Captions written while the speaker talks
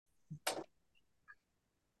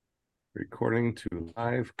Recording to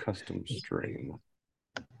live custom stream.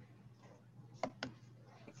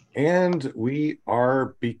 And we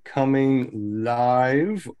are becoming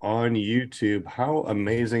live on YouTube. How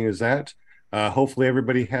amazing is that? Hopefully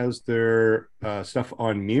everybody has their stuff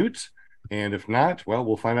on mute. And if not, well,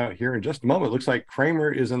 we'll find out here in just a moment. It looks like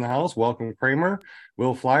Kramer is in the house. Welcome, Kramer.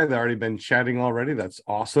 Will Fly, they've already been chatting already. That's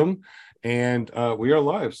awesome. And we are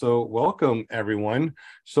live. So welcome, everyone.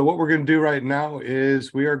 So what we're going to do right now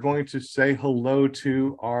is we are going to say hello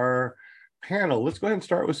to our panel. Let's go ahead and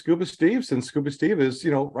start with Scuba Steve, since Scuba Steve is,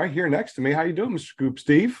 right here next to me. How you doing, Mr. Scuba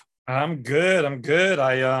Steve? I'm good.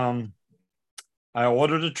 I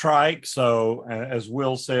ordered a trike, so as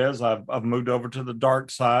Will says, I've moved over to the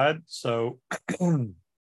dark side. So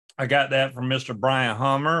I got that from Mr. Brian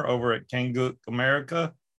Hummer over at Kangook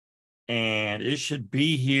America, and it should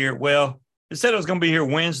be here. Well, it said it was going to be here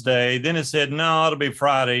Wednesday. Then it said no, it'll be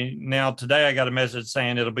Friday. Now today I got a message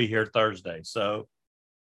saying it'll be here Thursday. So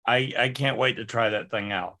I can't wait to try that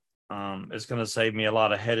thing out. It's going to save me a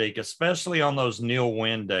lot of headache, especially on those nil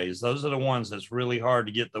wind days. Those are the ones that's really hard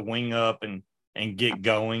to get the wing up and get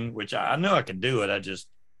going, which I know I can do it.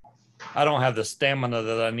 I don't have the stamina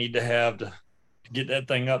that I need to have to get that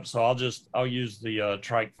thing up. So I'll use the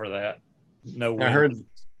trike for that. No wind.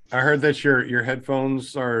 I heard that your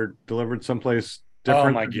headphones are delivered someplace different.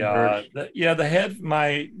 Oh my God. I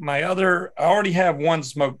already have one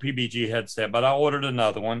Smoke PBG headset, but I ordered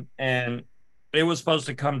another one and it was supposed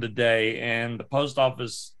to come today, and the post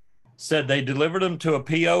office said they delivered them to a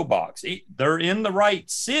PO box. They're in the right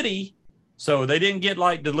city, so they didn't get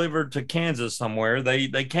delivered to Kansas somewhere.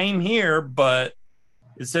 They came here, but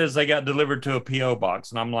it says they got delivered to a PO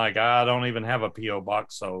box, and I'm like, I don't even have a PO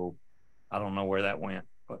box, so I don't know where that went.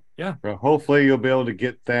 But yeah, well, hopefully you'll be able to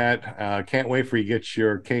get that. Can't wait for you to get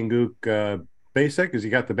your Kangook basic, because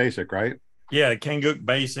you got the basic, right? Yeah, Kangook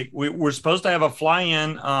basic. We're supposed to have a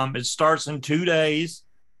fly-in. It starts in 2 days,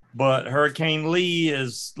 but Hurricane Lee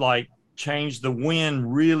is changed the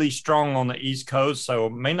wind really strong on the East Coast, so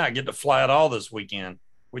may not get to fly at all this weekend,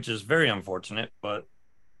 which is very unfortunate. But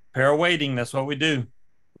para waiting, that's what we do.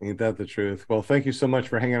 Ain't that the truth? Well, thank you so much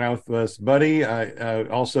for hanging out with us, buddy.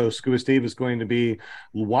 Also, Scuba Steve is going to be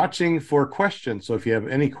watching for questions. So if you have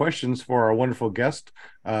any questions for our wonderful guest,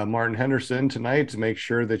 Martin Henderson, tonight, to make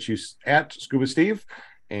sure that you at Scuba Steve,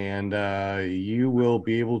 and we'll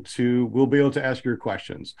be able to ask your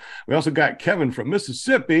questions. We also got Kevin from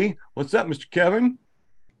Mississippi. What's up, Mr. Kevin?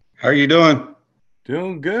 How are you doing?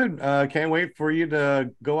 Doing good. Can't wait for you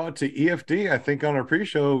to go out to EFD. I think on our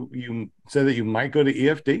pre-show you said that you might go to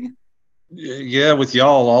EFD. Yeah, with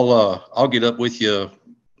y'all, I'll get up with you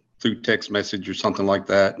through text message or something like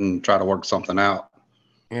that and try to work something out.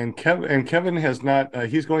 And Kevin has not.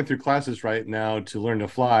 He's going through classes right now to learn to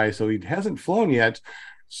fly, so he hasn't flown yet.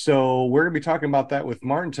 So we're going to be talking about that with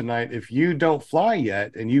Martin tonight. If you don't fly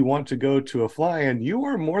yet and you want to go to a fly-in, you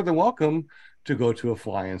are more than welcome to go to a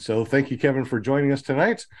fly-in. So thank you, Kevin, for joining us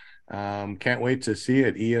tonight. Can't wait to see you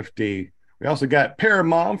at EFD. We also got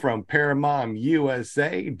Paramom from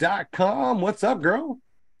ParaMomUSA.com. What's up, girl?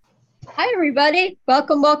 Hi, everybody.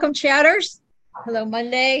 Welcome, chatters. Hello,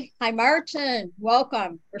 Monday. Hi, Martin.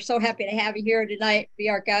 Welcome. We're so happy to have you here tonight, be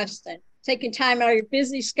our guest, and taking time out of your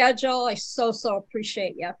busy schedule. I so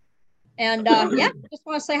appreciate you. And just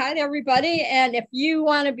want to say hi to everybody. And if you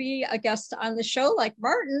want to be a guest on the show like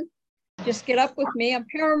Martin, just get up with me on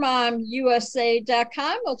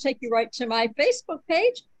ParaMomUSA.com. I'll take you right to my Facebook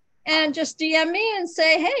page and just DM me and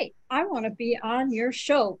say, hey, I want to be on your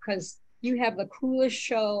show because you have the coolest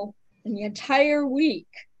show in the entire week.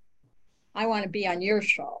 I want to be on your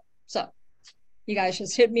show. So you guys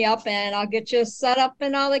just hit me up and I'll get you set up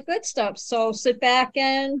and all that good stuff. So sit back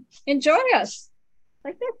and enjoy us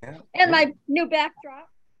like this. Yeah. And my new backdrop.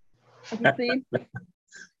 You see,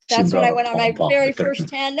 that's when I went on my very first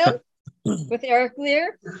tandem with Eric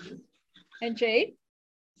Lear and Jade.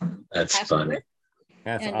 That's funny.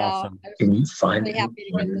 That's awesome. Can you find really happy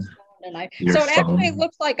to get this phone tonight. So it actually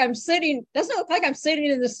looks like I'm sitting. Doesn't it look like I'm sitting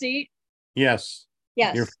in the seat? Yes.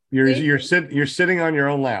 Yes. You're sitting on your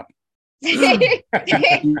own lap. Looks like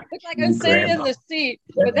I'm sitting in the seat.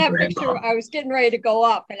 But that picture, I was getting ready to go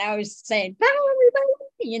up, and I was saying, "Bye, everybody!"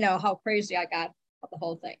 You know how crazy I got about the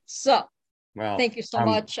whole thing. So, thank you so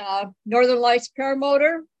much, Northern Lights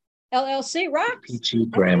Paramotor LLC rocks. PG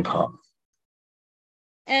Grandpa.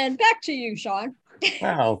 And back to you, Sean.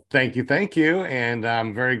 Well, thank you. And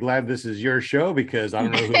I'm very glad this is your show because I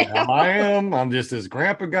don't know who the hell I am. I'm just this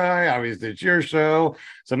grandpa guy. Obviously, it's your show.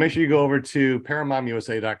 So make sure you go over to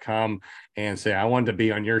ParaMomUSA.com and say, I wanted to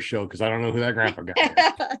be on your show because I don't know who that grandpa guy is.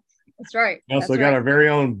 That's right. We also got our very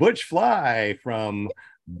own Butch Fly from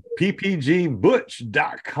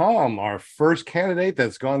ppgbutch.com, our first candidate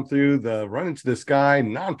that's gone through the Run Into the Sky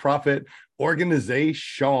nonprofit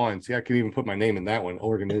organization. See, I can even put my name in that one,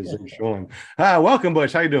 organization. Welcome,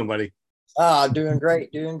 Butch. How you doing, buddy? Doing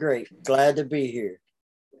great, doing great. Glad to be here.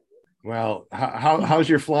 Well, how's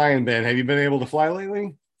your flying been? Have you been able to fly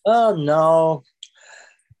lately? Oh no.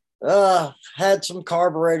 Had some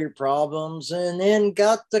carburetor problems and then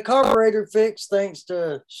got the carburetor fixed thanks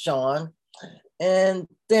to Sean. And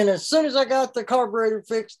then as soon as I got the carburetor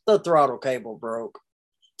fixed, the throttle cable broke.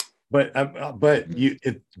 But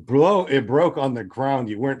it broke on the ground.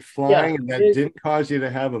 You weren't flying, and that didn't cause you to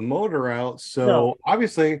have a motor out. So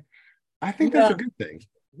obviously, I think that's a good thing.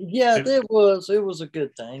 Yeah, it was a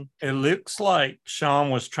good thing. It looks like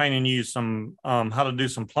Sean was training you some how to do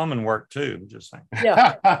some plumbing work too. Just saying.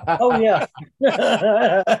 Yeah. Oh yeah.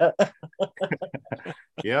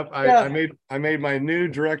 Yep. I made my new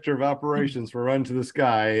director of operations for Run to the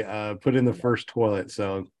Sky put in the first toilet.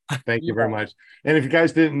 So thank you very much. And if you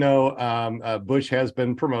guys didn't know, Bush has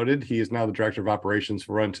been promoted. He is now the director of operations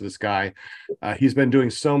for Run to the Sky. He's been doing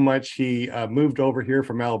so much. He moved over here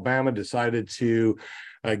from Alabama, decided to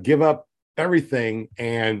give up everything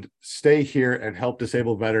and stay here and help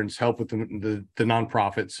disabled veterans, help with the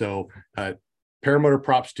nonprofit. So paramotor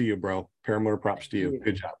props to you, bro. Paramotor props to you.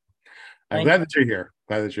 Good job. I'm glad that you're here.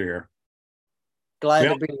 Glad that you're here. Glad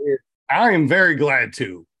to be here. I am very glad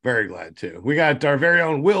too. Very glad too. We got our very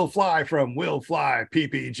own Will Fly from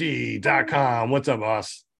willflyppg.com. What's up,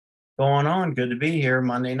 boss? Going on? Good to be here.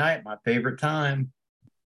 Monday night, my favorite time.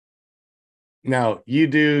 Now, you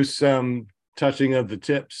do some touching of the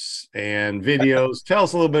tips and videos. Tell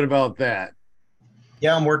us a little bit about that.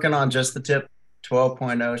 Yeah, I'm working on just the tip.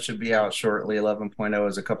 12.0 should be out shortly. 11.0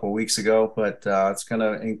 is a couple of weeks ago, but it's going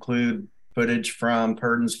to include footage from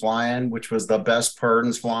Purdon's flying, which was the best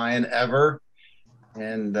Purdon's flying ever.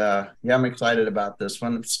 And yeah, I'm excited about this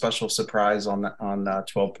one. Special surprise on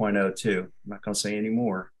 12.0 too. I'm not going to say any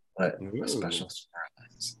more, but a special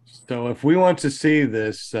surprise. So if we want to see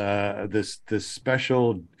this this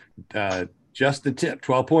special just the tip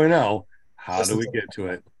 12.0, how do we get to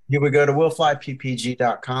it? You would go to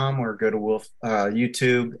willflyppg.com or go to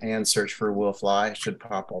YouTube and search for Will Fly. It should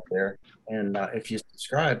pop up there. And if you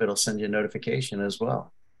subscribe, it'll send you a notification as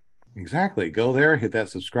well. Exactly. Go there, hit that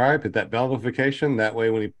subscribe, hit that bell notification. That way,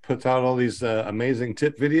 when he puts out all these amazing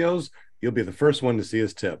tip videos, you'll be the first one to see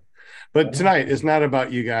his tip. But tonight is not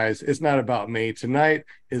about you guys. It's not about me. Tonight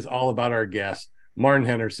is all about our guest, Martin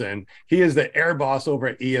Henderson. He is the air boss over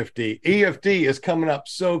at EFD. EFD is coming up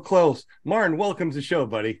so close. Martin, welcome to the show,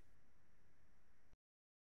 buddy.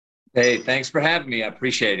 Hey, thanks for having me. I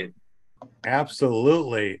appreciate it.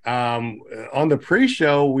 Absolutely. On the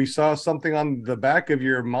pre-show, we saw something on the back of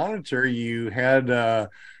your monitor. You had the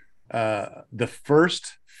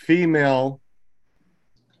first female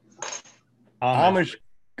Amish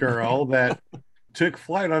girl that took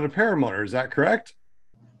flight on a paramotor. Is that correct?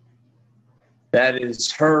 That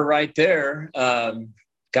is her right there.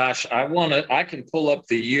 Gosh, I can pull up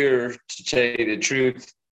the year to tell you the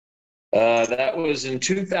truth. That was in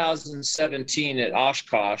 2017 at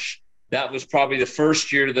Oshkosh. That was probably the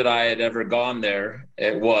first year that I had ever gone there.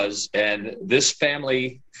 It was. And this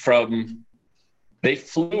family they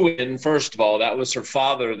flew in, first of all. That was her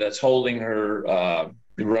father that's holding her,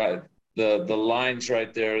 right, the lines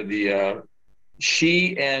right there.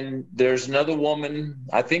 She and there's another woman,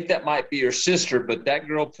 I think that might be her sister, but that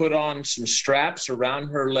girl put on some straps around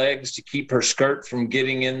her legs to keep her skirt from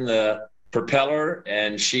getting in the propeller,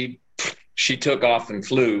 and she took off and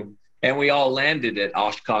flew. And we all landed at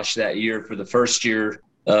Oshkosh that year for the first year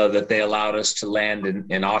that they allowed us to land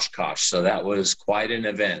in Oshkosh. So that was quite an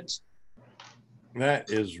event. That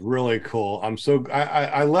is really cool.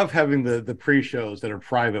 I love having the pre-shows that are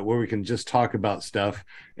private where we can just talk about stuff.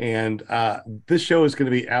 And this show is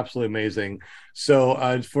going to be absolutely amazing.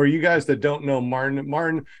 So for you guys that don't know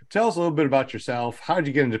Martin, tell us a little bit about yourself. How did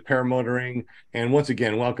you get into paramotoring? And once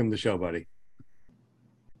again, welcome to the show, buddy.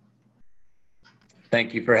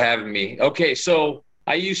 Thank you for having me. Okay, so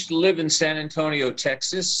I used to live in San Antonio,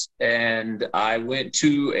 Texas, and I went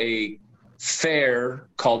to a fair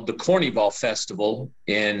called the Cornyball Festival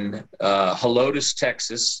in Helotes,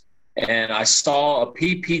 Texas, and I saw a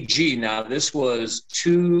PPG. Now, this was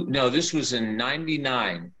in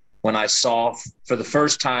 99 when I saw for the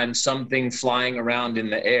first time something flying around in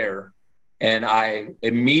the air, and I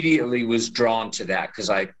immediately was drawn to that because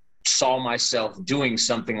I saw myself doing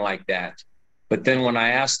something like that. But then when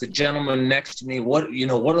I asked the gentleman next to me, what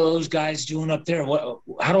are those guys doing up there?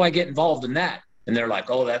 How do I get involved in that? And they're like,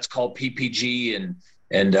 oh, that's called PPG.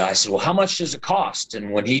 And I said, well, how much does it cost?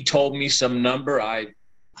 And when he told me some number, I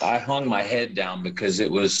I hung my head down because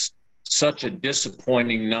it was such a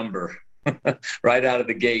disappointing number right out of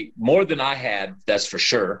the gate, more than I had, that's for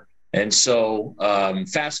sure. And so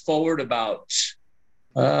fast forward about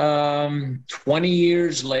 20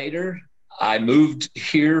 years later, I moved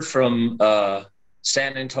here from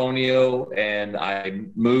San Antonio, and I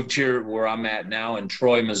moved here where I'm at now in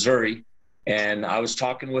Troy, Missouri. And I was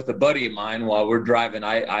talking with a buddy of mine while we're driving.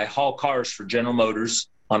 I haul cars for General Motors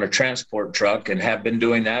on a transport truck and have been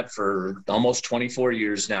doing that for almost 24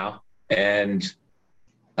 years now. And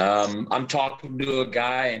I'm talking to a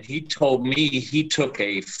guy, and he told me he took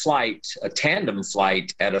a tandem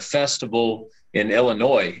flight at a festival in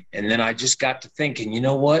Illinois. And then I just got to thinking, you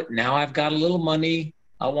know what? Now I've got a little money.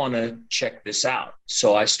 I want to check this out.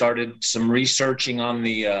 So I started some researching on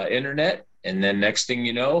the internet. And then next thing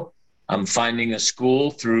you know, I'm finding a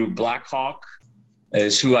school through Blackhawk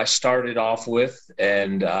is who I started off with.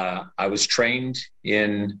 And I was trained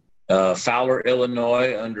in Fowler,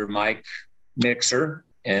 Illinois under Mike Mixer.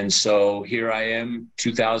 And so here I am,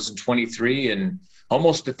 2023, and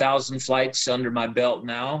almost 1,000 flights under my belt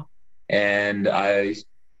now. And I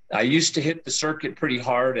used to hit the circuit pretty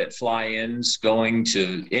hard at fly-ins, going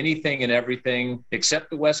to anything and everything except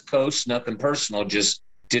the West Coast, nothing personal, just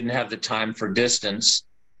didn't have the time for distance.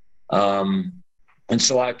 And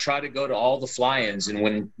so I try to go to all the fly-ins. And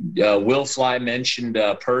when Will Fly mentioned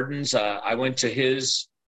Purdon's, I went to his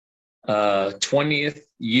 20th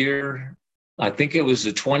year. I think it was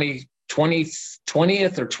the 20th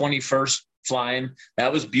or 21st flying.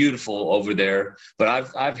 That was beautiful over there.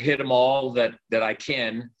 But I've hit them all that I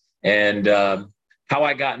can. And how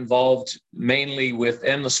I got involved mainly with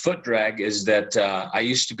endless foot drag is that I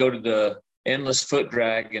used to go to the endless foot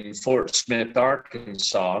drag in Fort Smith,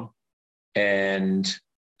 Arkansas. And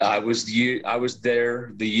I was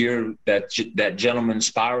there the year that gentleman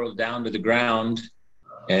spiraled down to the ground.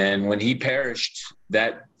 And when he perished,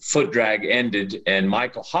 that foot drag ended. And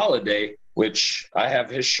Michael Holliday, which I have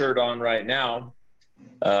his shirt on right now,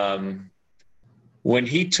 when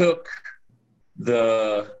he took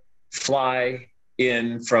the fly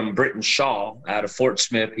in from Britton Shaw out of Fort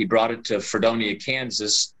Smith, he brought it to Fredonia,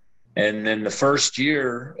 Kansas. And then the first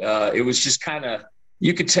year, it was just kind of,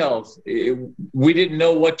 you could tell we didn't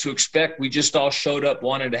know what to expect. We just all showed up,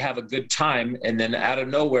 wanted to have a good time. And then out of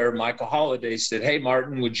nowhere, Michael Holliday said, "Hey,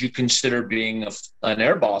 Martin, would you consider being an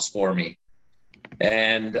air boss for me?"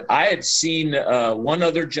 And I had seen one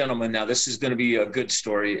other gentleman. Now, this is going to be a good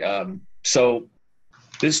story. So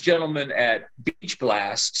this gentleman at Beach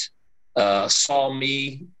Blast saw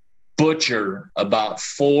me butcher about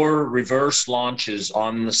 4 reverse launches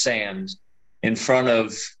on the sand in front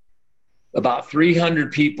of about 300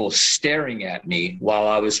 people staring at me while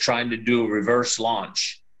I was trying to do a reverse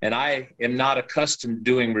launch. And I am not accustomed to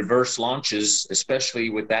doing reverse launches, especially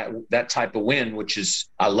with that type of wind, which is,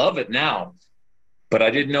 I love it now, but I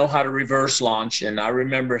didn't know how to reverse launch. And I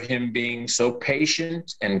remember him being so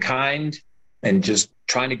patient and kind and just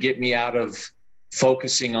trying to get me out of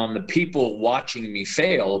focusing on the people watching me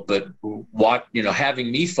fail, but having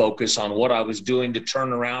me focus on what I was doing to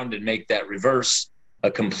turn around and make that reverse a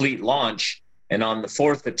complete launch. And on the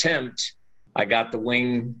 4th attempt, I got the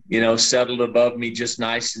wing, settled above me just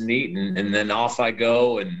nice and neat. And then off I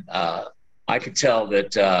go. And I could tell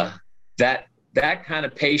that that kind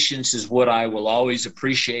of patience is what I will always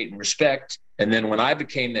appreciate and respect. And then when I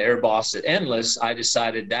became the air boss at Endless, I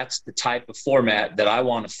decided that's the type of format that I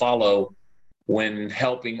want to follow when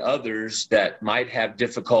helping others that might have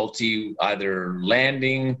difficulty either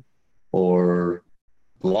landing or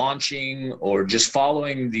launching or just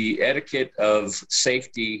following the etiquette of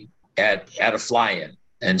safety at a fly-in.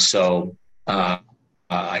 And so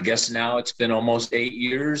I guess now it's been almost 8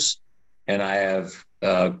 years, and I have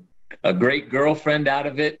a great girlfriend out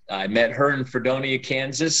of it. I met her in Fredonia,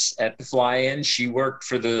 Kansas at the fly-in. She worked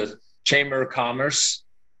for the Chamber of Commerce,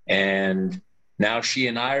 and now she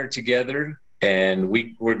and I are together, and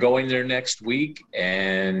we're going there next week.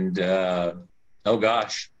 And oh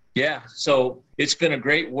gosh. Yeah, so it's been a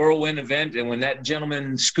great whirlwind event. And when that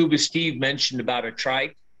gentleman, Scuba Steve, mentioned about a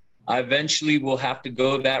trike, I eventually will have to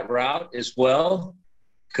go that route as well,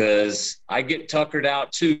 because I get tuckered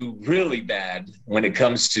out too really bad when it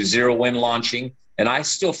comes to zero wind launching. And I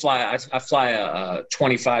still fly, I fly a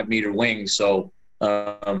 25-meter wing. So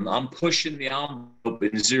I'm pushing the envelope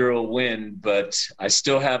in zero wind, but I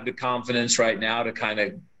still have the confidence right now to kind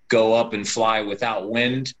of go up and fly without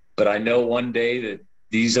wind. But I know one day that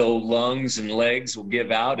these old lungs and legs will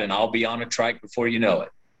give out, and I'll be on a trike before you know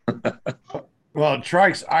it. Well,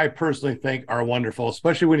 trikes, I personally think, are wonderful,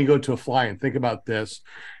 especially when you go to a fly-in. Think about this.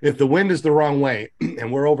 If the wind is the wrong way,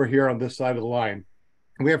 and we're over here on this side of the line,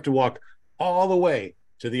 We have to walk all the way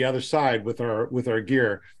to the other side with our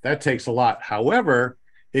gear. That takes a lot. However,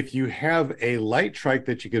 if you have a light trike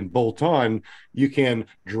that you can bolt on, you can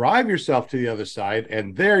drive yourself to the other side,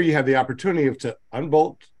 and there you have the opportunity to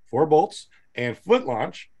unbolt 4 bolts and foot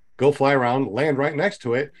launch, go fly around, land right next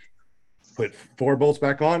to it, put 4 bolts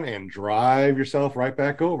back on, and drive yourself right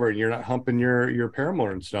back over, and you're not humping your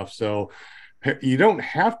paramotor and stuff. So you don't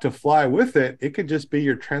have to fly with it. It could just be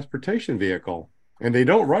your transportation vehicle. And they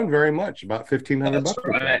don't run very much, about $1,500 bucks.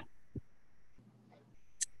 Right.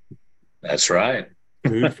 That's right.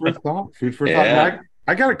 Food for thought. Food for thought. Now,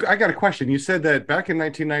 I got a question. You said that back in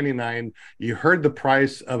 1999, you heard the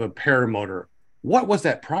price of a paramotor. What was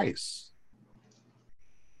that price?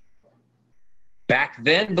 Back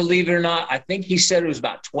then, believe it or not, I think he said it was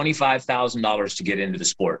about $25,000 to get into the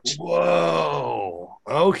sport. Whoa.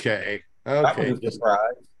 Okay. That was a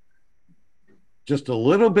surprise. Just a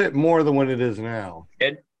little bit more than what it is now.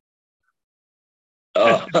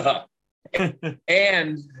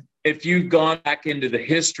 And if you've gone back into the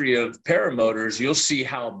history of paramotors, you'll see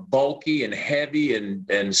how bulky and heavy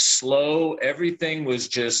and slow everything was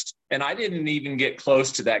just. And I didn't even get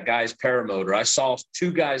close to that guy's paramotor. I saw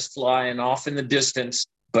 2 guys flying off in the distance,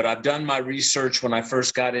 but I've done my research when I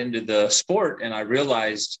first got into the sport, and I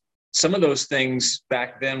realized some of those things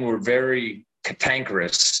back then were very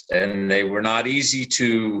cantankerous, and they were not easy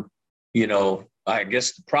to, I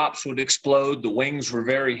guess the props would explode. The wings were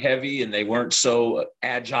very heavy, and they weren't so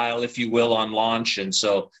agile, if you will, on launch. And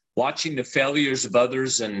so watching the failures of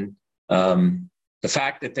others and the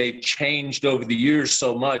fact that they changed over the years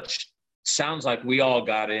so much, sounds like we all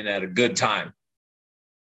got in at a good time.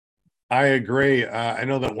 I agree. I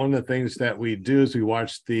know that one of the things that we do is we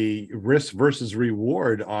watch the risk versus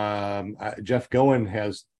reward. Jeff Goen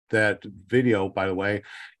has that video, by the way,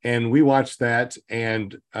 and we watched that.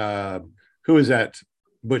 And who is that?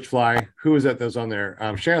 Butch Fly. Who is that that's on there?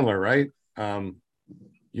 Chandler, right?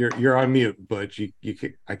 You're on mute, Butch.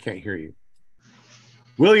 I can't hear you.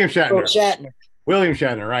 William Shatner. Shatner. William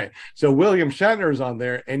Shatner, right? So William Shatner is on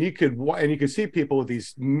there, and you could see people with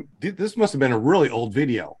these. This must have been a really old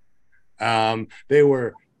video. They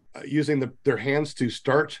were using their hands to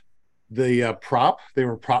start the prop. They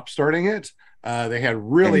were prop starting it. They had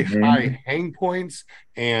really high hang points,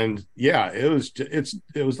 and yeah, it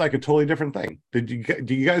was like a totally different thing.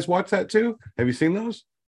 Do you guys watch that too? Have you seen those?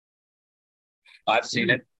 I've seen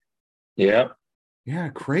it. Yeah. Yeah,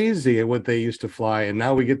 crazy what they used to fly, and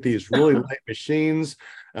now we get these really light machines.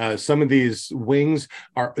 Some of these wings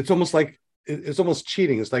it's almost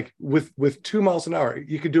cheating. It's like with 2 miles an hour,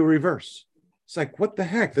 you could do a reverse. It's like, what the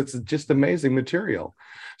heck? That's just amazing material.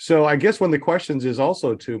 So I guess one of the questions is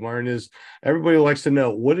also too, Martin, is everybody likes to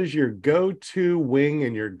know, what is your go-to wing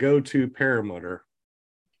and your go-to paramotor?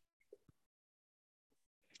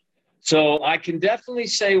 So I can definitely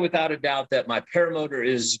say without a doubt that my paramotor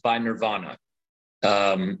is by Nirvana.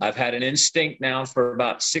 I've had an Instinct now for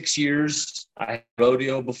about 6 years. I had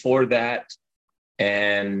rodeo before that,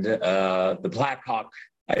 and the Blackhawk.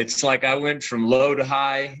 It's like I went from low to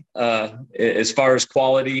high as far as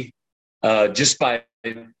quality, just by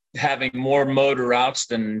having more motor routes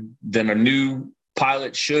than a new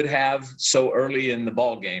pilot should have so early in the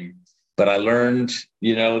ball game. But I learned,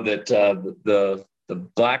 that the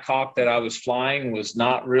Blackhawk that I was flying was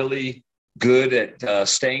not really good at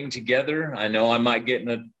staying together. I know I might get in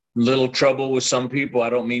a little trouble with some people. I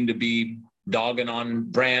don't mean to be dogging on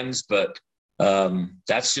brands, but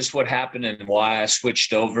that's just what happened and why I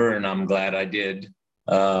switched over, and I'm glad I did.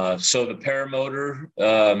 So the paramotor,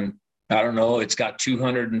 I don't know, it's got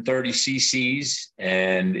 230 cc's,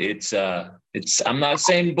 and it's I'm not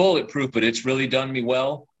saying bulletproof, but it's really done me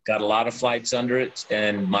well. Got a lot of flights under it.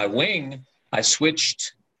 And my wing, I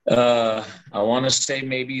switched, I want to say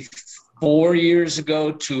maybe 4 years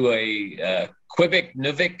ago to a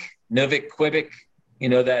Nuvik Quebec,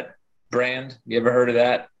 that brand. You ever heard of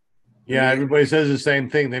that? Yeah, everybody says the same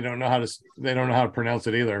thing. They don't know how to pronounce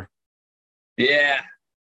it either. Yeah.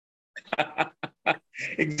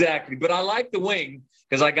 Exactly. But I like the wing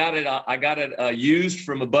because I got it used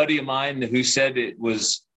from a buddy of mine who said it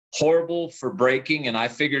was horrible for braking, and I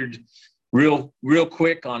figured real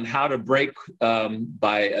quick on how to brake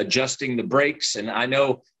by adjusting the brakes. And I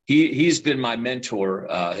know he's been my mentor.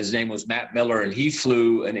 His name was Matt Miller, and he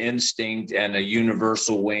flew an Instinct and a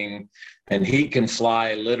universal wing, and he can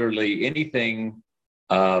fly literally anything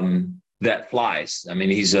that flies. I mean,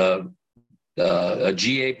 he's a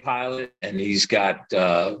GA pilot, and he's got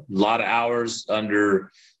a lot of hours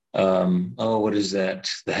under what is that?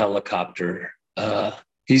 The helicopter.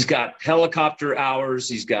 He's got helicopter hours.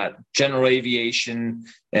 He's got general aviation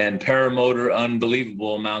and paramotor,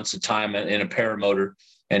 unbelievable amounts of time in a paramotor.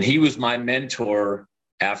 And he was my mentor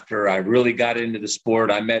after I really got into the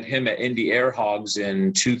sport. I met him at Indy Air Hogs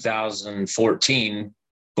in 2014,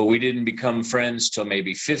 but we didn't become friends till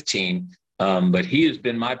maybe 15. But he has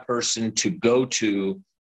been my person to go to.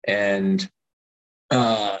 And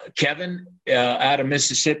Kevin, out of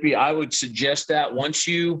Mississippi, I would suggest that once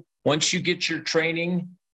you get your training,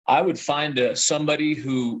 I would find somebody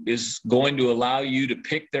who is going to allow you to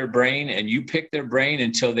pick their brain, and you pick their brain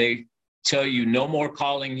until they tell you no more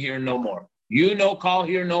calling here, no more. You no call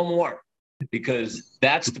here, no more, because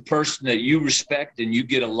that's the person that you respect and you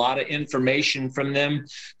get a lot of information from them,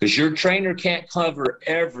 because your trainer can't cover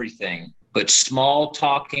everything, but small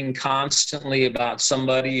talking constantly about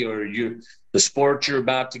somebody or the sport you're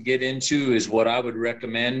about to get into is what I would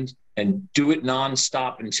recommend, and do it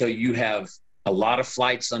nonstop until you have a lot of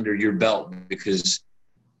flights under your belt, because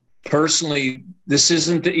personally, this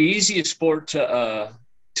isn't the easiest sport to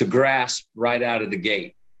grasp right out of the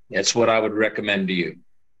gate. That's what I would recommend to you.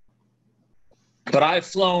 But I've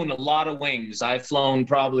flown a lot of wings. I've flown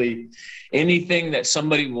probably anything that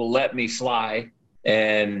somebody will let me fly,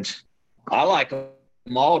 and I like them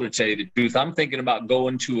all, to tell you the truth. I'm thinking about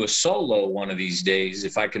going to a solo one of these days.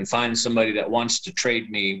 If I can find somebody that wants to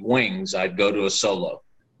trade me wings, I'd go to a solo.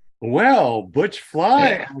 Well, Butch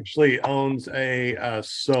Fly actually owns a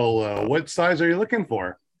solo. What size are you looking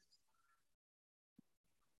for?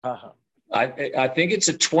 I think it's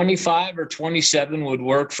a 25 or 27 would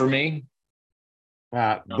work for me.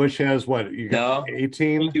 Bush has what? You got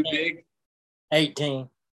 18? Too big? 18.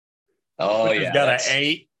 Oh, Bush yeah. has got an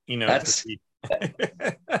 8. You know, That's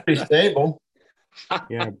Pretty stable.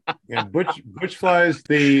 Yeah. Butch flies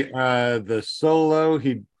the solo.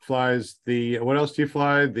 He flies the, what else do you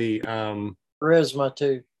fly? The Charisma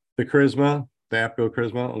too. The Charisma, the APCO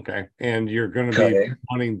Charisma. Okay. And you're going to be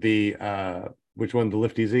wanting the which one? The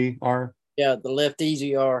Lift Easy R? Yeah, the Lift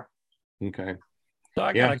Easy R. Okay. So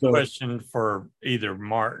I got a question for either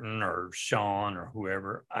Martin or Sean or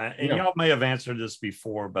whoever. Y'all may have answered this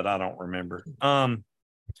before, but I don't remember.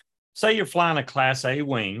 Say you're flying a Class A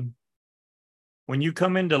wing. When you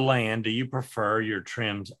come into land, do you prefer your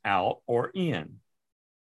trims out or in?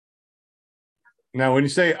 Now, when you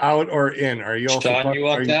say out or in, are you also Sean, you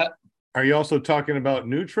want that? Are you also talking about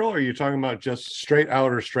neutral, or are you talking about just straight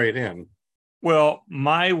out or straight in? Well,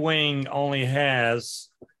 my wing only has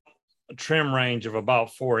a trim range of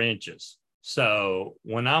about 4 inches. So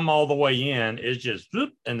when I'm all the way in, it's just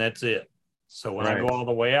whoop, and that's it. So when I go all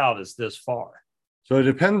the way out, it's this far. So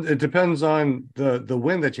it depends on the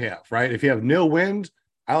wind that you have, right? If you have nil wind,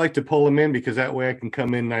 I like to pull them in because that way I can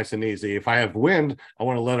come in nice and easy. If I have wind, I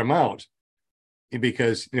want to let them out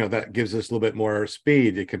because, that gives us a little bit more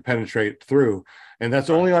speed. It can penetrate through. And that's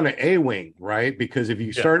only on an A wing, right? Because if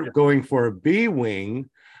you start going for a B wing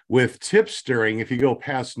with tip steering, if you go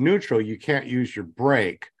past neutral, you can't use your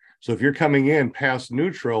brake. So if you're coming in past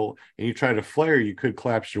neutral and you try to flare, you could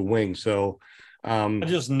collapse your wing. So I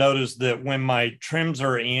just noticed that when my trims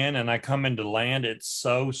are in and I come into land, it's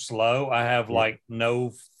so slow. I have like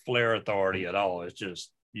no flare authority at all. It's just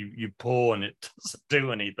you pull and it doesn't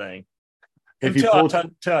do anything. Until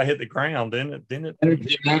I hit the ground, then it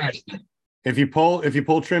if you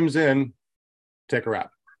pull trims in, take a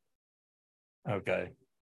wrap. Okay.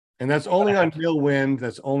 And that's only on nil wind.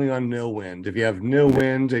 That's only on nil wind. If you have nil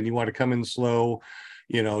wind and you want to come in slow,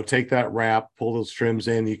 take that wrap, pull those trims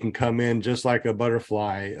in. You can come in just like a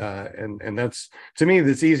butterfly. And that's, to me,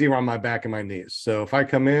 that's easier on my back and my knees. So if I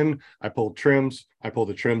come in, I pull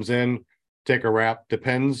the trims in, take a wrap.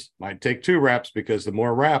 Depends. Might take 2 wraps because the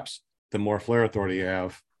more wraps, the more flare authority you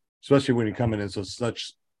have, especially when you come in at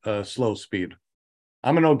such slow speed.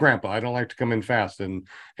 I'm an old grandpa. I don't like to come in fast and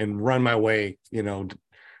run my way, Yeah.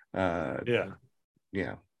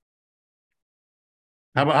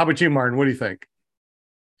 How about you, Martin? What do you think?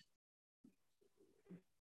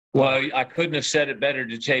 Well, I couldn't have said it better,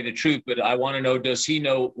 to tell you the truth, but I want to know, does he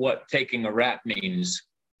know what taking a wrap means?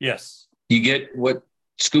 Yes. You get what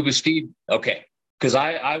Scuba Steve? Okay. Because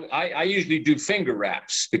I usually do finger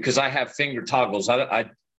wraps because I have finger toggles.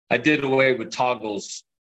 I did away with toggles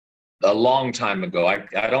a long time ago.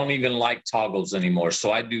 I don't even like toggles anymore.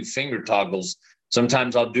 So I do finger toggles.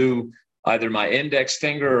 Sometimes I'll do either my index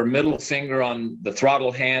finger or middle finger on the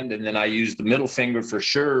throttle hand, and then I use the middle finger for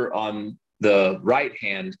sure on the right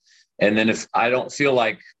hand. And then if I don't feel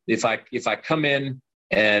like, if I come in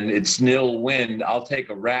and it's nil wind, I'll take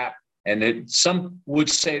a wrap. And some would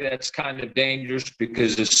say that's kind of dangerous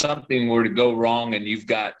because if something were to go wrong and you've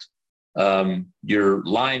got your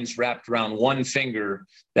lines wrapped around one finger,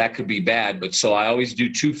 that could be bad. But so I always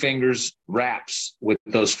do 2 fingers wraps with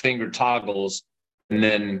those finger toggles, and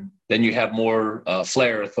then you have more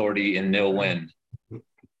flare authority in nil wind.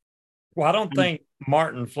 Well, I don't think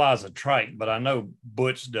Martin flies a trike, but I know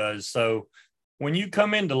Butch does. So when you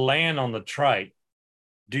come in to land on the trike,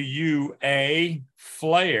 do you A,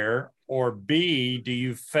 flare, or B, do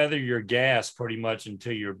you feather your gas pretty much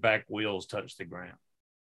until your back wheels touch the ground?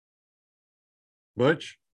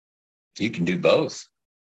 Butch? You can do both.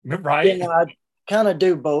 Right? Yeah, I kind of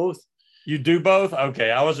do both. You do both?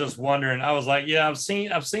 Okay. I was just wondering. I was like, yeah, I've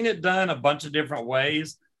seen it done a bunch of different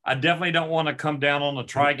ways. I definitely don't want to come down on the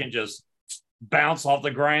trike and just bounce off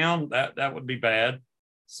the ground. That would be bad.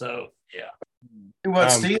 So yeah.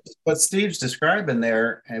 What Steve's describing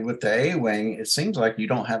there, and with the A-wing, it seems like you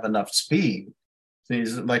don't have enough speed.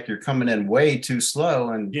 Seems like you're coming in way too slow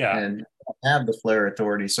and have the flare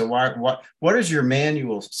authority. So what does your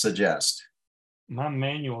manual suggest? My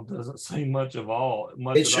manual doesn't say much of all.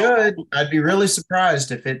 It should. I'd be really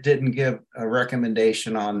surprised if it didn't give a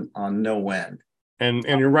recommendation on no wind. And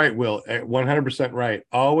you're right, Will, 100% right.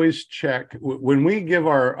 Always check when we give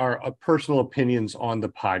our personal opinions on the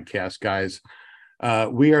podcast, guys.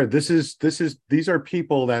 These are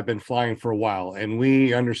people that have been flying for a while, and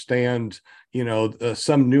we understand,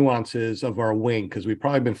 some nuances of our wing because we've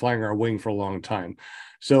probably been flying our wing for a long time.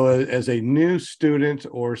 So as a new student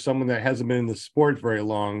or someone that hasn't been in the sport very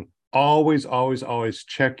long, always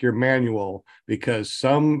check your manual, because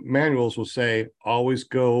some manuals will say always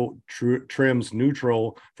go trims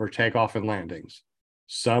neutral for takeoff and landings.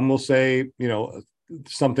 Some will say,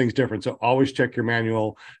 something's different. So always check your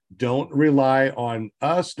manual. Don't rely on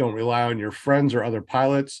us. Don't rely on your friends or other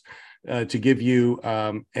pilots to give you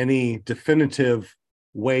any definitive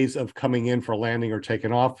ways of coming in for landing or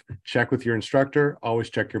taking off. Check with your instructor. Always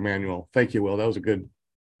check your manual. Thank you, Will. That was a good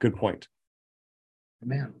point.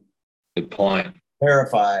 Man. Good point.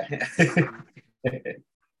 Verify.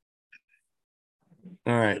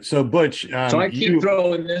 All right. So Butch. So I keep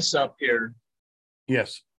throwing this up here.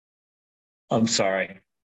 Yes. I'm sorry.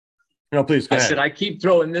 No, please go ahead. I said I keep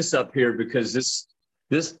throwing this up here because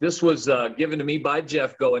this was given to me by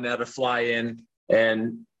Jeff going out of fly-in,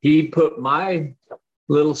 and he put my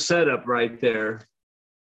little setup right there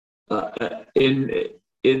in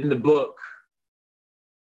the book.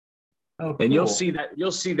 Oh, cool. And you'll see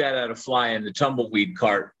that at a fly-in, the tumbleweed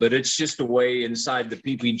cart, but it's just a way inside the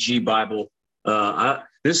PPG Bible.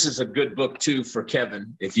 This is a good book too for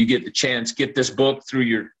Kevin. If you get the chance, get this book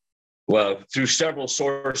through several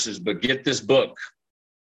sources, but get this book.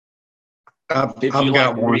 I've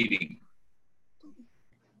got one. Reading.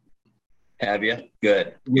 Have you?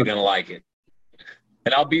 Good. You're going to like it.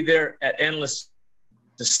 And I'll be there at Endless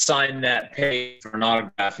to sign that page for an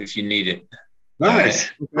autograph if you need it.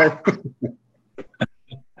 Nice.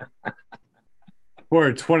 For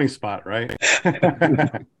a 20 spot, right?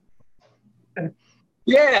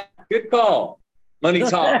 Yeah, good call. Money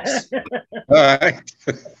talks. All right.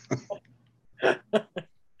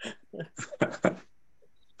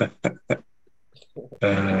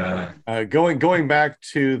 Going back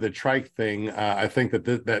to the trike thing, I think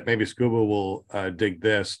that maybe Scuba will dig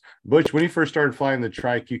this. Butch, when you first started flying the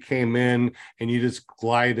trike, you came in and you just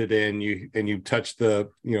glided in, you touched the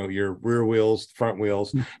your rear wheels, front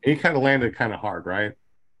wheels, and you kind of landed kind of hard, right?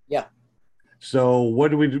 Yeah. So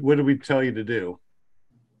what do we tell you to do?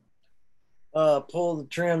 Pull the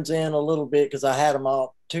trims in a little bit because I had them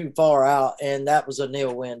all too far out, and that was a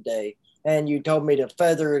nil wind day. And you told me to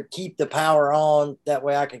feather, keep the power on. That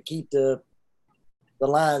way I could keep the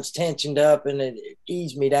lines tensioned up, and it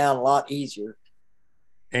eased me down a lot easier.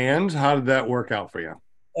 And how did that work out for you?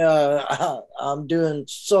 I'm doing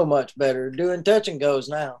so much better. Doing touch and goes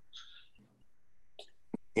now.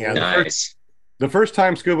 Yeah, nice. The first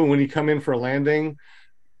time, Scuba, when you come in for a landing,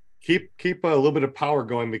 keep a little bit of power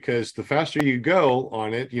going, because the faster you go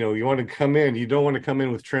on it, you want to come in. You don't want to come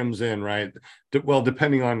in with trims in, right? Well,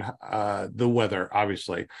 depending on the weather,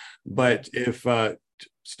 obviously. But if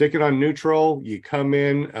stick it on neutral, you come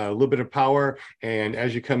in a little bit of power, and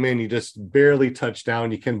as you come in, you just barely touch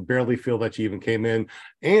down. You can barely feel that you even came in,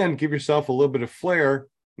 and give yourself a little bit of flare.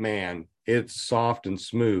 Man, it's soft and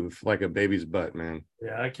smooth like a baby's butt, man.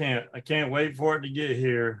 Yeah, I can't wait for it to get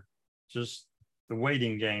here. Just the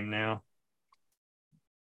waiting game now.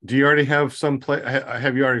 Do you already have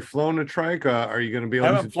have you already flown a trike? Are you going to be able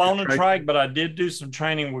I haven't flown a trike, but I did do some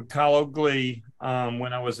training with Kyle Oakley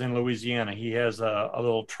when I was in Louisiana. He has a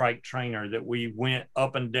little trike trainer that we went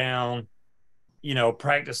up and down,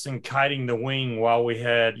 practicing kiting the wing while we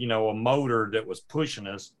had, a motor that was pushing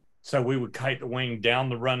us. So we would kite the wing down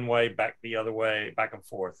the runway, back the other way, back and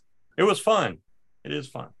forth. It was fun. It is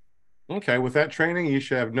fun. Okay, with that training, you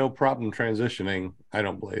should have no problem transitioning, I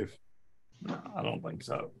don't believe. No, I don't think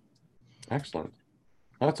so. Excellent.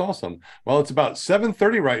 That's awesome. Well, it's about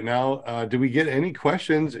 7:30 right now. Do we get any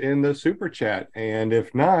questions in the super chat? And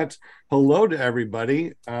if not, hello to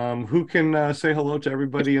everybody. Who can say hello to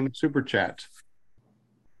everybody in the super chat?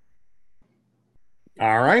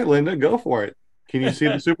 All right, Linda, go for it. Can you see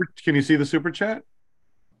the super chat?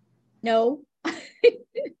 No.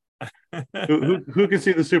 Who can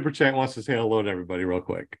see the super chat and wants to say hello to everybody real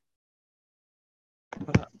quick?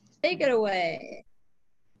 Take it away.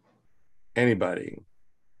 Anybody?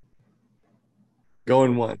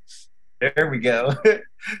 Going once. There we go.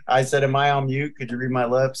 I said, am I on mute? Could you read my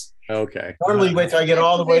lips? Okay. Normally wait till I get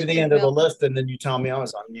all the way to the end of the list and then you tell me I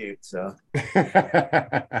was on mute. So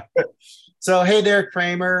So hey there,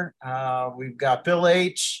 Kramer. We've got Bill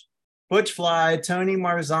H, Butch Fly, Tony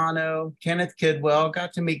Marzano, Kenneth Kidwell.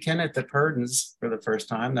 Got to meet Kenneth at Purdon's for the first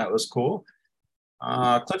time. That was cool.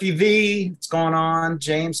 Cliffy V, what's going on?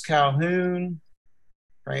 James Calhoun.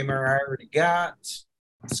 Kramer, I already got.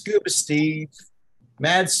 Scuba Steve,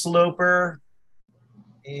 Mad Sloper,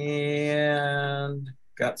 and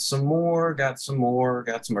got some more.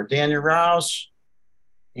 Daniel Roush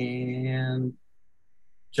and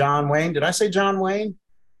John Wayne. Did I say John Wayne?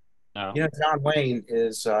 No. You know, John Wayne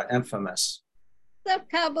is infamous. What's up,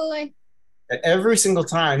 cowboy? Every single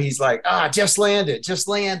time he's like, just landed.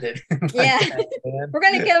 Yeah. Man. We're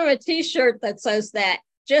going to give him a t-shirt that says that.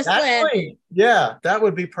 Just landed. Actually, yeah, that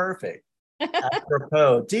would be perfect.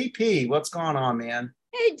 Apropos. DP, what's going on, man?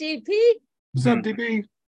 Hey, DP. What's up, DP?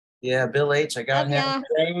 Yeah, Bill H. I got Love ya. him.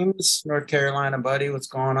 James, North Carolina, buddy. What's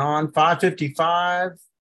going on? 555.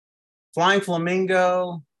 Flying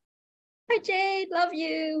Flamingo. Hi, Jade. Love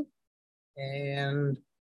you. And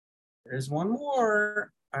there's one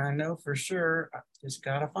more. I know for sure. I just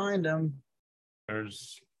got to find him.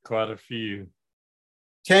 There's quite a few.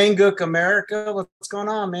 Kangook America. What's going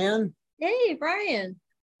on, man? Hey, Brian.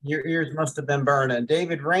 Your ears must have been burning.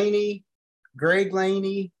 David Rainey, Greg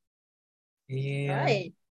Laney, and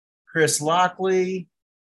Right. Chris Lockley,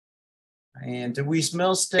 and Deweese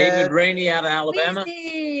Milstead. David Rainey out of Alabama.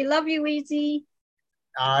 Weezy. Love you, Weezy.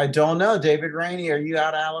 I don't know. David Rainey, are you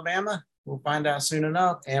out of Alabama? We'll find out soon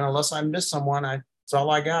enough. And unless I miss someone, that's all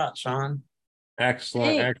I got, Sean.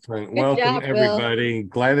 Excellent, Hey, excellent. good Welcome, job, Will. everybody.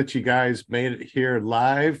 Glad that you guys made it here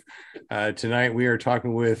live. Tonight, we are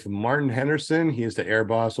talking with Martin Henderson. He is the air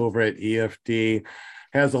boss over at EFD.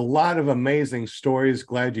 Has a lot of amazing stories.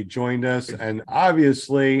 Glad you joined us. And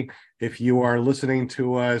obviously, if you are listening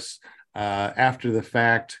to us after the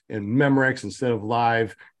fact in Memorex instead of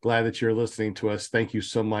live, glad that you're listening to us. Thank you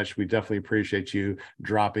so much. We definitely appreciate you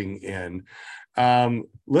dropping in.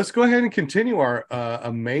 Let's go ahead and continue our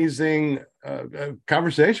amazing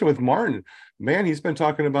conversation with Martin. Man, he's been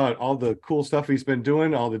talking about all the cool stuff he's been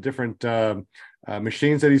doing, all the different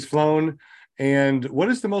machines that he's flown. And what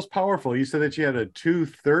is the most powerful? You said that you had a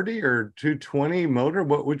 230 or 220 motor.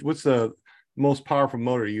 What's the most powerful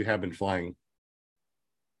motor you have been flying?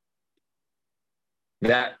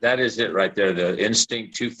 That is it right there. The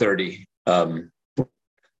Instinct 230.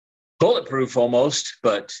 Bulletproof almost,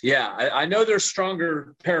 but yeah, I know there's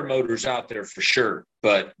stronger paramotors out there for sure,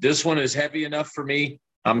 but this one is heavy enough for me.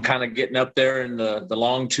 I'm kind of getting up there in the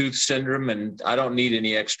long tooth syndrome, and I don't need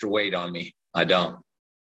any extra weight on me. I don't.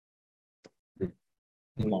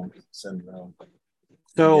 Long syndrome.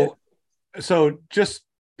 So just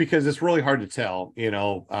because it's really hard to tell,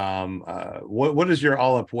 what is your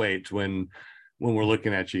all-up weight when we're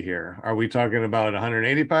looking at you here? Are we talking about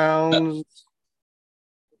 180 pounds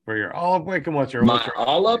for your all-up weight? And what's your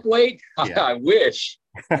all-up weight? Yeah. I wish.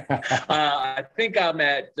 I think I'm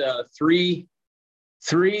at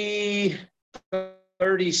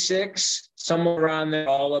 336, somewhere around there,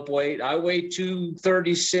 all-up weight. I weigh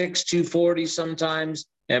 236, 240 sometimes,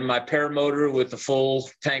 and my paramotor with the full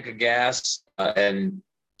tank of gas and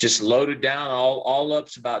just loaded down, all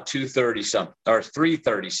up's about 230 something or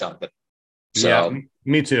 330 something. So yeah,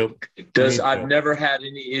 me too. I've never had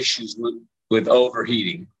any issues with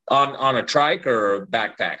overheating on a trike or a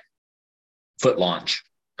backpack foot launch.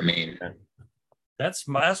 I mean, that's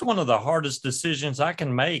one of the hardest decisions I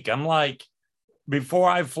can make. I'm like, before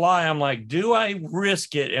I fly, I'm like, do I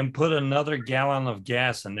risk it and put another gallon of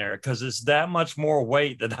gas in there? Because it's that much more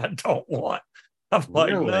weight that I don't want. I'm like,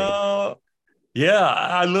 Really? no. Yeah,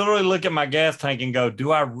 I literally look at my gas tank and go,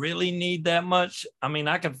 do I really need that much? I mean,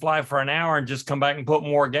 I could fly for an hour and just come back and put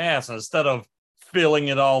more gas instead of filling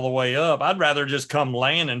it all the way up. I'd rather just come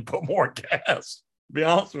land and put more gas, to be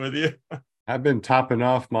honest with you. I've been topping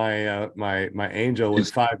off my Angel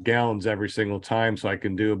with 5 gallons every single time, so I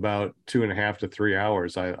can do about 2.5 to 3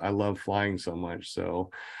 hours. I love flying so much.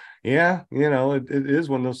 So yeah, it is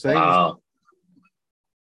one of those things. Wow.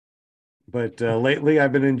 But lately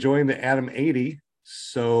I've been enjoying the Atom 80.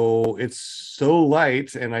 So it's so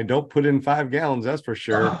light, and I don't put in 5 gallons, that's for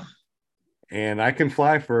sure. And I can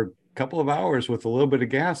fly for a couple of hours with a little bit of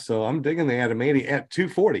gas. So I'm digging the Atom 80 at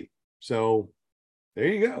 240. So there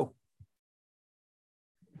you go.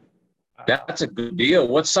 That's a good deal.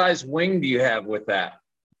 What size wing do you have with that?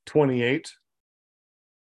 28.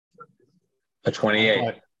 A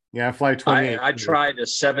 28. I fly 28. I tried a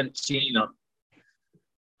 17.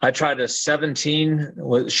 I tried a 17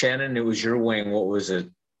 with Shannon. It was your wing. What was it?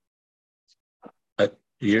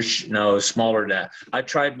 No, smaller than that. I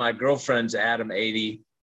tried my girlfriend's Atom 80,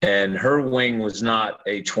 and her wing was not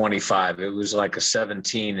a 25. It was like a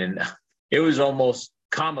 17, and it was almost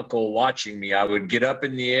comical watching me. I would get up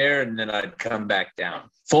in the air and then I'd come back down.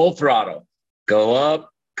 Full throttle, go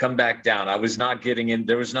up, come back down. I was not getting in.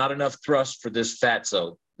 There was not enough thrust for this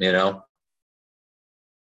fatso,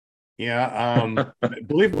 Yeah.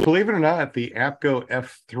 Believe it or not, the APCO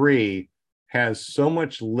F3 has so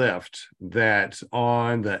much lift that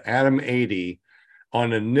on the Atom 80,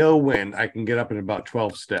 on a no wind, I can get up in about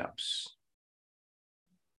 12 steps.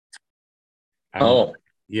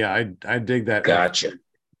 Yeah, I dig that. Gotcha.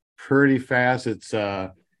 Pretty fast. It's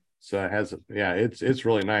so it has, yeah, it's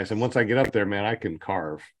really nice. And once I get up there, man, I can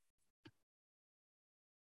carve.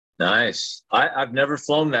 Nice. I've never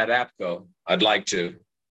flown that APCO. I'd like to.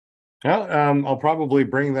 Well, I'll probably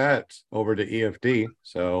bring that over to EFD.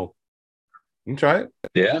 So you can try it.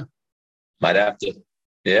 Yeah. Might have to.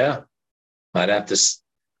 Yeah. Might have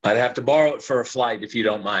to borrow it for a flight if you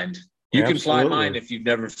don't mind. You can fly mine if you've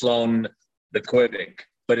never flown the Quebec,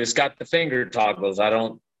 but it's got the finger toggles.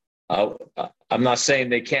 I'm not saying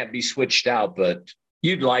they can't be switched out, but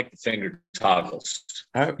you'd like the finger toggles.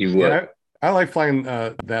 You would. Yeah, I like flying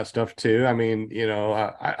that stuff too. I mean,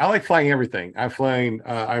 I like flying everything. I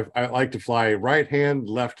like to fly right hand,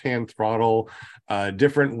 left hand throttle,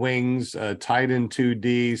 different wings, tied in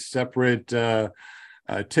 2D, separate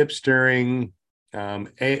tip steering.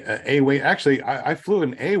 A wing. Actually, I flew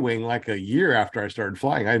an A wing like a year after I started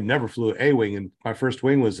flying. I never flew A wing, and my first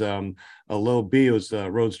wing was a low B. It was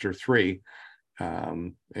the Roadster 3,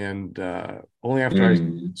 and only after I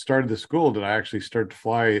started the school did I actually start to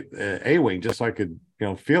fly A wing, just so I could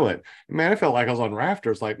feel it. Man, I felt like I was on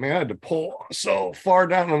rafters. Like, man, I had to pull so far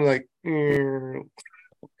down. I'm like, there's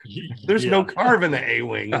no carve in the A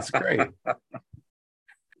wing. It's great.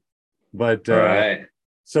 But right.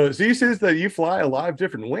 So you says that you fly a lot of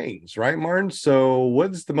different wings, right, Martin? So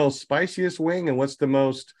what's the most spiciest wing, and what's the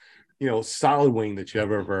most, solid wing that you've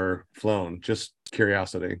ever flown? Just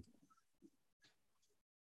curiosity.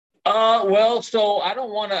 Well, so I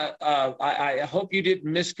don't want to, I hope you didn't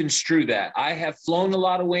misconstrue that. I have flown a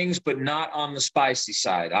lot of wings, but not on the spicy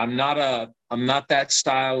side. I'm not that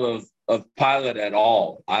style of pilot at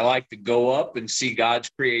all. I like to go up and see God's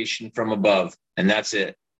creation from above, and that's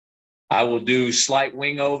it. I will do slight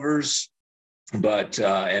wing overs, but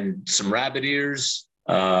and some rabbit ears.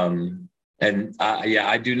 I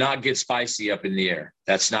do not get spicy up in the air.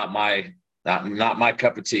 That's not my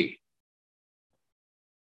cup of tea.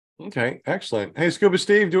 Okay, excellent. Hey, Scuba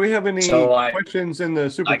Steve, do we have any questions in the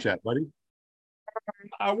super chat, buddy?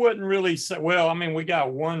 I wouldn't really say. Well, I mean, we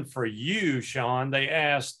got one for you, Sean. They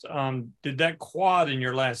asked, did that quad in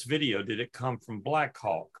your last video, did it come from Black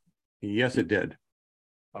Hawk? Yes, it did.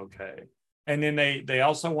 Okay. And then they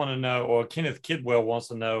also want to know, or Kenneth Kidwell wants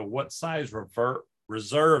to know, what size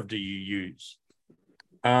reserve do you use?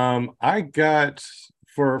 I got,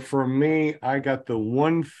 for me, I got the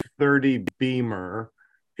 130 Beamer.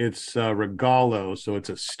 It's Regalo, so it's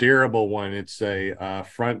a steerable one. It's a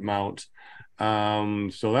front mount.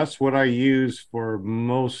 So that's what I use for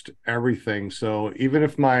most everything. So even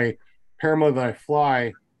if my Paramo that I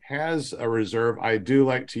fly has a reserve, I do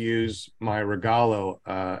like to use my Regalo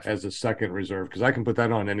as a second reserve, because I can put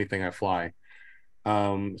that on anything I fly.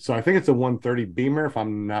 So I think it's a 130 Beamer, if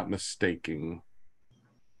I'm not mistaken.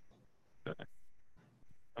 Okay.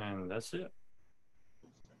 And that's it.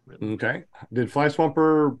 Okay. Did Fly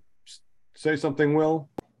Swamper say something, Will?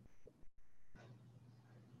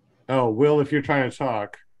 Oh, Will, if you're trying to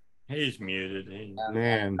talk. He's muted.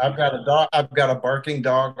 Man, I've got a dog. I've got a barking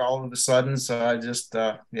dog all of a sudden, so I just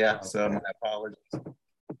So my apologies.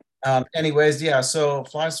 Anyways, yeah. So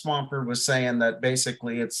Fly Swamper was saying that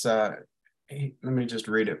basically it's let me just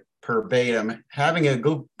read it verbatim. Having a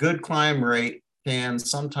good climb rate can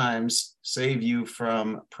sometimes save you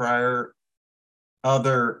from prior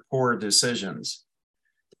other poor decisions.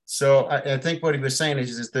 So I think what he was saying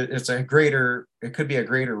is that it could be a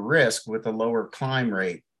greater risk with a lower climb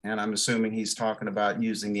rate. And I'm assuming he's talking about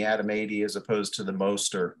using the Atom 80 as opposed to the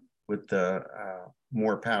Moster with the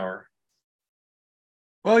more power.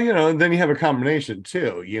 Well, and then you have a combination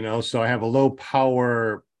too, so I have a low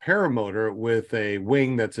power paramotor with a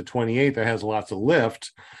wing that's a 28 that has lots of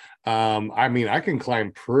lift. I mean, I can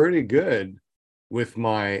climb pretty good with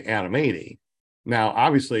my Atom 80. Now,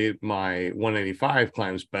 obviously, my 185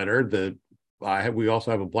 climbs better. We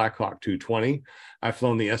also have a Blackhawk 220. I've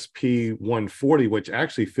flown the SP 140, which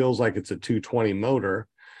actually feels like it's a 220 motor.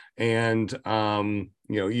 And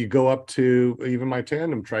you go up to even my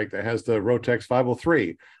tandem trike that has the Rotex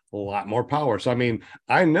 503, a lot more power. So I mean,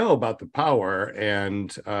 I know about the power,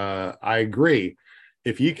 and I agree.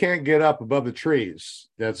 If you can't get up above the trees,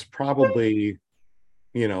 that's probably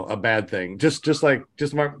a bad thing. Just like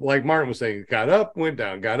Martin was saying, got up, went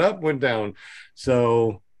down, got up, went down.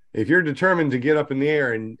 So if you're determined to get up in the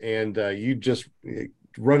air and you just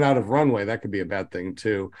run out of runway, that could be a bad thing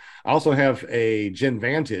too. I also have a Gen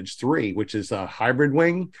Vantage 3, which is a hybrid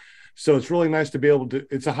wing. So it's really nice to be able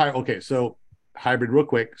to, so hybrid real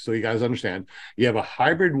quick so you guys understand. You have a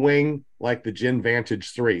hybrid wing like the Gen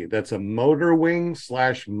Vantage 3. That's a motor wing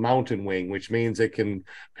 / mountain wing, which means it can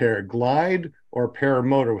paraglide or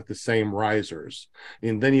paramotor with the same risers.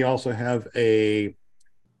 And then you also have a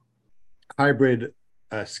hybrid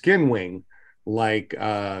skin wing like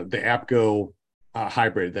the APCO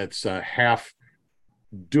hybrid that's half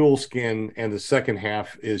dual skin and the second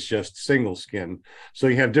half is just single skin. So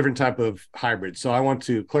you have different type of hybrids. So I want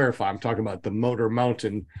to clarify, I'm talking about the motor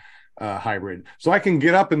mountain hybrid. So I can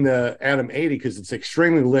get up in the Atom 80 because it's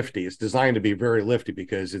extremely lifty. It's designed to be very lifty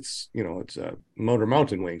because it's a motor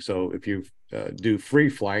mountain wing. So if you do free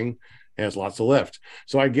flying, it has lots of lift.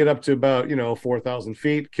 So I get up to about 4,000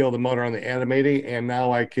 feet, kill the motor on the Atom 80, and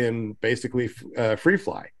now I can basically free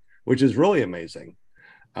fly, which is really amazing.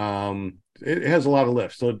 It has a lot of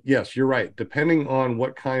lift. So yes, you're right. Depending on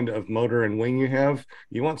what kind of motor and wing you have,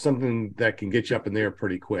 you want something that can get you up in there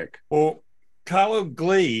pretty quick. Well, Kylo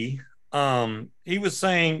Glee, he was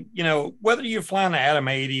saying, whether you're flying an Atom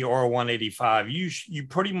 80 or a 185, you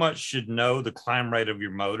pretty much should know the climb rate of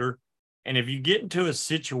your motor. And if you get into a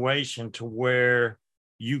situation to where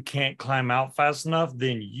you can't climb out fast enough,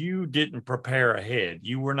 then you didn't prepare ahead.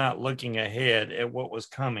 You were not looking ahead at what was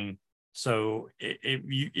coming. So if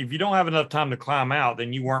you don't have enough time to climb out,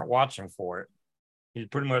 then you weren't watching for it.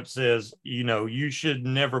 It pretty much says, you should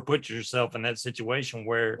never put yourself in that situation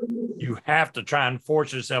where you have to try and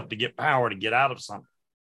force yourself to get power to get out of something.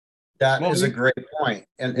 That is a great point.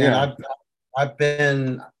 And I've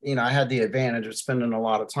been, I had the advantage of spending a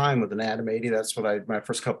lot of time with an Atom 80. That's what my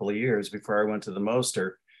first couple of years before I went to the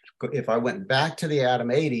Moster. If I went back to the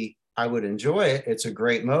Atom 80, I would enjoy it. It's a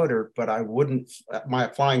great motor, but my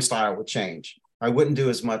flying style would change. I wouldn't do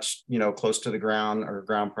as much, close to the ground or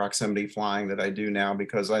ground proximity flying that I do now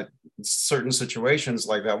because certain situations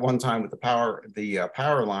like that one time with the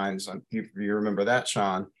power lines, if you remember that,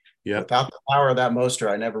 Sean, without the power of that Moster,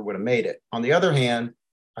 I never would have made it. On the other hand,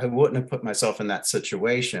 I wouldn't have put myself in that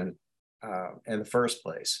situation in the first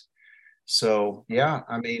place. So yeah,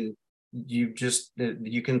 I mean, you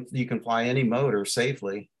can fly any motor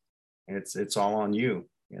safely. It's all on you,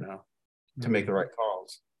 to make the right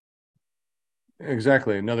calls.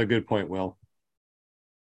 Exactly. Another good point, Will.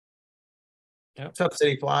 Yep. What's up,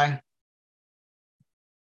 City Fly?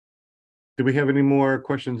 Do we have any more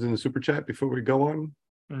questions in the super chat before we go on?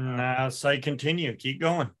 Nah, say continue. Keep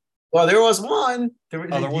going. Well, there was one. There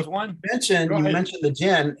was one. You mentioned the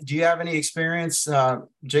Gen. Do you have any experience?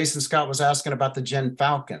 Jason Scott was asking about the Gen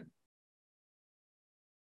Falcon.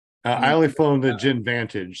 I only flown the Gen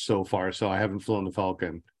Vantage so far, so I haven't flown the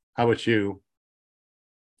Falcon. How about you?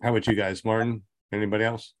 How about you guys, Martin? Anybody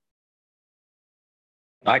else?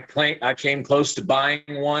 I came close to buying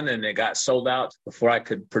one, and it got sold out before I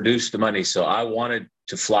could produce the money. So I wanted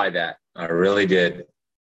to fly that. I really did.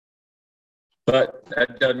 But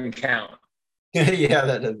that doesn't count. Yeah,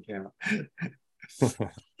 that doesn't count.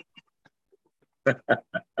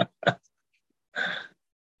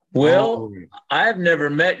 Well, I've never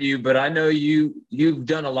met you, but I know you've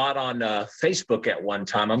done a lot on Facebook at one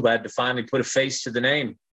time. I'm glad to finally put a face to the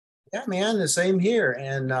name. Yeah, man, the same here.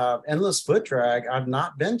 And Endless Foot Drag, I've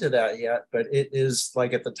not been to that yet, but it is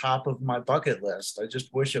like at the top of my bucket list. I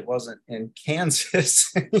just wish it wasn't in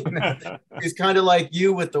Kansas. It's kind of like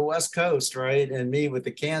you with the West Coast, right? And me with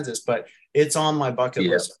the Kansas, but it's on my bucket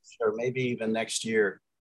list for sure. Maybe even next year.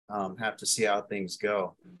 Have to see how things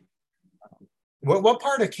go. What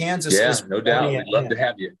part of Kansas is? No doubt. We'd love to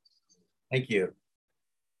have you. Thank you.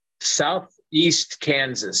 southeast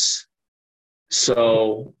Kansas.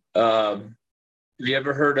 So, have you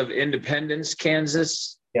ever heard of Independence,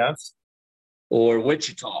 Kansas, Yes. or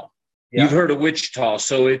Wichita? Yeah. You've heard of Wichita.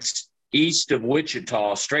 So it's east of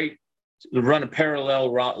Wichita, straight, run a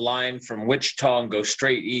parallel line from Wichita and go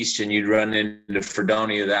straight east, and you'd run into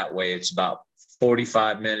Fredonia that way. It's about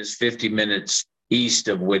 45 minutes, 50 minutes east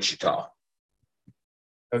of Wichita.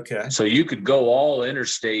 Okay. So you could go all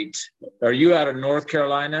interstate. Are you out of North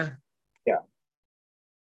Carolina? Yeah.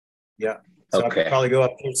 Yeah. So I Okay. could probably go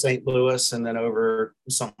up through St. Louis and then over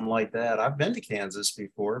something like that. I've been to Kansas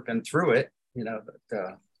before, been through it,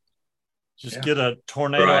 but Just Yeah. get a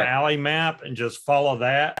tornado Right. alley map and just follow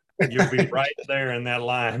that. You'll be right there in that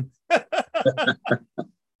line.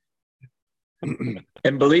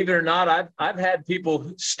 And believe it or not, I've had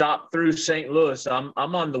people stop through St. Louis. I'm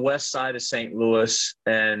on the west side of St. Louis,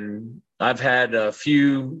 and I've had a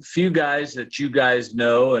few guys that you guys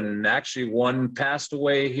know, and actually one passed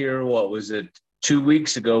away here. What was it? 2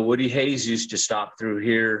 weeks ago. Woody Hayes used to stop through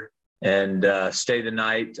here and stay the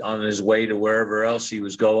night on his way to wherever else he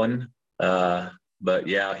was going. But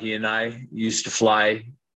yeah, he and I used to fly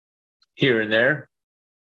here and there.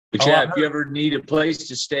 But yeah, if you ever need a place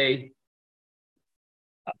to stay.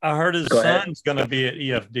 I heard his Go ahead. son's going to be at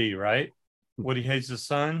EFD, right? Woody Hayes'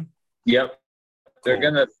 son. Yep. They're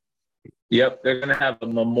Cool. gonna have a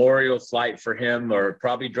memorial flight for him, or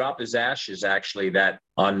probably drop his ashes actually that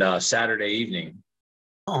on Saturday evening.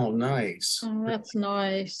 Oh, nice. Oh, that's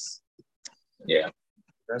nice. Yeah.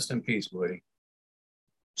 Rest in peace, Woody.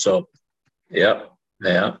 So, yep.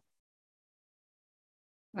 Yeah.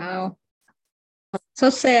 Wow. So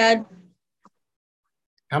sad.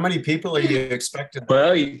 How many people are you expecting?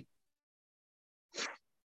 Well,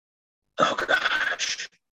 oh gosh,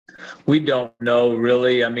 we don't know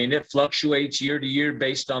really. I mean, it fluctuates year to year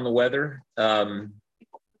based on the weather.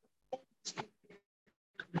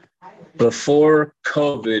 Before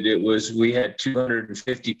COVID, we had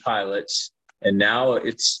 250 pilots, and now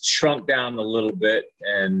it's shrunk down a little bit.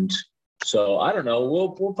 And so I don't know.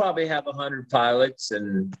 We'll probably have 100 pilots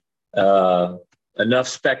and enough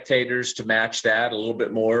spectators to match that, a little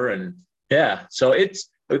bit more. And yeah, so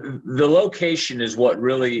the location is what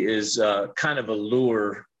really is kind of a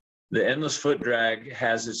lure. The Endless Foot Drag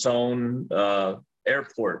has its own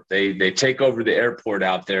airport. They take over the airport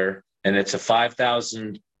out there, and it's a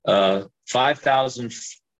 5,000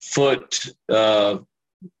 foot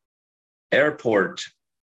airport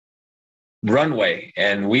runway,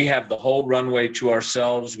 and we have the whole runway to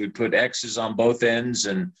ourselves. We put X's on both ends,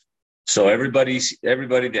 and so everybody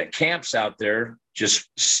that camps out there just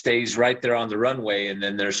stays right there on the runway, and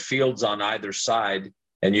then there's fields on either side,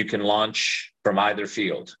 and you can launch from either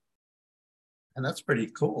field. And that's pretty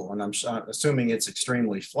cool. And I'm assuming it's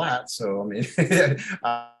extremely flat. So, I mean,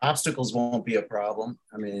 obstacles won't be a problem.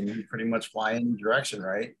 I mean, you pretty much fly in direction,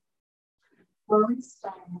 right? But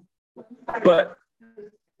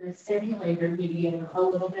the simulator video a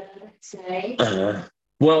little bit of it today.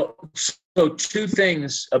 Well, so two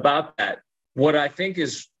things about that. What I think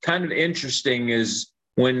is kind of interesting is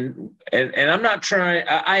when, and I'm not trying,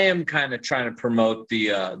 I am kind of trying to promote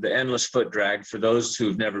the Endless Foot Drag for those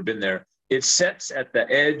who've never been there. It sets at the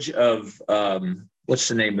edge of, what's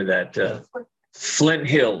the name of that? Flint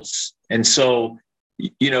Hills. And so,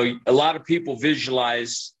 a lot of people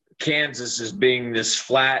visualize Kansas as being this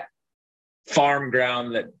flat farm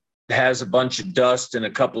ground that has a bunch of dust and a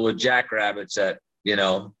couple of jackrabbits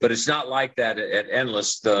but it's not like that at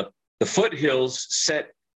Endless. The foothills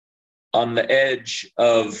set on the edge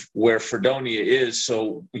of where Fredonia is.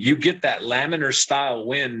 So you get that laminar style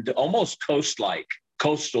wind, almost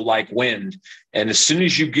coastal-like wind. And as soon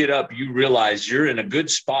as you get up, you realize you're in a good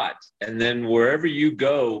spot. And then wherever you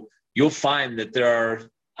go, you'll find that there are,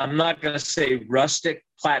 I'm not going to say rustic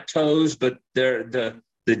plateaus, but they're the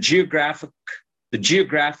geographics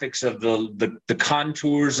of the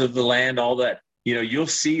contours of the land, all that, you'll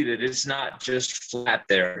see that it's not just flat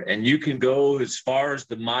there, and you can go as far as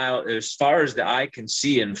the eye can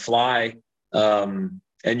see and fly.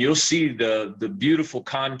 And you'll see the beautiful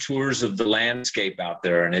contours of the landscape out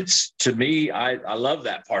there. And it's, to me, I love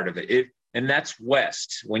that part of it. And that's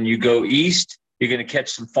west. When you go east, you're going to catch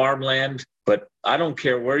some farmland, but I don't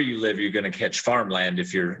care where you live, you're going to catch farmland.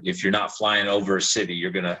 If you're not flying over a city, you're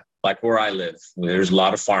going to, like where I live, there's a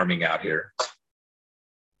lot of farming out here.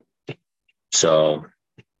 So,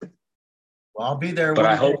 well, I'll be there. But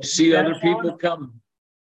I hope to see other people come.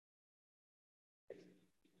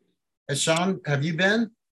 Sean, have you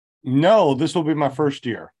been? No, this will be my first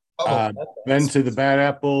year. Oh, Been to the Bad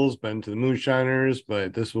Apples, been to the Moonshiners,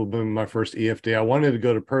 but this will be my first EFD. I wanted to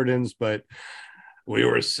go to Purdon's, but we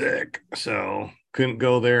were sick, so couldn't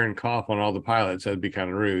go there and cough on all the pilots. That'd be kind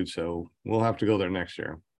of rude. So we'll have to go there next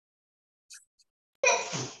year.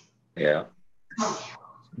 Yeah.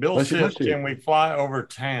 Bill Bless you, says, bless you. can we fly over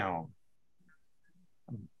town?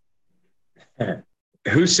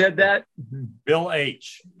 Who said that? Bill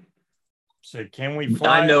H. said, can we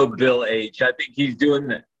fly? I know Bill H. I think he's doing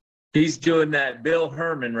that. He's doing that. Bill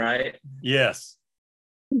Herman, right? Yes.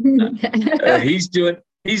 He's doing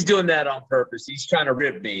that on purpose. He's trying to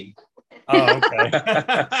rib me. Oh, okay.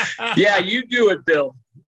 Yeah, you do it, Bill.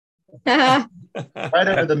 Right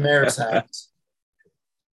over the mayor's house.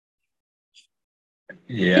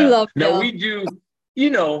 Yeah. No, we do,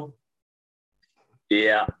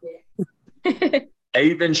 yeah.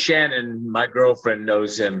 Even Shannon, my girlfriend,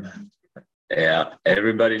 knows him. Yeah.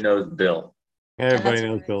 Everybody knows Bill. Everybody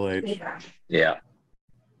knows Bill H. Yeah.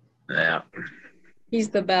 Yeah. He's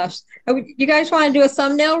the best. You guys want to do a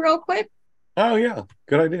thumbnail real quick? Oh, yeah.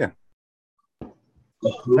 Good idea.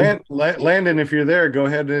 Landon, if you're there, go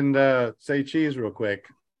ahead and say cheese real quick.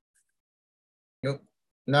 Nope.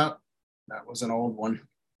 No, that was an old one.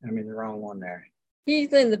 I mean, the wrong one there.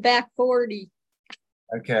 He's in the back 40.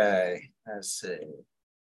 Okay. Let's see.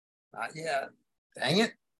 Not yet. Dang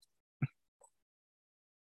it.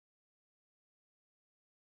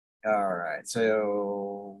 All right.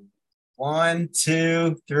 So 1,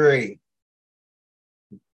 2, 3.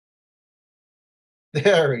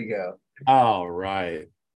 There we go. All right.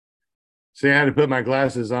 See, I had to put my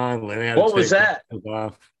glasses on. What was that?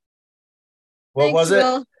 Off. What Thanks, was it?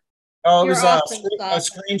 Will. Oh, it You're was awesome, a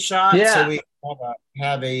screenshot. Yeah. So we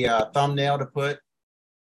have a thumbnail to put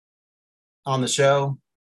on the show.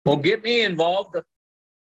 Well, get me involved.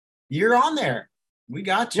 You're on there. We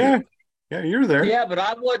got you. Yeah. Yeah, you're there. Yeah, but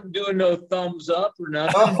I wasn't doing no thumbs up or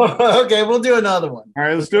nothing. Oh, okay, we'll do another one. All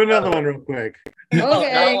right, let's do another one real quick. No,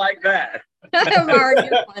 Okay. not like that. Mark,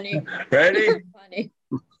 you're funny. Ready? You're funny.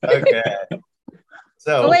 Okay.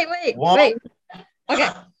 So Oh, wait. Okay.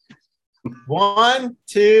 1,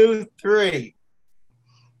 2, 3.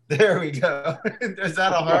 There we go. Is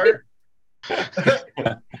that a heart?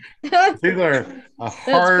 It's either a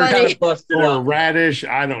heart funny. Busted or a up. radish.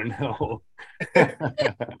 I don't know.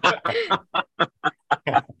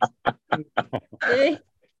 See?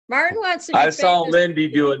 Martin wants to be I saw famous. Lindy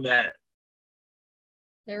doing that.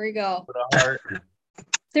 There we go. Put a heart.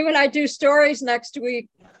 See, when I do stories next week,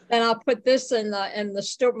 then I'll put this in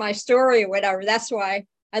my story or whatever. That's why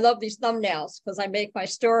I love these thumbnails, because I make my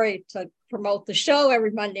story to promote the show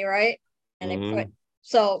every Monday, right? And I put,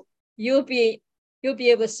 so you'll be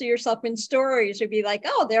able to see yourself in stories. You'll be like,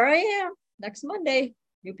 oh, there I am next Monday.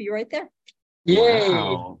 You'll be right there. Yay.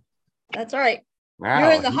 Wow. That's right. Wow.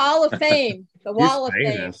 You're in the Hall of Fame, the Wall of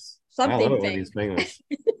Fame, famous. I love something it when fame. he's famous.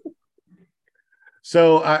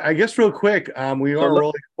 So I guess real quick, we are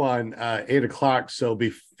rolling on 8 o'clock. So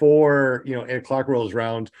before 8 o'clock rolls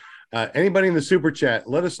around, anybody in the super chat,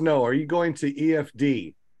 let us know. Are you going to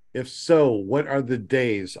EFD? If so, what are the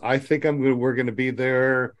days? I think we're going to be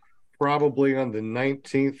there probably on the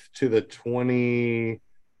 19th to the 23rd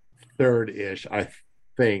ish. I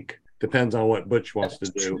think depends on what Butch wants to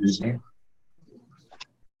do.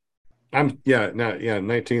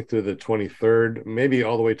 19th to the 23rd, maybe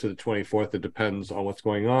all the way to the 24th. It depends on what's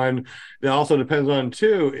going on. It also depends on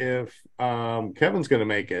too if Kevin's going to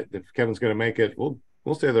make it. If Kevin's going to make it, we'll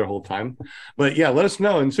stay there the whole time. But yeah, let us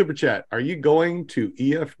know in super chat. Are you going to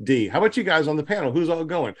EFD? How about you guys on the panel? Who's all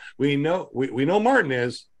going? We know Martin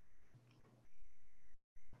is.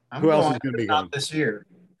 Who else is going to be going this year?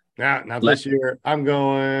 Not this year. I'm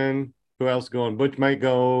going. Who else is going? Butch might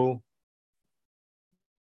go.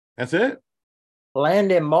 That's it.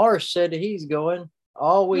 Landon Marsh said he's going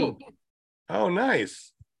all week. Oh,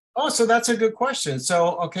 nice. Oh, so that's a good question.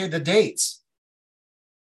 So, okay, the dates.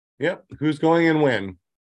 Yep. Who's going and when?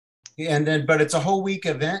 And then, but it's a whole week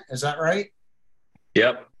event. Is that right?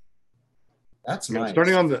 Yep. That's nice.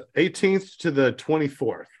 Starting on the 18th to the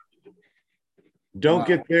 24th. Don't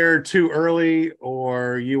get there too early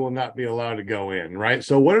or you will not be allowed to go in, right?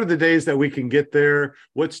 So what are the days that we can get there?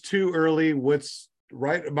 What's too early? What's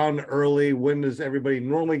right about early? When does everybody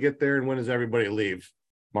normally get there and when does everybody leave,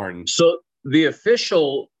 Martin? So the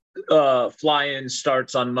official fly-in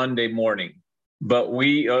starts on Monday morning, but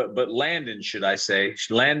Landon, should I say,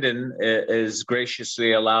 Landon is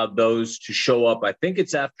graciously allowed those to show up. I think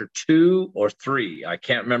it's after 2 or 3. I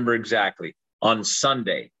can't remember exactly, on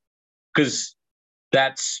Sunday, because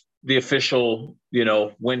that's the official,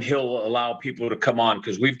 when he'll allow people to come on,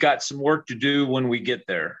 because we've got some work to do when we get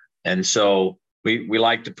there. And so we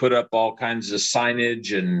like to put up all kinds of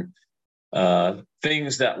signage and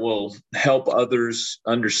things that will help others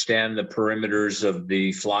understand the perimeters of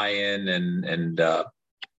the fly-in, and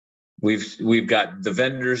we've got the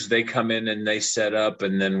vendors. They come in and they set up,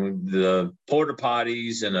 and then the porta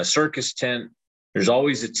potties and a circus tent. There's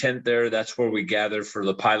always a tent there. That's where we gather for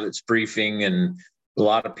the pilot's briefing, and a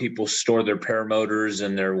lot of people store their paramotors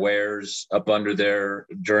and their wares up under there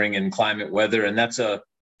during inclement weather, and that's a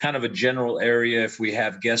kind of a general area. If we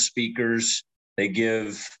have guest speakers, they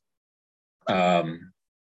give their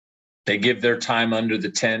time under the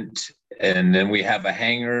tent, and then we have a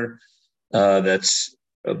hangar that's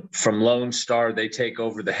from Lone Star. They take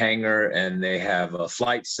over the hangar, and they have a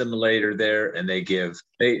flight simulator there, and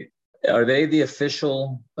are they the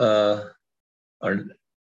official They're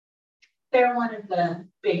one of the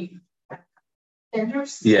big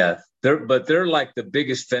vendors. Yeah, they're like the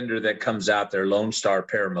biggest vendor that comes out there, Lone Star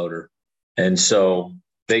Paramotor, and so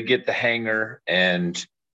they get the hangar, and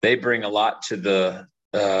they bring a lot to the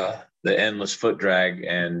endless foot drag,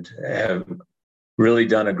 and have really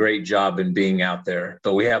done a great job in being out there.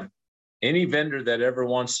 But we have any vendor that ever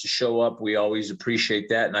wants to show up, we always appreciate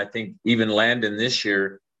that. And I think even Landon this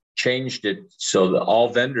year changed it so that all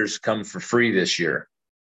vendors come for free this year.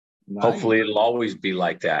 Nice. Hopefully it'll always be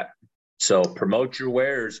like that. So promote your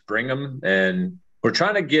wares, bring them, and we're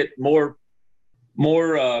trying to get more.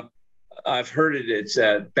 I've heard it's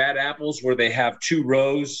Bad Apples, where they have 2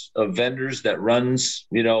 rows of vendors that runs,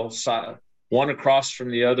 one across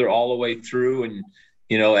from the other all the way through. And,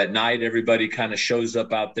 at night, everybody kind of shows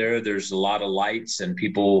up out there. There's a lot of lights, and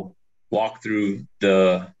people walk through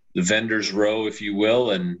the vendors row, if you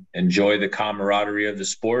will, and enjoy the camaraderie of the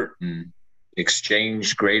sport and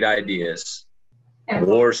exchange great ideas, and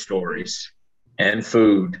war stories, and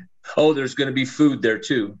food. Oh, there's going to be food there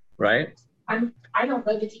too, right? I don't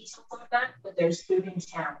know the details of that, but there's food in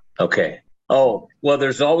town. Okay. Oh, well,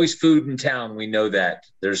 there's always food in town. We know that.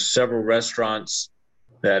 There's several restaurants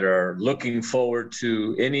that are looking forward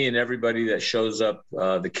to any and everybody that shows up.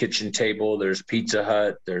 The kitchen table, there's Pizza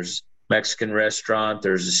Hut, there's Mexican restaurant,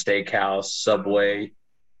 there's a steakhouse, Subway,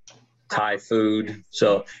 Thai food.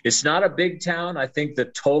 So it's not a big town. I think the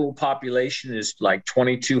total population is like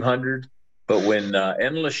 2,200. But when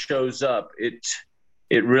Endless shows up, it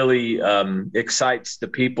really excites the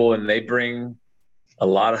people, and they bring a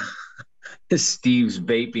lot of Steve's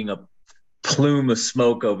vaping a plume of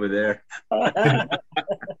smoke over there.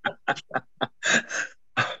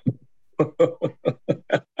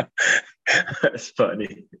 That's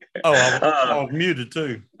funny. Oh, I was muted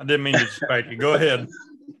too. I didn't mean to distract you. Go ahead.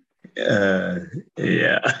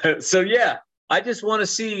 Yeah. So yeah, I just want to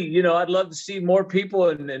see, I'd love to see more people,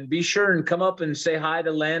 and be sure and come up and say hi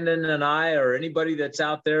to Landon and I, or anybody that's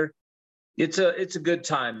out there. It's a good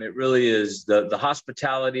time. It really is. The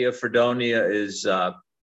hospitality of Fredonia is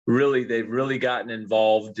they've really gotten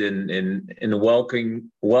involved in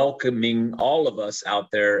welcoming all of us out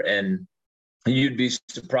there. And you'd be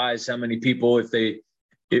surprised how many people,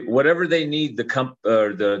 whatever they need,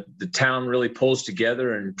 the town really pulls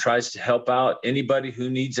together and tries to help out anybody who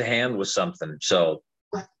needs a hand with something. So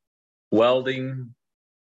welding,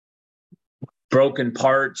 broken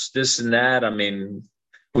parts, this and that. I mean,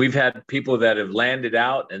 we've had people that have landed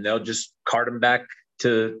out, and they'll just cart them back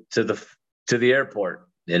to the airport,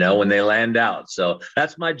 when they land out. So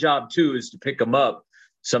that's my job too, is to pick them up.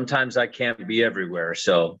 Sometimes I can't be everywhere.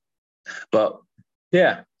 So, but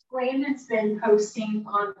yeah. Landon's been posting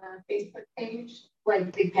on the Facebook page,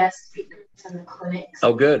 like the guest speakers and the clinics.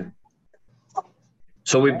 Oh, good.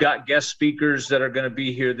 So we've got guest speakers that are going to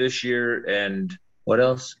be here this year, and what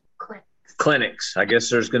else? Clinics. I guess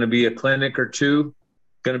there's going to be a clinic or 2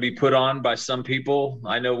 going to be put on by some people.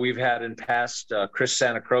 I know we've had in past, Chris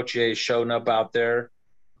Santa Croce has shown up out there.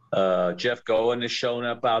 Jeff Goen has shown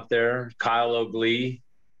up out there. Kyle O'Glee,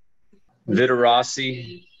 Vita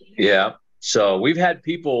Rossi. Yeah. So we've had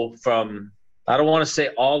people from, I don't want to say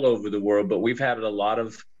all over the world, but we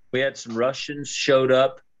had some Russians showed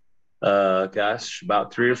up,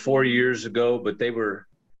 about 3 or 4 years ago, but they were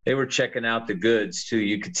checking out the goods too.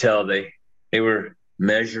 You could tell they were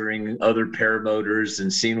measuring other paramotors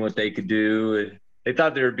and seeing what they could do. They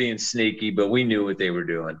thought they were being sneaky, but we knew what they were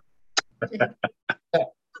doing.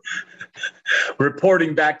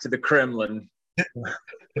 Reporting back to the Kremlin.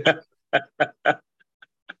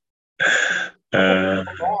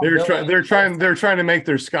 They're trying to make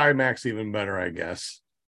their SkyMax even better, I guess.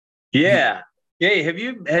 Yeah. Hey,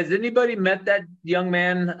 has anybody met that young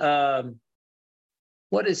man?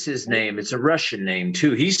 What is his name? It's a Russian name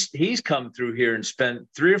too. He's come through here and spent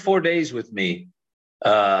 3 or 4 days with me.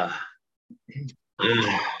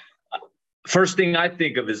 First thing I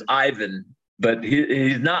think of is Ivan, but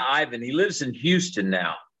he's not Ivan. He lives in Houston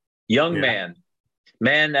now. Young man.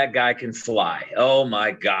 Man, that guy can fly. Oh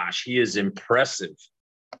my gosh, he is impressive.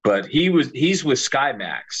 But he's with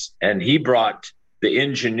SkyMax, and he brought the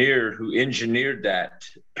engineer who engineered that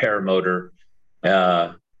paramotor.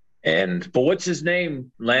 But what's his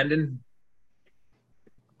name, Landon?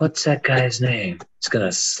 What's that guy's name? It's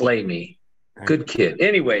gonna slay me. Good kid.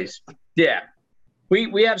 Anyways, yeah.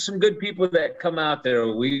 We have some good people that come out there.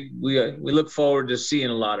 We look forward to seeing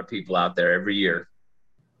a lot of people out there every year.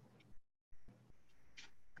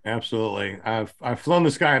 Absolutely. I've flown the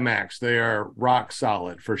SkyMax. They are rock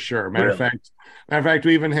solid for sure. Matter of fact,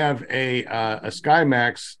 we even have a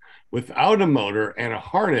SkyMax without a motor and a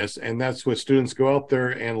harness, and that's what students go out there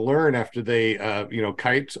and learn after they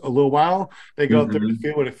kite a little while. They go out there to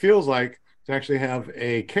feel what it feels like to actually have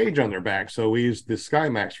a cage on their back. So we use the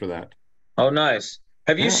SkyMax for that. Oh, nice.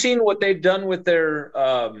 Have you seen what they've done with their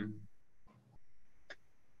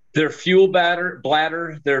fuel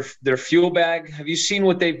bladder, their fuel bag? Have you seen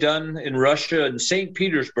what they've done in Russia and St.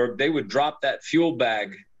 Petersburg? They would drop that fuel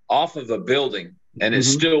bag off of a building and it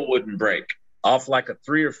still wouldn't break, off like a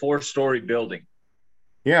 3 or 4 story building.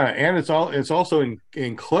 Yeah, and it's also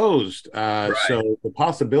enclosed, so the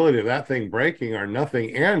possibility of that thing breaking are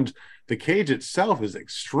nothing. And the cage itself is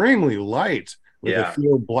extremely light with a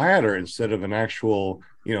fuel bladder instead of an actual,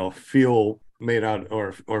 fuel made out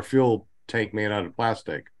or fuel tank made out of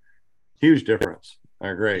plastic. Huge difference. I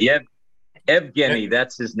agree. Yep. Evgeny,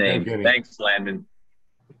 that's his name. Evgeny. Thanks, Landon.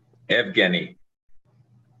 Evgeny.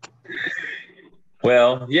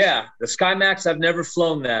 Well, yeah, the SkyMax, I've never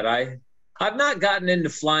flown that. I've not gotten into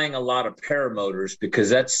flying a lot of paramotors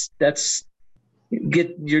because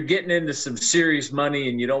you're getting into some serious money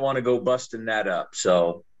and you don't want to go busting that up.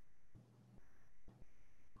 So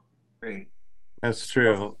Great. That's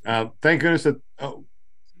true. Thank goodness that. Oh,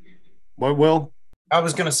 what, Will? I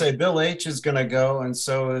was going to say Bill H is going to go, and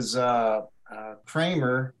so is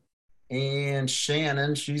Kramer and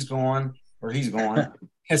Shannon. She's going, or he's going.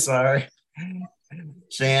 Sorry,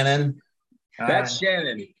 Shannon. That's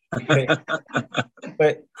Shannon.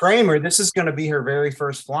 But Kramer, this is going to be her very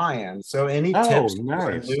first fly-in. So, any tips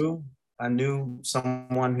nice. for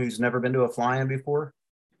someone who's never been to a fly-in before?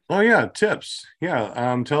 Oh yeah, tips.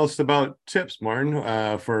 Yeah, tell us about tips,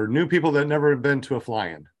 Martin, for new people that never been to a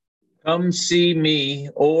fly-in. Come see me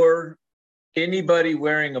or anybody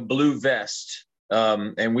wearing a blue vest,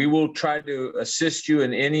 and we will try to assist you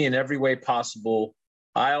in any and every way possible.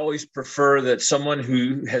 I always prefer that someone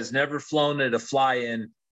who has never flown at a fly-in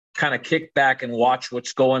kind of kick back and watch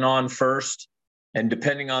what's going on first. And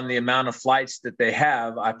depending on the amount of flights that they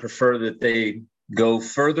have, I prefer that they go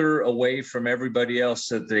further away from everybody else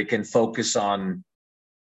so that they can focus on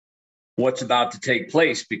what's about to take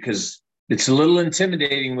place, because it's a little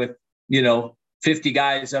intimidating with 50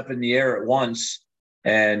 guys up in the air at once.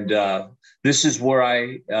 And this is where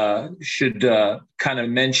I should kind of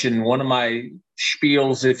mention one of my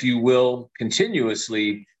spiels, if you will,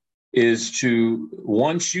 continuously, is to,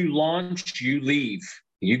 once you launch, you leave.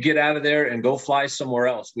 You get out of there and go fly somewhere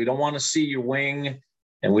else. We don't want to see your wing,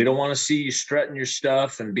 and we don't want to see you strutting your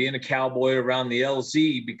stuff and being a cowboy around the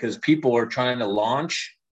LZ, because people are trying to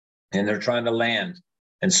launch and they're trying to land.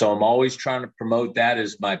 And so I'm always trying to promote that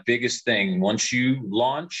as my biggest thing. Once you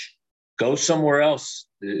launch, go somewhere else.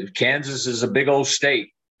 Kansas is a big old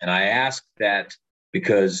state. And I ask that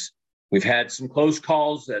because we've had some close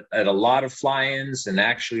calls at a lot of fly-ins, and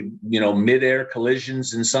actually, mid-air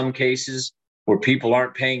collisions in some cases where people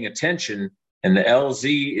aren't paying attention. And the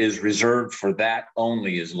LZ is reserved for that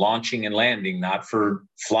only, is launching and landing, not for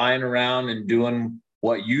flying around and doing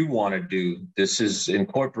what you want to do. This is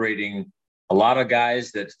incorporating a lot of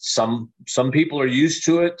guys that some people are used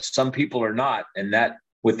to it, some people are not. And that,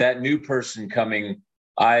 with that new person coming,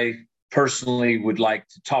 I personally would like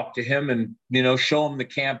to talk to him and, show him the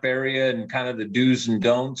camp area and kind of the do's and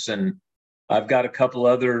don'ts. And I've got a couple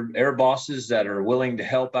other air bosses that are willing to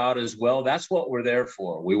help out as well. That's what we're there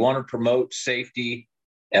for. We want to promote safety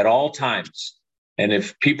at all times. And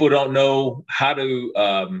if people don't know how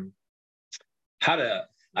to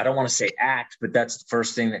I don't want to say act, but that's the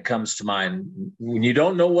first thing that comes to mind. When you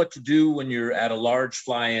don't know what to do when you're at a large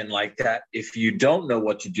fly-in like that, if you don't know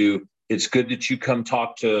what to do, it's good that you come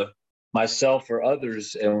talk to myself or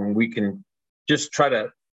others, and we can just try to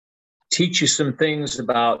teach you some things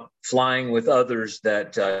about flying with others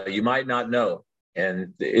that you might not know.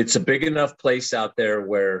 And it's a big enough place out there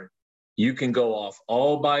where you can go off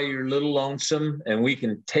all by your little lonesome, and we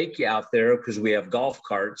can take you out there because we have golf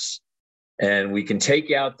carts. And we can take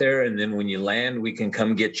you out there, and then when you land, we can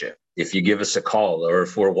come get you if you give us a call or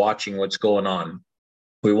if we're watching what's going on.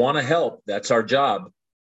 We want to help. That's our job.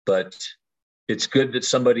 But it's good that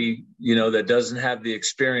somebody, that doesn't have the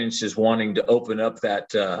experience is wanting to open up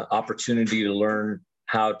that opportunity to learn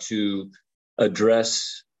how to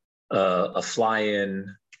address a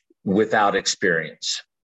fly-in without experience.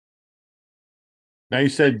 Now you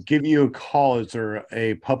said give you a call. Is there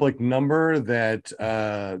a public number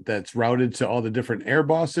that's routed to all the different air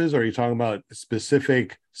bosses? Or are you talking about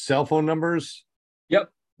specific cell phone numbers? Yep.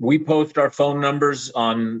 We post our phone numbers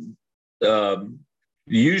on,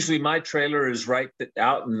 usually my trailer is right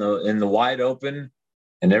out in the wide open,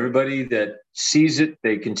 and everybody that sees it,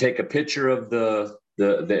 they can take a picture of the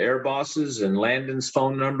air bosses and Landon's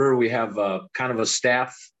phone number. We have a kind of a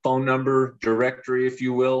staff phone number directory, if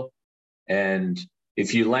you will. And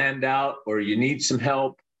if you land out or you need some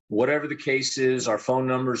help, whatever the case is, our phone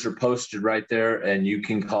numbers are posted right there, and you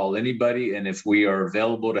can call anybody. And if we are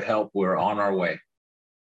available to help, we're on our way.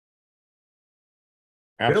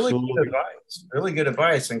 Absolutely. Really good advice. Really good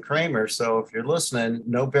advice. And Kramer, so if you're listening,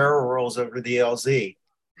 no barrel rolls over the LZ.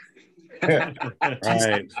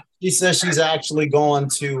 Right. She says she's actually going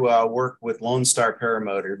to work with Lone Star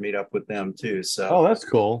Paramotor, meet up with them too. So, Oh, that's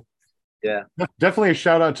cool. Yeah. Definitely a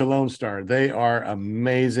shout out to Lone Star. They are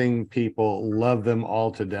amazing people. Love them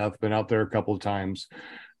all to death. Been out there a couple of times.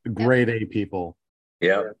 Great A people.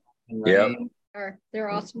 Yeah. Yeah.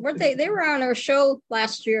 They're awesome. Weren't they? They were on our show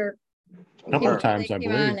last year. A couple of times, I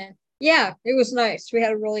believe. Yeah, it was nice. We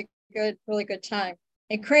had a really good time.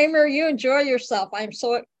 And Kramer, you enjoy yourself. I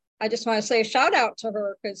just want to say a shout out to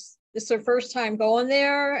her because this is her first time going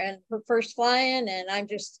there and her first flying. And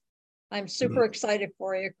I'm super excited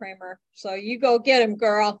for you, Kramer. So you go get him,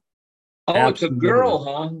 girl. Oh, absolutely. It's a girl,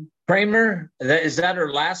 huh? Kramer? Is that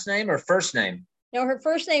her last name or first name? No, her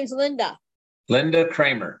first name's Linda. Linda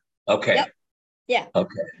Kramer. Okay. Yep. Yeah.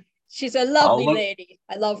 Okay. She's a lovely lady.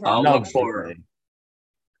 I love her. I'll look for her. Yep.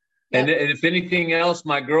 And if anything else,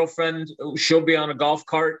 my girlfriend, she'll be on a golf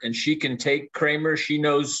cart and she can take Kramer. She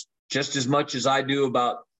knows just as much as I do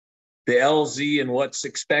about the LZ and what's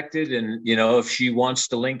expected. And, if she wants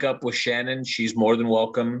to link up with Shannon, she's more than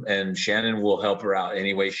welcome. And Shannon will help her out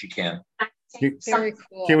any way she can. Very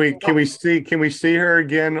cool. Can we see her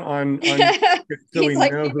again on so He's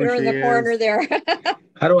like keeping her in the corner there.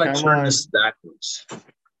 How do I turn this backwards?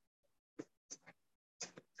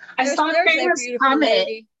 I saw Kramer's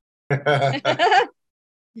comment.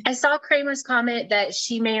 I saw Kramer's comment that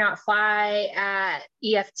she may not fly at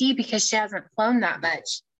EFD because she hasn't flown that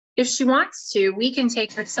much. If she wants to, we can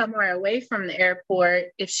take her somewhere away from the airport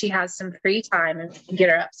if she has some free time and get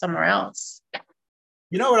her up somewhere else.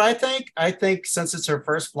 You know what I think? I think since it's her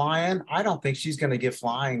first flying, I don't think she's going to get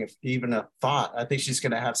flying if even a thought. I think she's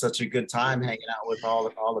going to have such a good time hanging out with all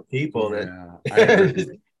the people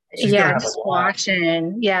that. Yeah, just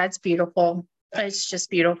watching. Yeah, it's beautiful. It's just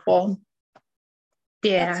beautiful.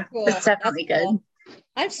 Yeah, cool. It's definitely good.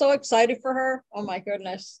 I'm so excited for her. Oh my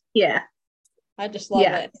goodness. Yeah. I just love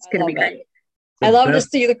it. It's going to be great. I love to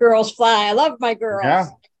see the girls fly. I love my girls. Yeah.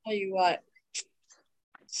 I'll tell you what.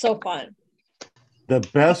 So fun. The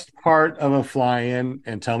best part of a fly-in,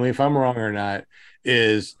 and tell me if I'm wrong or not,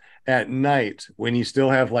 is at night when you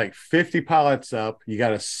still have like 50 pilots up, you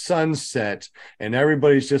got a sunset and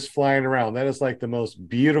everybody's just flying around. That is like the most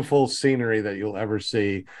beautiful scenery that you'll ever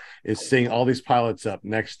see, is seeing all these pilots up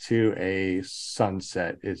next to a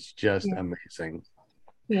sunset. It's just amazing.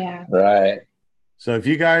 Yeah. Right. So if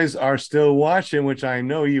you guys are still watching, which I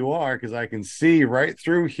know you are, because I can see right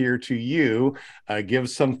through here to you, give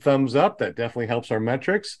some thumbs up. That definitely helps our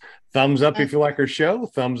metrics. Thumbs up if you like our show.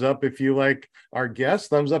 Thumbs up if you like our guests.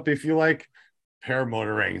 Thumbs up if you like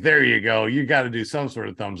paramotoring. There you go. You got to do some sort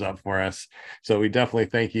of thumbs up for us. So we definitely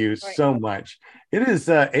thank you so much. It is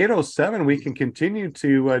 8:07. We can continue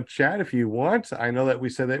to chat if you want. I know that we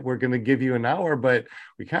said that we're going to give you an hour, but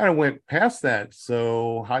we kind of went past that.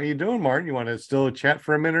 So how you doing, Martin? You want to still chat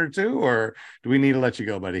for a minute or two, or do we need to let you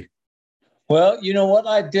go, buddy? Well, you know what?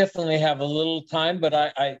 I definitely have a little time, but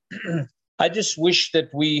I I just wish that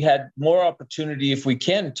we had more opportunity, if we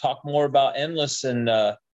can, talk more about Endless and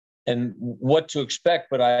what to expect.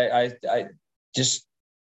 But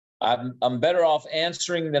I'm better off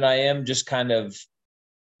answering than I am just kind of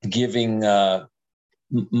giving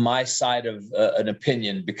my side of an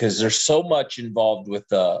opinion, because there's so much involved with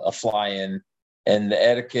a fly-in and the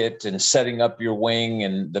etiquette and setting up your wing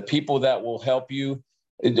and the people that will help you.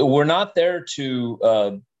 We're not there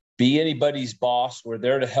to be anybody's boss. We're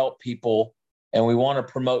there to help people, and we want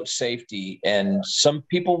to promote safety. And some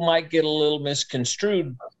people might get a little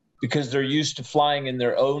misconstrued because they're used to flying in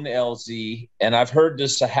their own LZ. And I've heard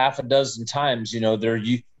this a half a dozen times,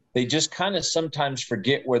 they just kind of sometimes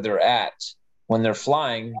forget where they're at when they're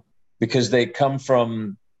flying because they come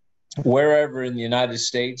from wherever in the United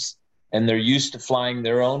States and they're used to flying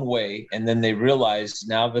their own way. And then they realize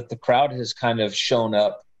now that the crowd has kind of shown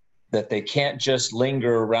up that they can't just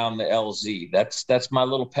linger around the LZ. That's my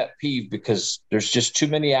little pet peeve, because there's just too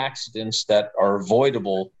many accidents that are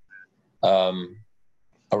avoidable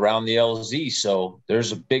around the LZ. So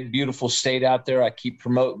there's a big, beautiful state out there. I keep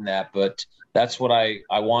promoting that, but that's what I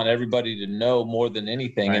want everybody to know more than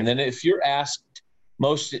anything. Right. And then if you're asked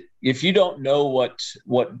if you don't know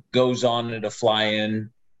what goes on at a fly-in,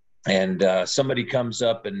 and somebody comes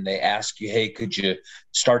up and they ask you, hey, could you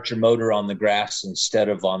start your motor on the grass instead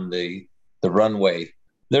of on the runway?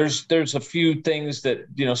 There's a few things that,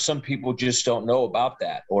 some people just don't know about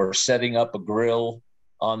that, or setting up a grill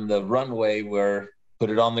on the runway where put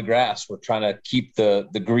it on the grass. We're trying to keep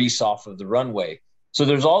the grease off of the runway. So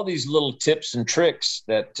there's all these little tips and tricks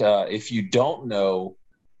that if you don't know,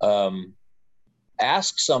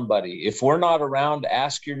 ask somebody. If we're not around,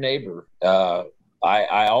 ask your neighbor.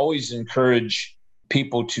 I always encourage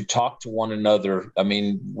people to talk to one another. I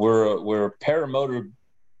mean, we're a paramotor,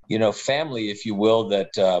 family, if you will,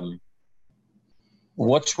 that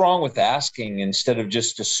what's wrong with asking instead of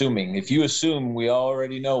just assuming? If you assume, we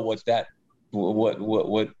already know what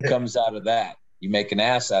comes out of that. You make an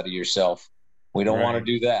ass out of yourself. We don't want to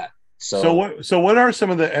do that. So what are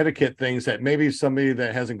some of the etiquette things that maybe somebody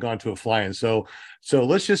that hasn't gone to a fly-in? So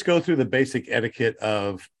let's just go through the basic etiquette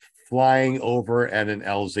of flying over at an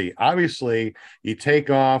LZ. Obviously, you take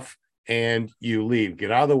off and you leave.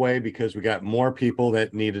 Get out of the way, because we got more people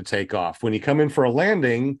that need to take off. When you come in for a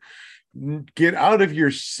landing, get out of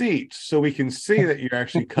your seat so we can see that you're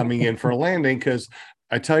actually coming in for a landing. Because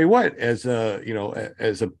I tell you what, as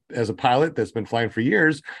a pilot that's been flying for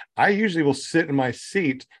years, I usually will sit in my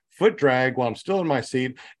seat, foot drag while I'm still in my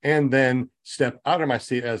seat, and then step out of my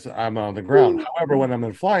seat as I'm on the ground. However, when I'm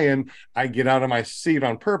in fly-in, I get out of my seat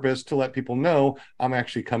on purpose to let people know I'm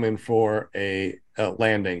actually coming for a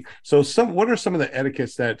landing. So what are some of the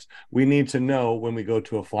etiquettes that we need to know when we go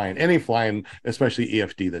to a fly-in, any fly-in, especially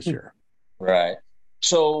EFD this year? Right.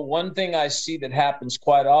 So one thing I see that happens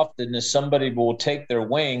quite often is somebody will take their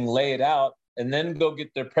wing, lay it out, and then go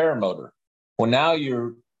get their paramotor. Well, now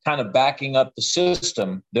you're kind of backing up the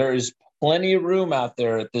system. There is plenty of room out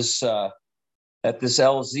there at this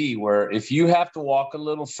LZ, where if you have to walk a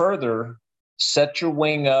little further, set your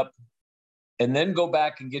wing up and then go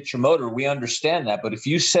back and get your motor. We understand that. But if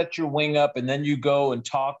you set your wing up and then you go and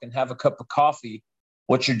talk and have a cup of coffee,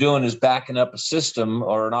 what you're doing is backing up a system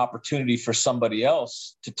or an opportunity for somebody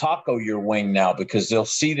else to taco your wing now, because they'll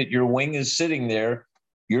see that your wing is sitting there,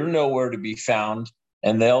 you're nowhere to be found,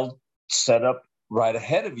 and they'll set up right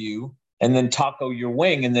ahead of you and then taco your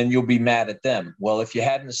wing, and then you'll be mad at them. Well, if you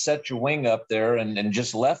hadn't set your wing up there and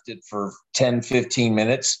just left it for 10, 15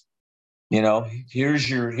 minutes, here's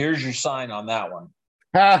your sign on that one.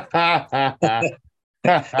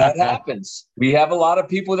 That happens. We have a lot of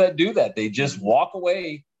people that do that. They just walk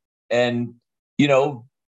away, and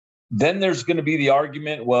then there's going to be the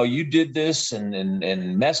argument, well, you did this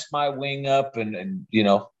and messed my wing up, and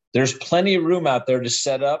there's plenty of room out there to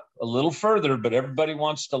set up a little further, but everybody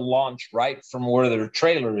wants to launch right from where their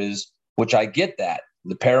trailer is, which I get that.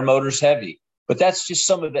 The paramotor's heavy, but that's just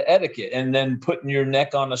some of the etiquette. And then putting your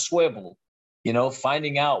neck on a swivel,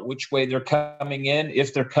 finding out which way they're coming in.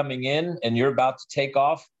 If they're coming in and you're about to take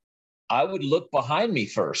off, I would look behind me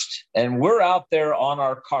first. And we're out there on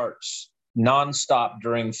our carts nonstop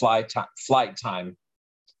during flight time.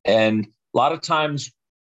 And a lot of times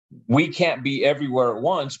we can't be everywhere at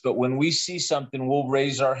once, but when we see something, we'll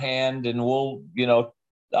raise our hand and we'll,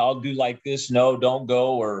 I'll do like this, no, don't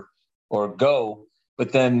go, or go.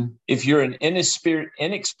 But then if you're an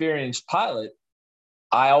inexperienced pilot,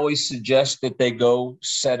 I always suggest that they go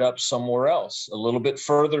set up somewhere else, a little bit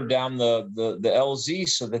further down the LZ,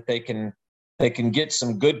 so that they can get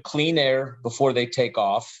some good clean air before they take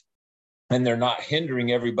off, and they're not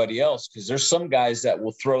hindering everybody else. Because there's some guys that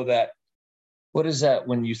will throw that. What is that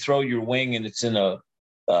when you throw your wing and it's in a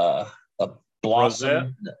blossom? Rosette.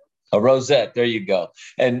 A rosette. There you go.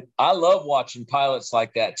 And I love watching pilots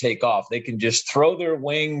like that take off. They can just throw their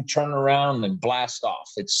wing, turn around, and blast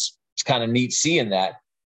off. It's kind of neat seeing that.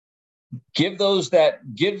 Give those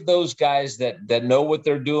guys that know what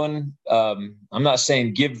they're doing. I'm not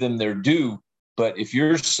saying give them their due, but if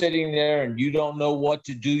you're sitting there and you don't know what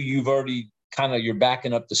to do, you've already you're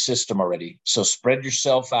backing up the system already. So spread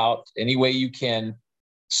yourself out any way you can,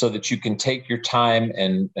 so that you can take your time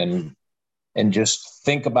and just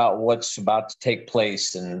think about what's about to take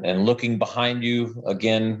place, and looking behind you,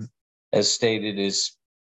 again, as stated, is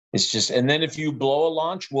it's just. And then if you blow a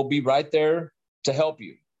launch, we'll be right there to help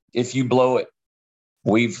you if you blow it.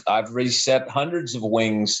 I've reset hundreds of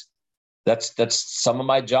wings. That's some of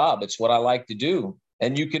my job. It's what I like to do.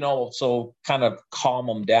 And you can also kind of calm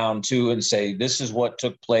them down too and say, this is what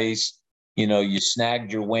took place. You know, you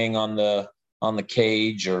snagged your wing on the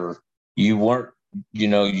cage, or you weren't,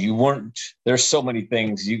 there's so many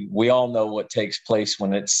things. We all know what takes place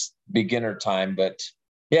when it's beginner time, but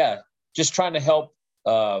yeah, just trying to help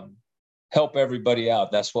everybody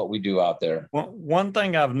out. That's what we do out there. Well, one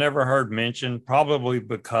thing I've never heard mentioned, probably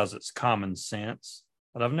because it's common sense,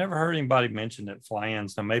 but I've never heard anybody mention at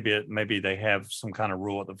fly-ins. Now maybe they have some kind of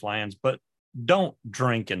rule at the fly-ins, but don't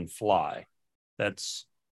drink and fly. That's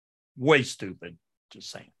way stupid.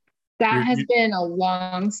 Just saying. That has been a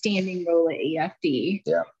long-standing rule at EFD.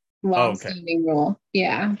 Yeah. Long-standing rule.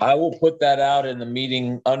 Yeah. I will put that out in the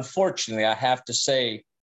meeting. Unfortunately, I have to say,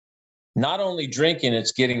 not only drinking,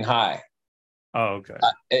 it's getting high. Oh, okay.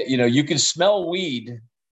 You can smell weed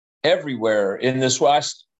everywhere in this.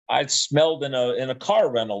 I smelled in a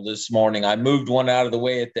car rental this morning. I moved one out of the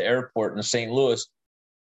way at the airport in St. Louis.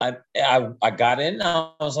 I got in.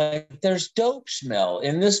 I was like, "There's dope smell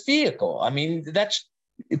in this vehicle." I mean,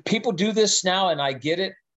 people do this now, and I get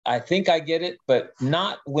it. I think I get it, but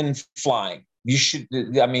not when flying. You should.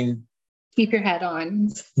 I mean, keep your head on.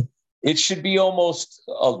 It should be almost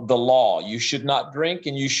the law. You should not drink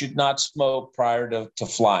and you should not smoke prior to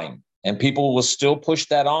flying. And people will still push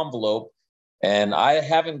that envelope. And I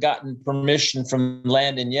haven't gotten permission from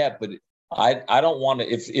Landon yet, but I don't want to.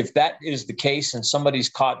 If that is the case and somebody's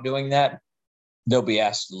caught doing that, they'll be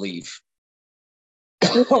asked to leave.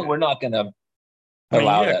 We're not going to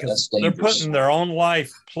allow that. That's dangerous. They're putting their own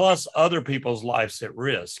life plus other people's lives at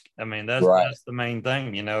risk. I mean, that's the main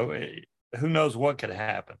thing. Who knows what could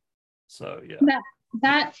happen. So yeah,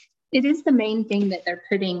 that it is the main thing, that they're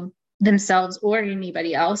putting themselves or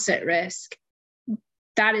anybody else at risk.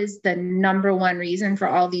 That is the number one reason for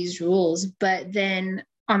all these rules. But then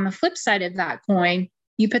on the flip side of that coin,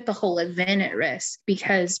 you put the whole event at risk,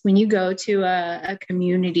 because when you go to a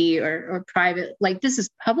community or private, like this is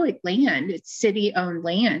public land, it's city-owned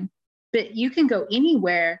land, but you can go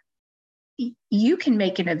anywhere. You can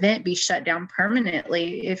make an event be shut down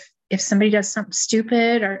permanently if somebody does something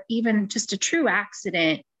stupid or even just a true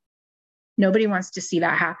accident. Nobody wants to see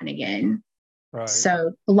that happen again. Right.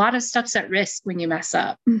 So a lot of stuff's at risk when you mess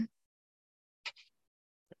up.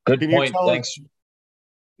 Good point. Thanks.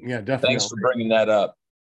 Yeah, definitely. Thanks for bringing that up.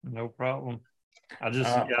 No problem.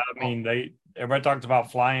 Everybody talks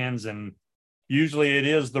about fly-ins, and usually it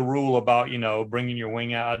is the rule about, bringing your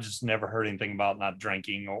wing out. I just never heard anything about not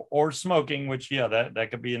drinking or smoking, which, that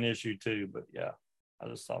could be an issue too. But yeah, I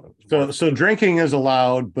just thought it was. So drinking is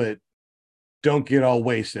allowed, but don't get all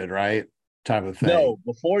wasted, right? Type of thing. No,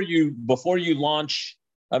 before you launch,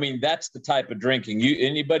 I mean, that's the type of drinking.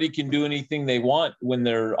 Anybody can do anything they want when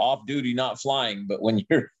they're off duty, not flying. But when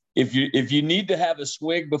if you need to have a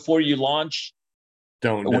swig before you launch,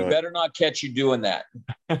 we better not catch you doing that.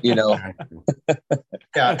 Yeah.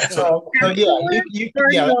 So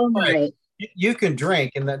you can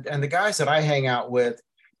drink, and the guys that I hang out with,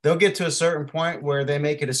 they'll get to a certain point where they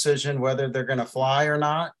make a decision whether they're going to fly or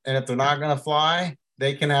not. And if they're not going to fly,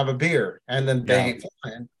 they can have a beer, and then they ain't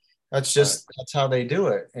flying. That's how they do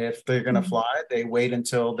it. If they're going to fly, they wait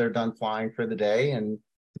until they're done flying for the day, and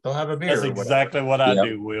they'll have a beer. That's exactly what I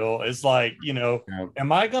do, Will. It's like,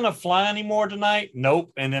 am I going to fly anymore tonight?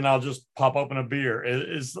 Nope. And then I'll just pop open a beer.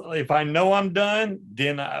 It's if I know I'm done,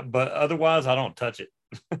 but otherwise I don't touch it.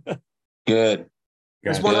 Good.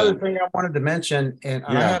 There's one other thing I wanted to mention, and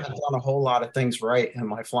I haven't done a whole lot of things right in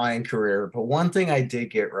my flying career, but one thing I did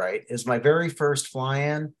get right is my very first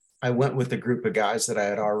fly-in, I went with a group of guys that I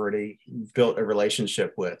had already built a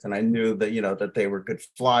relationship with, and I knew that, that they were good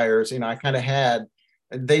flyers.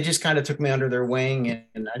 They just kind of took me under their wing,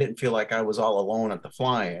 and I didn't feel like I was all alone at the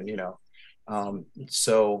fly-in,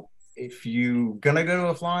 So if you're going to go to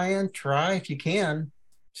a fly-in, try, if you can,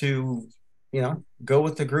 to go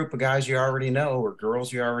with the group of guys you already know or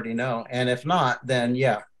girls you already know. And if not, then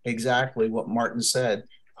exactly what Martin said,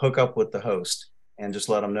 hook up with the host and just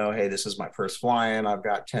let them know, hey, this is my first fly-in. I've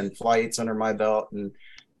got 10 flights under my belt, and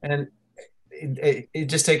it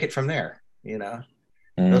just take it from there,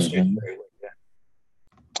 Mm-hmm.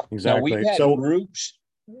 Exactly. Now, we've had groups.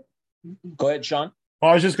 Go ahead, Sean.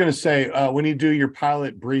 Well, I was just going to say, when you do your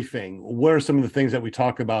pilot briefing, what are some of the things that we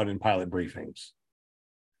talk about in pilot briefings?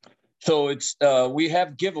 So it's we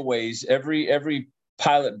have giveaways every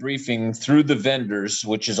pilot briefing through the vendors,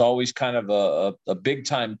 which is always kind of a big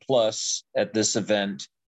time plus at this event.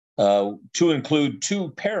 To include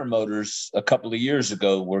 2 paramotors a couple of years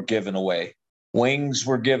ago were given away. Wings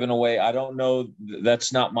were given away. I don't know.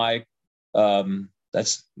 That's not my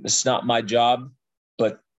that's not my job.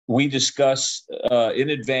 But we discuss in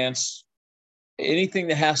advance anything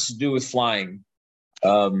that has to do with flying.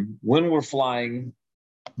 When we're flying,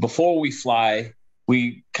 before we fly,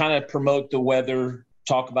 we kind of promote the weather,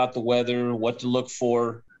 talk about the weather, what to look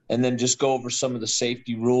for, and then just go over some of the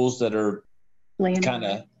safety rules that are kind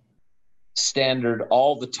of standard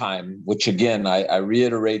all the time, which again, I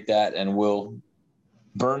reiterate that and will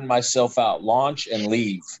burn myself out, launch and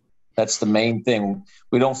leave. That's the main thing.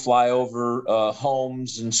 We don't fly over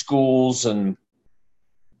homes and schools and,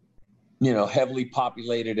 heavily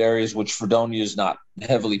populated areas, which Fredonia is not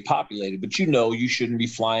heavily populated, but you shouldn't be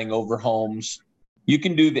flying over homes. You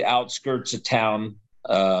can do the outskirts of town.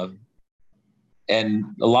 And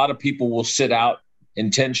a lot of people will sit out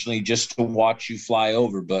intentionally just to watch you fly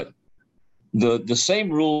over, but the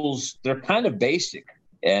same rules, they're kind of basic,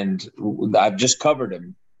 and I've just covered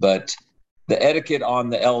them. But the etiquette on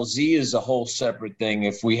the LZ is a whole separate thing.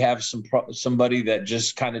 If we have somebody that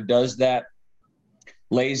just kind of does that,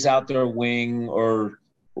 lays out their wing, or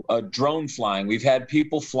a drone flying, we've had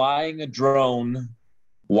people flying a drone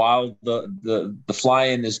while the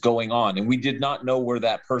fly-in is going on, and we did not know where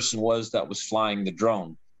that person was that was flying the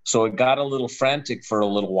drone. So it got a little frantic for a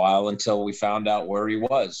little while until we found out where he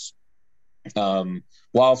was.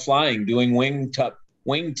 While flying, doing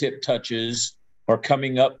wingtip touches, or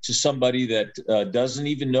coming up to somebody that doesn't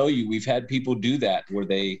even know you. We've had people do that where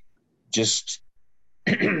they just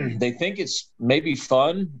they think it's maybe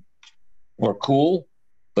fun or cool,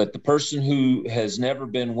 but the person who has never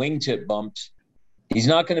been wingtip bumped, he's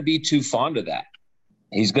not going to be too fond of that.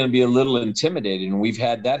 He's going to be a little intimidated, and we've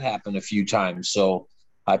had that happen a few times. So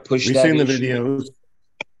I push that. We've seen the videos.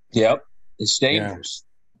 Yep, it's dangerous.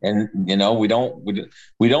 Yeah. And we don't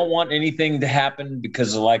want anything to happen,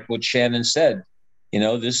 because of like what Shannon said.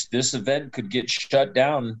 This event could get shut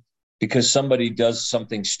down because somebody does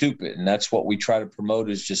something stupid, and that's what we try to promote,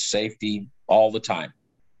 is just safety all the time.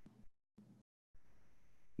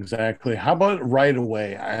 Exactly. How about right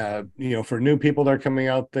away? For new people that are coming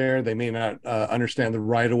out there, they may not understand the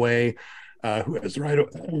right away. Who has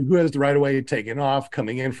the right of way taking off,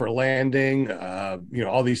 coming in for a landing?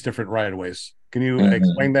 All these different right of ways. Can you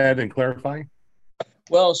explain that and clarify?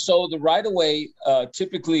 Well, so the right of way,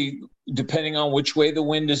 typically, depending on which way the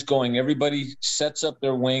wind is going, everybody sets up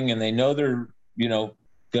their wing, and they know they're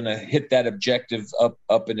going to hit that objective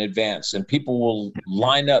up in advance, and people will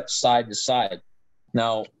line up side to side.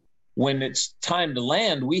 Now, when it's time to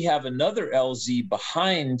land, we have another LZ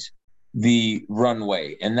behind the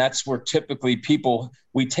runway, and that's where typically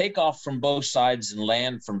we take off from both sides and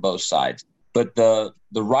land from both sides. But the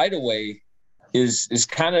right of way is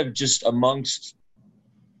kind of just amongst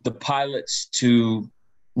the pilots to,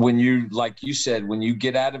 when you, like you said, when you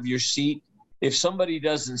get out of your seat, if somebody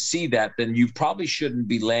doesn't see that, then you probably shouldn't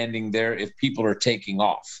be landing there if people are taking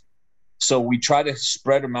off. So we try to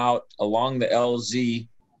spread them out along the LZ,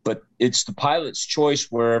 but it's the pilot's choice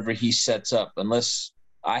wherever he sets up, unless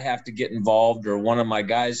I have to get involved or one of my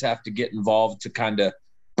guys have to get involved to kind of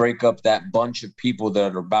break up that bunch of people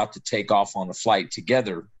that are about to take off on a flight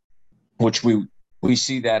together, which we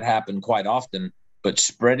see that happen quite often. But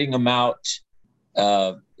spreading them out,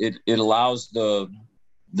 it allows the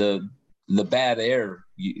bad air,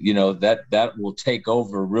 that will take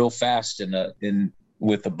over real fast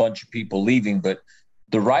with a bunch of people leaving. But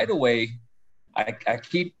the right of way, I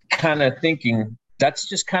keep kind of thinking that's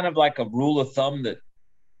just kind of like a rule of thumb that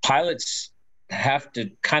pilots have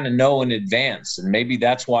to kind of know in advance. And maybe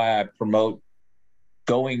that's why I promote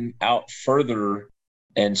going out further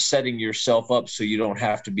and setting yourself up so you don't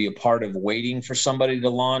have to be a part of waiting for somebody to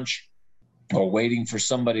launch or waiting for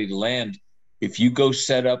somebody to land. If you go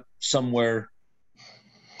set up somewhere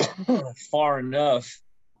far enough,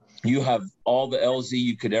 you have all the LZ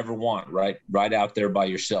you could ever want, right out there by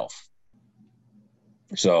yourself.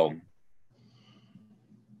 So.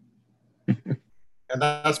 And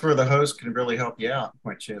that's where the host can really help you out,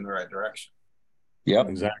 point you in the right direction. Yep,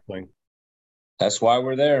 exactly. That's why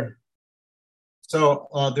we're there. So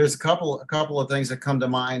there's a couple of things that come to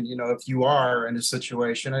mind. If you are in a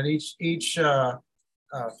situation, and each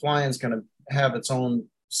fly-in is going to have its own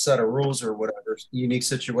set of rules or whatever, unique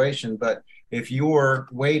situation. But if you're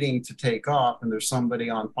waiting to take off and there's somebody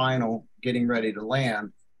on final getting ready to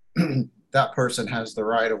land, that person has the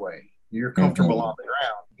right of way. You're comfortable on the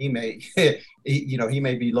ground. He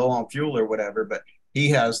may be low on fuel or whatever, but he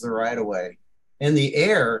has the right of way. In the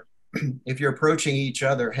air, if you're approaching each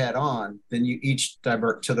other head on, then you each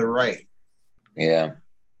divert to the right. Yeah.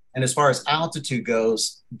 And as far as altitude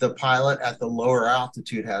goes, the pilot at the lower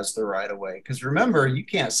altitude has the right of way. Because remember, you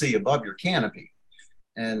can't see above your canopy.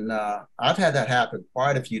 And I've had that happen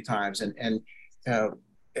quite a few times. And uh,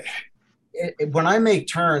 when I make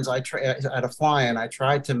turns, I try at a fly-in, I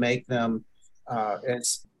try to make them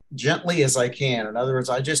as gently as I can. In other words,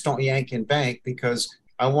 I just don't yank and bank because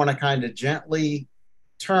I want to kind of gently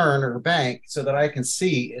turn or bank so that I can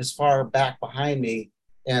see as far back behind me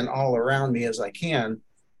and all around me as I can.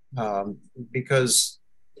 Because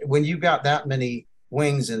when you got that many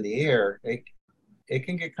wings in the air, it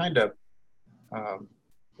can get kind of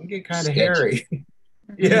hairy.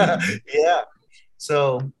 Yeah, yeah.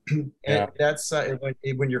 So Yeah. that's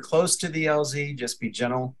when you're close to the LZ, just be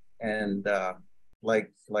gentle and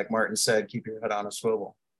like Martin said, keep your head on a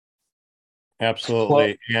swivel.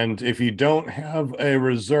 Absolutely. And if you don't have a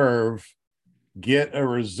reserve, get a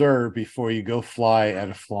reserve before you go fly at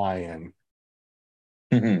a fly-in.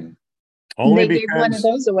 Only they gave one of because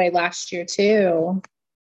those away last year too.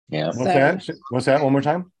 Yeah. what's that? What's that? One more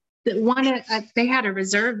time. They had a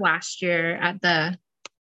reserve last year at the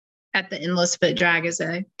Endless Foot Drag as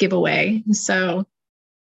a giveaway. So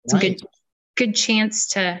it's a good chance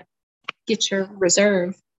to get your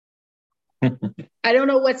reserve. I don't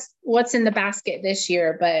know what's in the basket this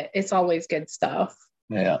year, but it's always good stuff.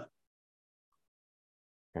 Yeah.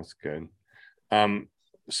 That's good.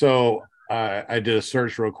 So I did a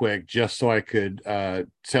search real quick just so I could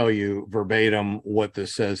tell you verbatim what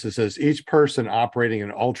this says. It says each person operating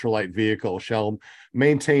an ultralight vehicle shall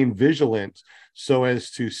maintain vigilance so as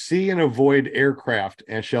to see and avoid aircraft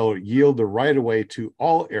and shall yield the right of way to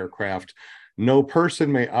all aircraft. No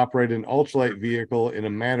person may operate an ultralight vehicle in a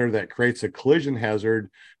manner that creates a collision hazard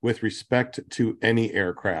with respect to any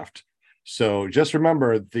aircraft. So just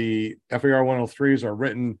remember, the FAR 103s are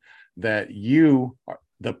written that you,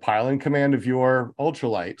 the pilot in command of your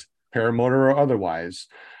ultralight, paramotor or otherwise,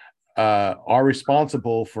 are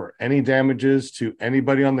responsible for any damages to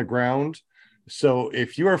anybody on the ground. So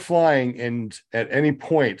if you are flying and at any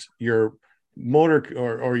point your motor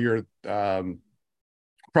or your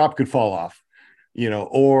prop could fall off,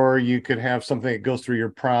 or you could have something that goes through your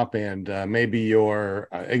prop and maybe your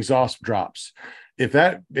exhaust drops. If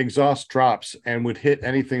that exhaust drops and would hit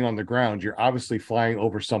anything on the ground, you're obviously flying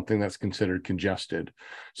over something that's considered congested.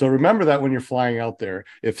 So remember that when you're flying out there,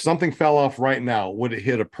 if something fell off right now, would it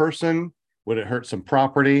hit a person? Would it hurt some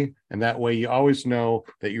property? And that way you always know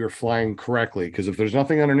that you're flying correctly. Because if there's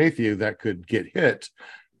nothing underneath you that could get hit,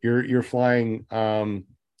 you're flying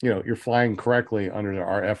you're flying correctly under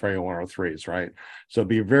our FAA 103s, right? So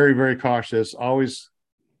be very, very cautious. Always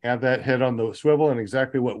have that head on the swivel, and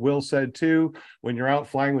exactly what Will said too, when you're out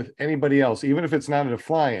flying with anybody else, even if it's not at a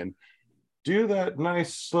fly-in, do that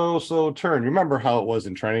nice slow turn. Remember how it was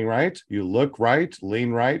in training, right? You look right, lean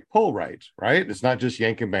right, pull right, right? It's not just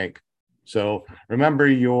yank and bank. So remember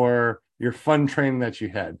your fun training that you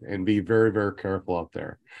had and be very, very careful out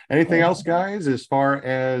there. Anything else, guys, as far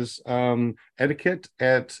as etiquette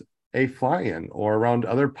at a fly-in or around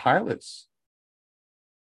other pilots?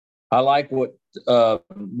 I like what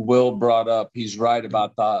Will brought up. He's right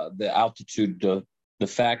about the altitude, the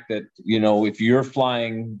fact that, if you're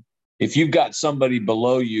flying, if you've got somebody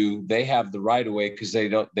below you, they have the right of way because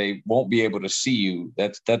they won't be able to see you.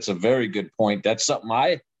 That's a very good point. That's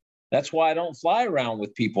something that's why I don't fly around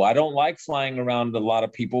with people. I don't like flying around a lot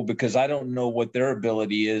of people because I don't know what their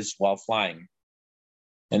ability is while flying.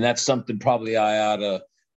 And that's something probably I ought to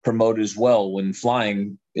promote as well when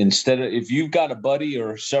flying. Instead of, if you've got a buddy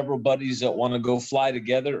or several buddies that want to go fly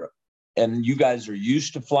together and you guys are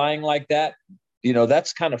used to flying like that,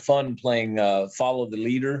 that's kind of fun playing follow the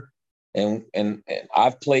leader. And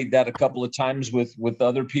I've played that a couple of times with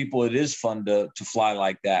other people. It is fun to fly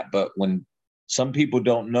like that. But when some people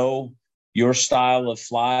don't know your style of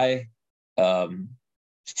flying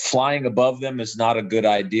above them is not a good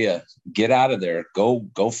idea. Get out of there. Go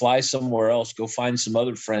fly somewhere else. Go find some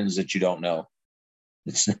other friends that you don't know.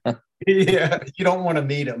 It's not, yeah, you don't want to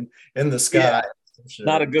meet them in the sky. Yeah, sure.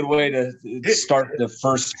 Not a good way to start the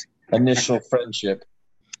first initial friendship.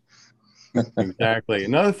 Exactly.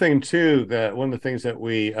 Another thing too, that one of the things that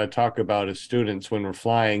we talk about as students when we're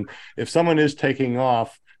flying, if someone is taking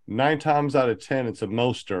off, 9 times out of 10, it's a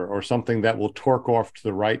moster or something that will torque off to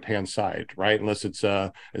the right-hand side, right? Unless it's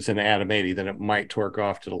an Atom 80, then it might torque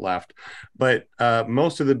off to the left. But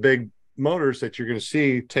most of the big motors that you're going to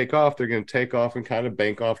see take off, they're going to take off and kind of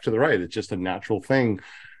bank off to the right. It's just a natural thing.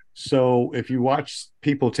 So if you watch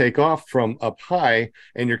people take off from up high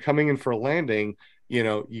and you're coming in for a landing, you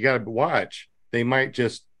got to watch. They might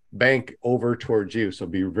just bank over towards you. So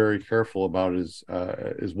be very careful about is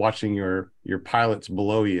watching your pilots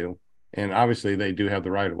below you. And obviously they do have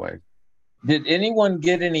the right of way. Did anyone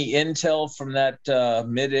get any intel from that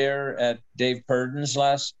midair at Dave Purden's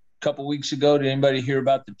last couple weeks ago? Did anybody hear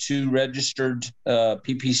about the 2 registered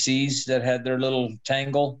PPCs that had their little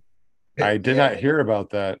tangle? I did not hear about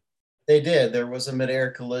that. They did. There was a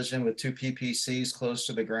midair collision with 2 PPCs close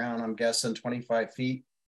to the ground. I'm guessing 25 feet.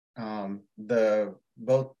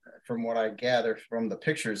 Both, from what I gather from the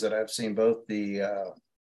pictures that I've seen, both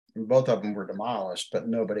of them were demolished, but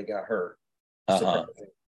nobody got hurt.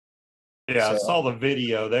 Yeah, I saw the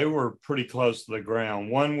video. They were pretty close to the ground.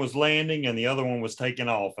 One was landing and the other one was taking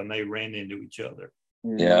off, and they ran into each other.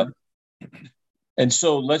 Yeah. And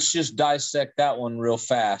so let's just dissect that one real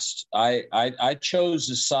fast. I chose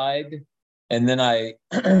a side, and then I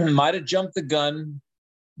might have jumped the gun,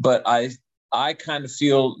 but I kind of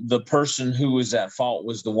feel the person who was at fault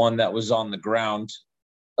was the one that was on the ground.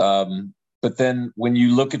 But then when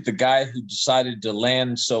you look at the guy who decided to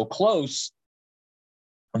land so close,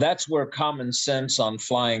 that's where common sense on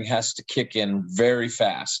flying has to kick in very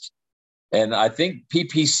fast. And I think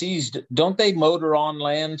PPCs, don't they motor on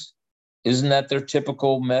land? Isn't that their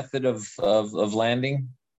typical method of landing?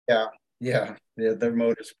 Yeah. Their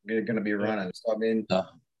motors are going to be running. So I mean,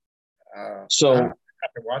 so I have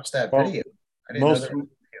to watch that video. I didn't know there was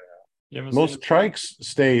a video. Most trikes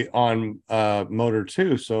stay on motor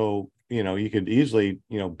too, so you could easily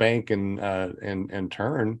bank and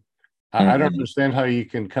turn. I don't understand how you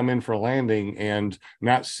can come in for a landing and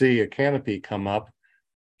not see a canopy come up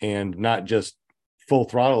and not just full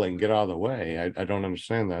throttling, get out of the way. I don't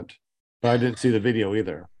understand that. But I didn't see the video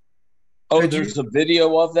either. Oh, there's a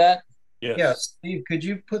video of that? Yes. Yeah, Steve, would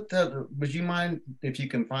you mind if you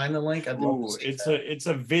can find the link? It's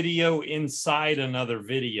a video inside another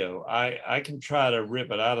video. I can try to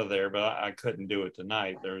rip it out of there, but I couldn't do it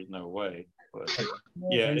tonight. There's no way. But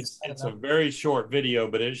yeah, it's a very short video,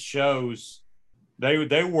 but it shows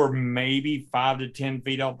they were maybe 5 to 10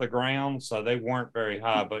 feet off the ground, so they weren't very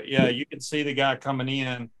high. But yeah, you can see the guy coming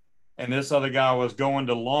in, and this other guy was going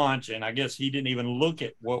to launch, and I guess he didn't even look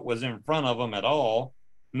at what was in front of him at all.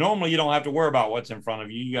 Normally, you don't have to worry about what's in front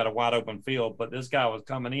of you. You got a wide open field, but this guy was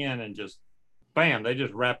coming in and just, bam, they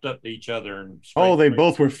just wrapped up to each other. And they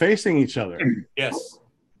both were facing each other. Yes.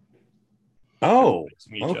 Oh,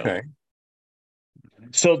 okay.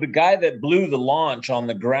 So the guy that blew the launch on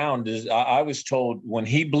the ground I was told when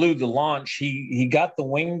he blew the launch, he got the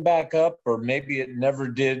wing back up, or maybe it never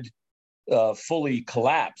did fully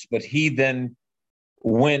collapse, but he then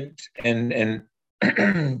went and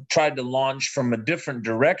tried to launch from a different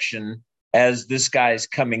direction as this guy's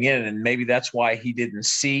coming in, and maybe that's why he didn't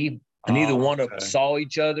see. Neither one of us saw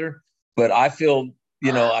each other, but I feel,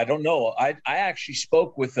 I don't know. I actually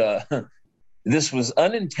spoke with this was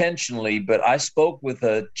unintentionally, but I spoke with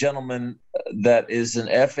a gentleman that is an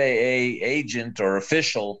FAA agent or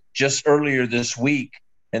official just earlier this week.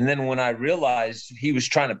 And then when I realized he was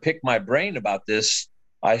trying to pick my brain about this,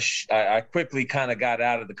 I quickly kind of got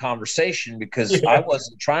out of the conversation because I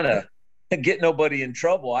wasn't trying to get nobody in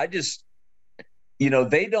trouble. I just,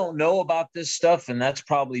 they don't know about this stuff, and that's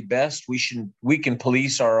probably best. We can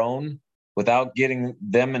police our own without getting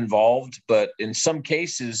them involved. But in some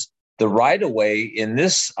cases, the right of way in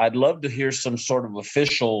this, I'd love to hear some sort of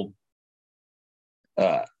official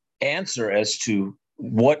answer as to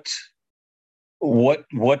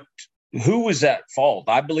who was at fault.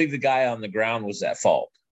 I believe the guy on the ground was at fault.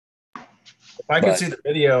 If I could see the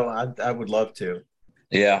video, I would love to.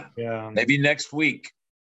 Yeah. Maybe next week.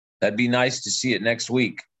 That'd be nice to see it next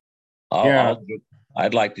week.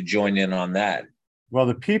 I'd like to join in on that. Well,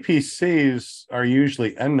 the PPCs are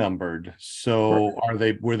usually N-numbered. So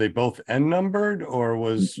were they both N-numbered, or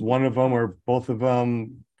was one of them or both of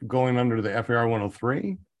them going under the FAR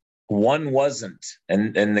 103? One wasn't.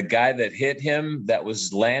 And the guy that hit him that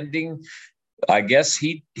was landing, I guess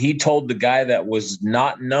he told the guy that was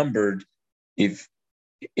not numbered, if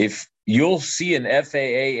you'll see an FAA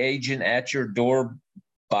agent at your door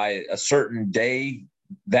by a certain day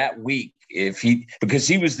that week, because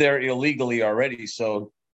he was there illegally already,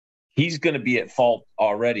 so he's going to be at fault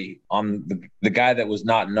already on the guy that was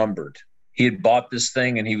not numbered. He had bought this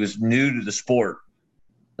thing and he was new to the sport.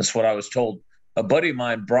 That's what I was told. A buddy of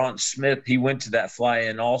mine, Bront Smith, he went to that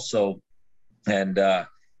fly-in also, and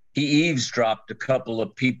he eavesdropped a couple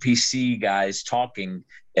of PPC guys talking,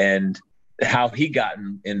 and how he got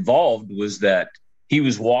involved was that he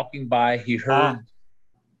was walking by, he heard.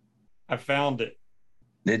 I found it.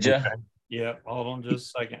 Did you? Okay. Yeah, hold on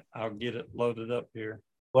just a second. I'll get it loaded up here.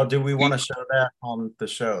 Well, do we want to show that on the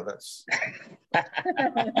show? That's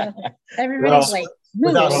Everybody's Well, like,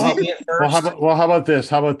 without "Ooh." seeing it Well, first. how about this?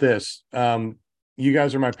 How about this? You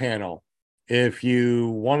guys are my panel. If you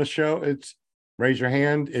want to show it, raise your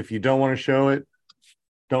hand. If you don't want to show it,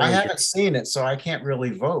 don't I raise your haven't seen it, so I can't really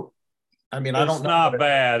vote. I mean, I It's don't know. not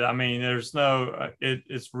bad. I mean, there's no.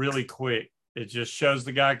 It's really quick. It just shows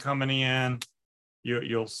the guy coming in.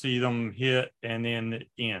 You'll see them hit, and then it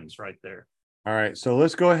ends right there. All right, so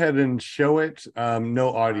let's go ahead and show it. No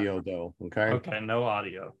audio though. Okay. Okay, no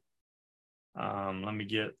audio. Let me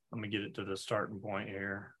get it to the starting point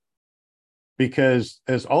here. Because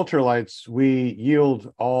as ultralights, we yield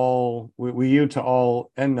to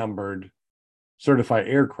all N numbered certified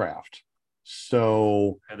aircraft.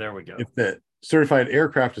 So Okay, there we go. if the certified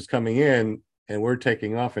aircraft is coming in and we're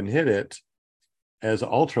taking off and hit it, as an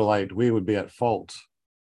ultralight, we would be at fault.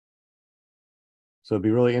 So it'd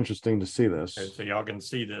be really interesting to see this. Okay, so y'all can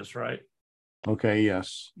see this, right? Okay,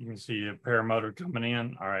 yes. You can see a paramotor coming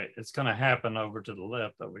in. All right, it's going to happen over to the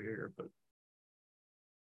left over here, but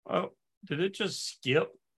oh, did it just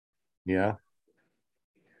skip? Yeah.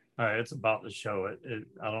 All right, it's about to show it.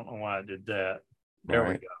 I don't know why I did that. All There we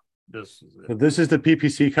right. go. This is So it. this is the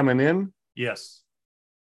PPC coming in. Yes.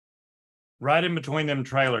 Right in between them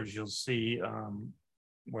trailers, you'll see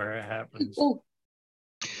where it happens. Oh,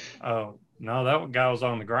 Oh, no, that guy was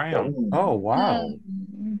on the ground. Oh wow.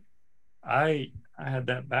 I had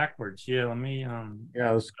that backwards. Yeah, let me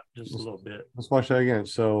Yeah, just a little bit. let's watch that again.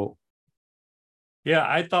 So Yeah,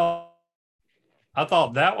 I thought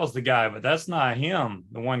that was the guy, but that's not him,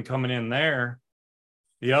 the one coming in there.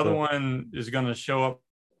 The other one is going to show up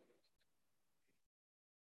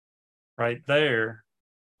right there.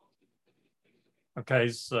 Okay,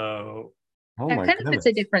 so oh That my kind of goodness. puts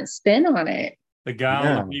a different spin on it. the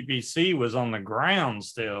guy on the PPC was on the ground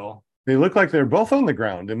still. They look like they're both on the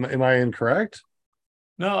ground. Am I incorrect?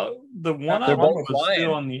 No, the one They're I both was still flying.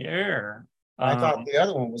 on the air. I thought the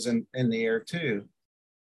other one was in the air too.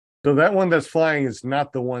 So that one that's flying is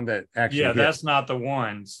not the one that actually Yeah, hit. that's not the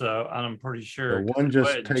one. So I'm pretty sure. The one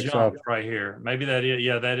just It takes jumped off. right here. Maybe that is.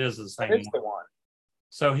 Yeah, that is the same That is one. the one.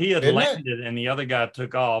 So he had Isn't it? landed, and the other guy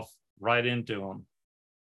took off right into him.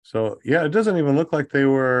 So yeah, it doesn't even look like they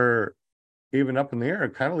were even up in the air.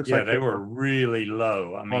 It kind of looks Yeah, like they were really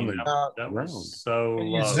low. I mean, the that ground. was so Can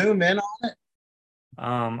you low. zoom in on it?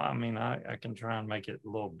 I mean, I can try and make it a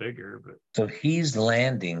little bigger, but So he's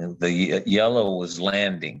landing. The yellow was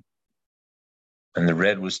landing, and the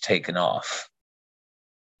red was taken off.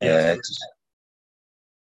 Yes.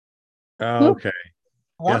 Okay.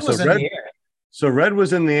 One Yeah, so was in red- the air. So red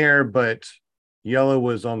was in the air, but yellow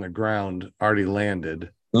was on the ground, already landed.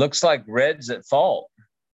 Looks like red's at fault.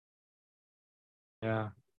 yeah.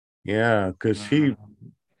 Yeah, because he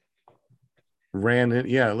ran it.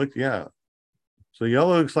 Yeah, look, yeah. So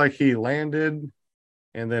yellow looks like he landed,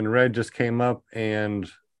 and then red just came up and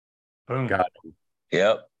Boom. got him.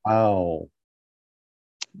 Yep. Oh,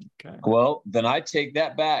 Okay. Well, then I take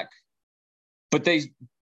that back. But they,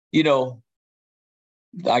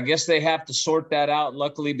 I guess they have to sort that out,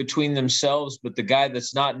 luckily, between themselves. But the guy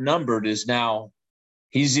that's not numbered is now,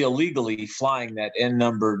 he's illegally flying that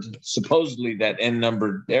supposedly that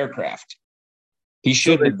N-numbered aircraft. He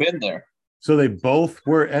shouldn't have been there. so they both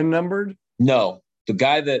were N numbered? No, the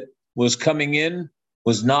guy that was coming in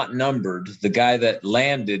was not numbered. The guy that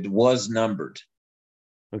landed was numbered.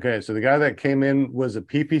 Okay, so the guy that came in was a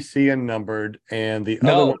PPC and numbered, and the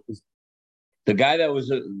No. other one was The guy that was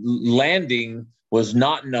landing was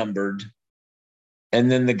not numbered. And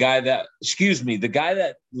then the guy that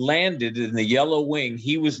landed in the yellow wing,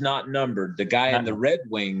 he was not numbered. The guy in the red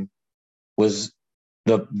wing was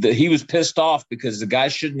he was pissed off because the guy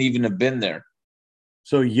shouldn't even have been there.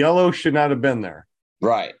 so yellow should not have been there.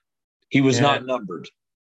 Right. He was And- not numbered.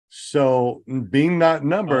 So being not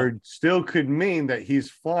numbered still could mean that he's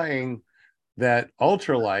flying that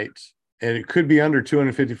ultralight, and it could be under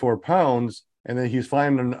 254 pounds, and then he's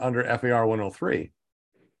flying under FAR 103.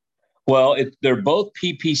 Well, they're both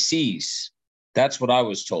PPCs. That's what I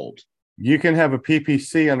was told. You can have a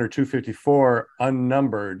PPC under 254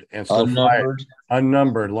 unnumbered and still Unnumbered. fly it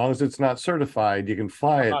unnumbered. As long as it's not certified, you can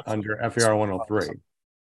fly it under FAR 103.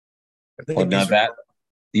 I think Well, now he's- that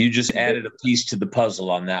you just added a piece to the puzzle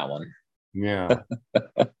on that one. Yeah.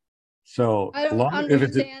 So I don't if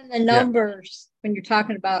it's understand the numbers when you're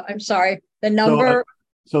talking about, I'm sorry, the number.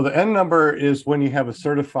 So the N number is when you have a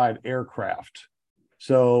certified aircraft.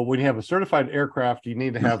 So when you have a certified aircraft, you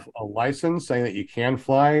need to have a license saying that you can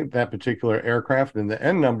fly that particular aircraft. And the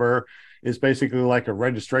N number is basically like a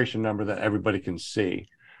registration number that everybody can see.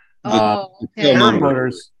 Oh, okay.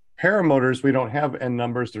 paramotors, we don't have N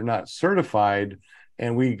numbers. They're not certified.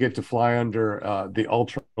 And we get to fly under the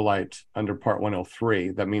ultralight under Part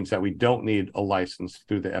 103. That means that we don't need a license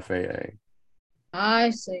through the FAA. I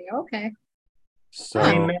see. Okay.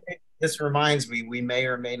 So this reminds me, we may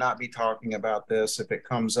or may not be talking about this if it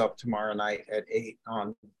comes up tomorrow night at 8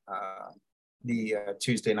 on the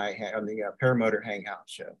Tuesday night on the Paramotor Hangout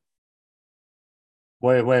show.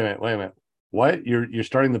 wait a minute. What? You're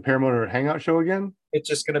starting the Paramotor Hangout show again? It's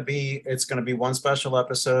just gonna be one special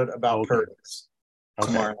episode about purpose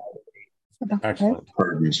tomorrow night. Excellent.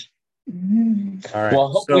 Purpose. All right. Well,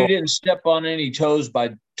 I hope so, we didn't step on any toes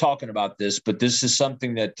by talking about this, but this is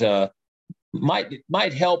something that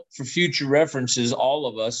might help for future references, all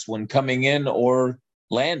of us, when coming in or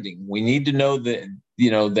landing. We need to know the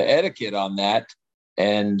etiquette on that.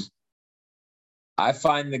 And I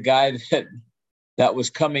find the guy that was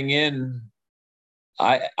coming in,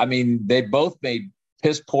 I mean, they both made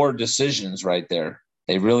piss poor decisions right there.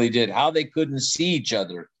 They really did. How they couldn't see each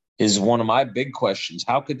other is one of my big questions.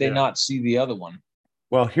 How could they not see the other one?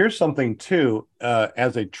 well, here's something too.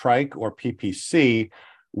 As a trike or PPC,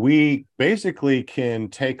 we basically can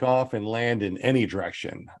take off and land in any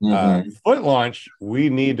direction. Foot launch, we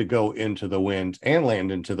need to go into the wind and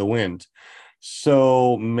land into the wind.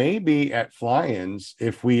 So maybe at fly-ins,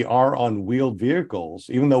 if we are on wheeled vehicles,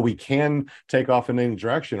 even though we can take off in any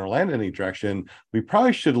direction or land in any direction, we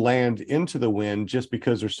probably should land into the wind, just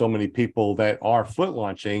because there's so many people that are foot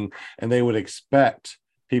launching, and they would expect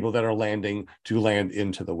people that are landing to land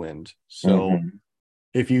into the wind. So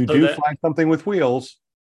if you do fly something with wheels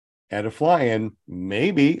at a fly-in,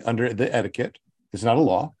 maybe under the etiquette, it's not a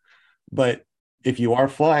law, but if you are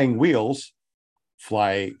flying wheels,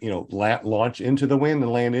 fly, launch into the wind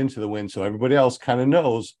and land into the wind, so everybody else kind of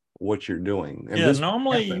knows what you're doing. And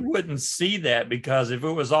normally you wouldn't see that, because if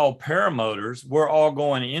it was all paramotors, we're all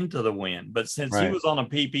going into the wind. But since he was on a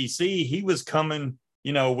PPC, he was coming,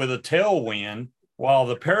 with a tailwind, while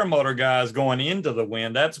the paramotor guy is going into the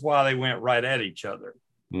wind. That's why they went right at each other.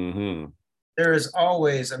 There is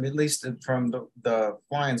always, at least from the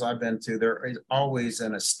fly-ins I've been to, there is always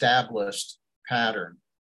an established pattern.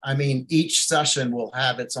 Each session will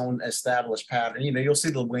have its own established pattern. You'll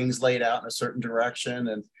see the wings laid out in a certain direction,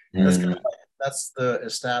 and that's the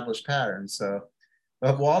established pattern. So,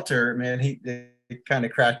 but Walter, man, he kind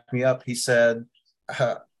of cracked me up. He said,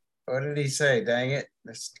 what did he say? Dang it.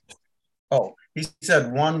 He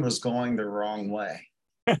said one was going the wrong way.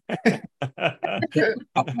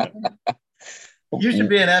 You should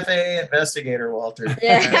be an FAA investigator, Walter.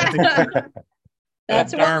 Yeah.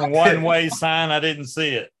 That's darn one-way sign. I didn't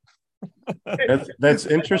see it. That's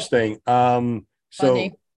interesting. So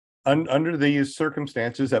under these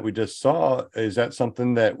circumstances that we just saw, is that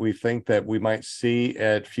something that we think that we might see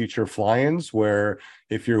at future fly-ins, where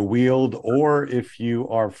if you're wheeled or if you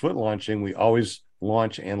are foot launching, we always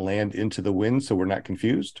launch and land into the wind, so we're not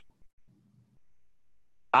confused?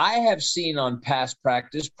 I have seen on past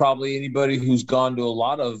practice, probably anybody who's gone to a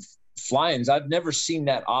lot of fly-ins, I've never seen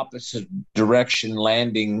that opposite direction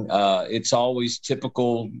landing. It's always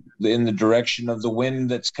typical in the direction of the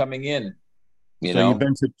wind that's coming in. You've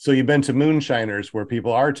been to moonshiners where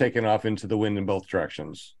people are taking off into the wind in both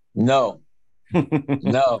directions? No.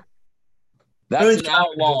 No. That's an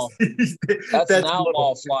outlaw. That's an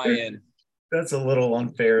outlaw fly-in. That's a little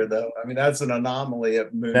unfair, though. That's an anomaly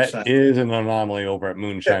at Moonshiners. That is an anomaly over at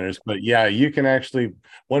Moonshiners. But yeah, you can actually,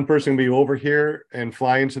 one person be over here and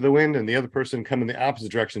fly into the wind, and the other person come in the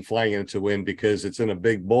opposite direction flying into the wind, because it's in a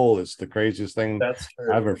big bowl. It's the craziest thing I've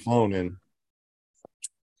ever flown in.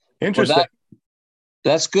 Interesting. Well,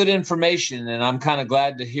 that's good information, and I'm kind of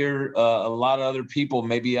glad to hear a lot of other people.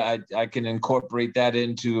 Maybe I can incorporate that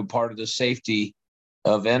into a part of the safety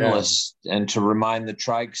of Endless, and to remind the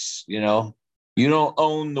trikes, you don't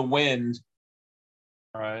own the wind.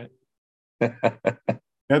 All right.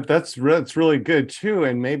 That's really good too.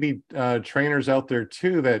 And maybe trainers out there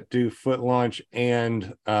too that do foot launch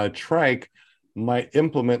and trike might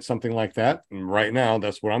implement something like that. And right now,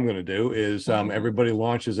 that's what I'm going to do is everybody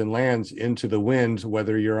launches and lands into the wind,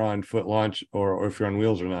 whether you're on foot launch or if you're on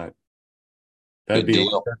wheels or not. That'd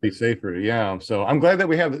be safer. Yeah. So I'm glad that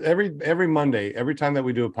we have every Monday, every time that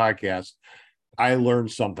we do a podcast, I learn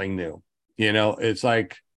something new. It's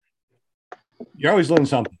like you always learn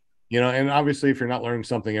something, and obviously if you're not learning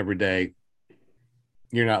something every day,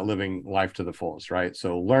 you're not living life to the fullest, right?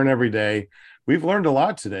 So learn every day. We've learned a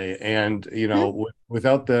lot today. And,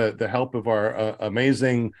 without the help of our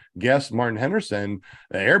amazing guest, Martin Henderson,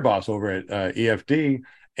 the air boss over at EFD,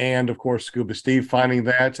 and of course Scuba Steve finding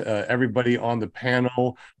that. Everybody on the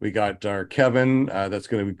panel, we got our Kevin that's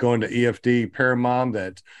going to be going to EFD Paramount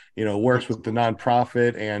that works with the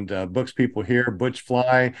nonprofit and books people here. Butch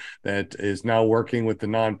Fly that is now working with the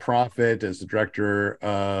nonprofit as the director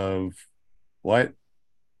of what?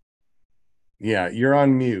 Yeah, you're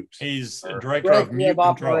on mute. He's director of mute control.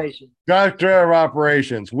 operations. Director of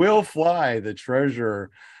operations. Will Fly, the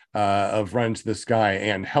treasurer of Run to the Sky,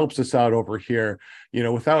 and helps us out over here.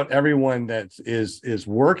 Without everyone that is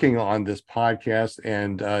working on this podcast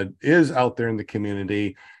and is out there in the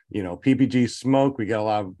community, PPG Smoke, we got a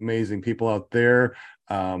lot of amazing people out there.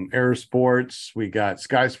 Air Sports, we got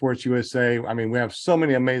Sky Sports USA. I mean, we have so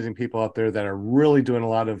many amazing people out there that are really doing a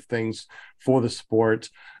lot of things for the sport.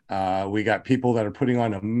 We got people that are putting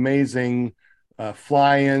on amazing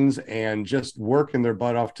fly-ins and just working their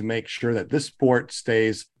butt off to make sure that this sport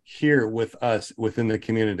stays here with us within the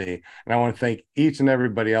community. And I want to thank each and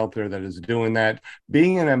everybody out there that is doing that.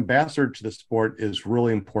 Being an ambassador to the sport is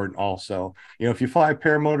really important also. If you fly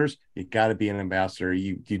paramotors, you got to be an ambassador.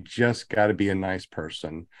 You just got to be a nice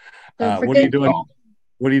person. What are you doing?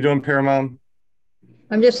 What are you doing, Paramount?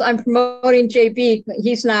 I'm promoting JB.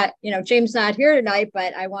 He's not, James not here tonight,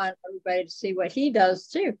 but I want everybody to see what he does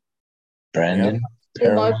too. Brandon.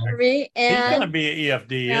 Luxury, and he's going to be at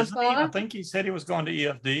EFD, isn't he? I think he said he was going to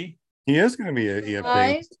EFD. He is going to be at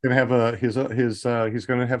EFD. He's going to have he's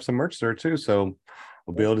going to have some merch there too. So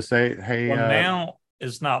we'll be able to say, hey. Well, now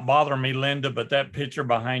it's not bothering me, Linda, but that picture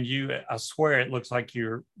behind you, I swear it looks like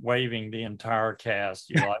you're waving the entire cast.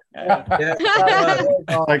 You're like,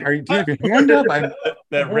 like, do you have your hand up?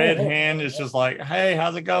 That red hand is just like, hey,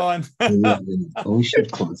 how's it going? We should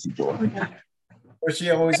close the door. Or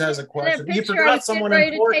she always has a question. You I forgot was someone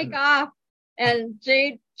ready important. to take off, and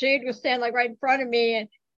Jade was standing like right in front of me,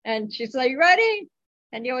 and she's like, "You ready?"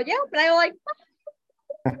 And you go, "Yeah," but I like.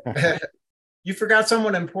 You forgot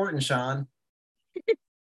someone important, Sean.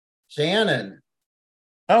 Shannon.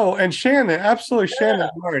 Oh, and Shannon, absolutely, Shannon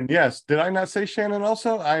Martin. Yes, did I not say Shannon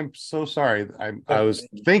also? I'm so sorry. I was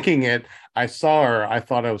thinking it. I saw her. I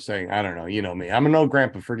thought I was saying. I don't know. You know me. I'm an old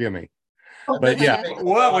grandpa. Forgive me. But yeah.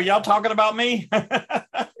 What were y'all talking about me?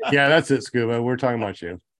 Yeah, that's it, Scuba. We're talking about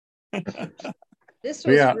you. This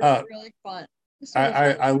was really fun.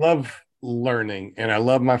 I love learning and I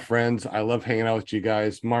love my friends. I love hanging out with you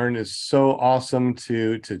guys. Martin, is so awesome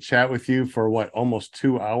to chat with you for almost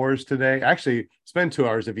 2 hours today. Actually, it's been 2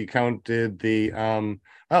 hours if you counted the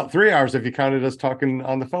 3 hours if you counted us talking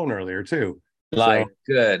on the phone earlier too.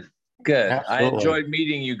 Good. Absolutely. I enjoyed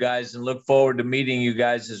meeting you guys and look forward to meeting you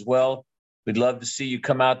guys as well. We'd love to see you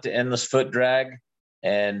come out to Endless Foot Drag,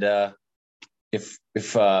 and if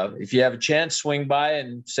you have a chance, swing by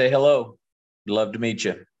and say hello. We'd love to meet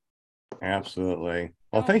you. Absolutely.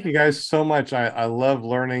 Well, thank you guys so much. I love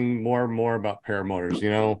learning more and more about paramotors.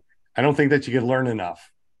 I don't think that you can learn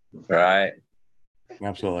enough. Right.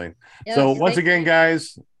 Absolutely. Yes, So once thank again, you.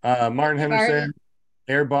 guys, Martin Henderson, Martin.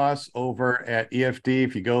 Air Boss over at EFD.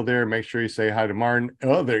 If you go there, make sure you say hi to Martin.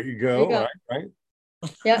 Oh, there you go. There you go. Right.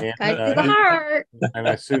 Yeah, kind to the heart. And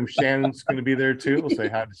I assume Shannon's going to be there too. We'll say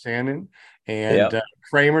hi to Shannon. And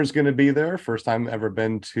Kramer's going to be there. First time ever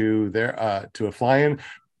been to a fly-in.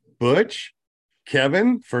 Butch,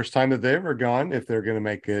 Kevin, first time that they've ever gone, if they're going to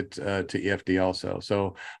make it to EFD also.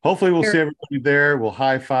 So hopefully we'll see everybody there. We'll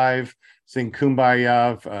high five, sing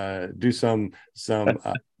Kumbaya, do some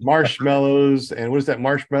marshmallows. And what is that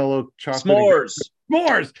marshmallow chocolate?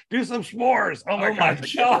 S'mores. Do some s'mores. Oh my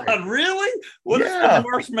God, really? What is the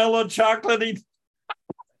marshmallow chocolatey?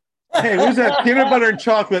 Hey, what is that peanut butter and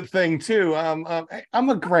chocolate thing too? I'm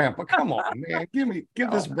a grandpa. Come on, man. Give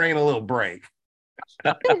this brain a little break.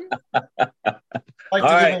 All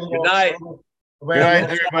right. Good night. Good night,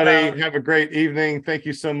 everybody. Have a great evening. Thank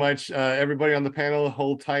you so much, everybody on the panel.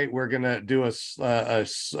 Hold tight. We're gonna do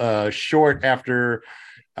a short after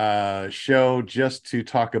show just to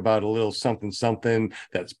talk about a little something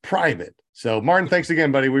that's private. So, Martin, thanks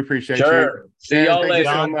again, buddy. We appreciate you. See y'all later. Thank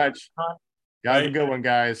you so much. Have a good one,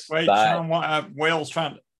 guys. Wait, Sean, Wales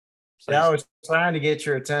trying to. Yeah, I was trying to get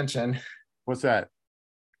your attention. What's that?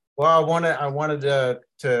 Well, I wanted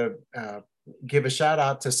to give a shout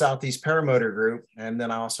out to Southeast Paramotor Group, and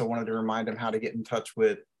then I also wanted to remind them how to get in touch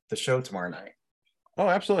with the show tomorrow night. Oh,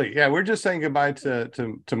 absolutely. Yeah, we're just saying goodbye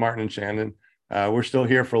to Martin and Shannon. We're still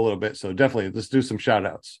here for a little bit, so definitely let's do some shout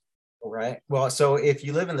outs. All right. Well, so if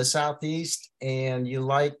you live in the Southeast and you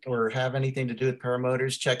like or have anything to do with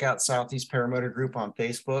paramotors, check out Southeast Paramotor Group on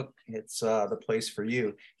Facebook. It's the place for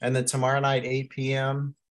you. And then tomorrow night, 8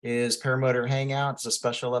 p.m. is Paramotor Hangout. It's a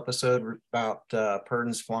special episode about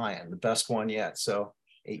Purdon's Flying, the best one yet. So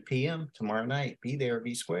 8 p.m. tomorrow night. Be there,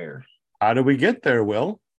 be square. How do we get there,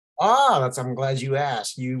 Will? I'm glad you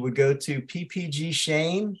asked. You would go to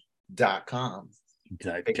ppgshane.com.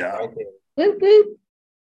 Right there. Boop, boop.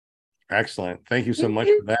 Excellent. Thank you so much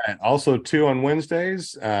for that. Also, too, on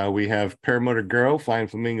Wednesdays, we have Paramotor Girl, Flying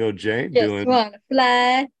Flamingo J, Just wanna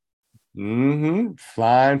fly.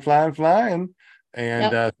 Flying.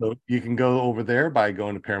 And so you can go over there by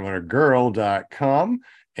going to paramotorgirl.com.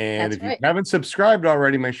 And That's if you right. haven't subscribed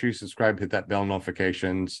already, make sure you subscribe, hit that bell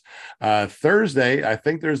notifications. Thursday, I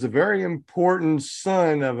think there's a very important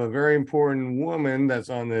son of a very important woman that's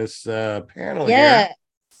on this panel Yeah. here.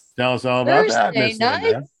 Tell us all about that, Thursday Miss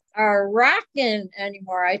Linda. nights are rocking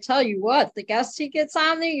anymore. I tell you what, the guests he gets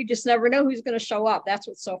on there, you just never know who's going to show up. That's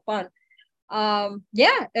what's so fun.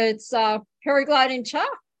 It's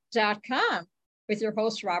paraglidingtalk.com with your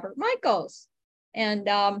host, Robert Michaels. And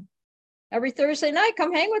every Thursday night,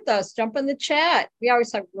 come hang with us, jump in the chat. We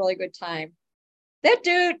always have a really good time. That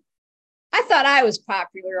dude, I thought I was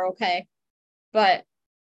popular, okay. But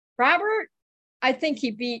Robert, I think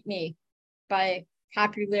he beat me by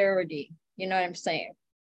popularity. You know what I'm saying?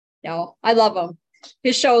 No, I love him.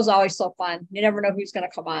 His show is always so fun. You never know who's going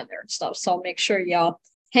to come on there and stuff. So make sure y'all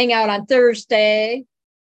hang out on Thursday.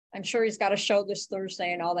 I'm sure he's got a show this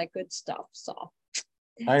Thursday and all that good stuff. So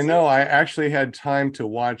I know. I actually had time to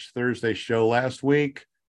watch Thursday's show last week,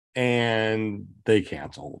 and they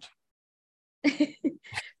canceled.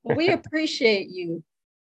 Well, we appreciate you.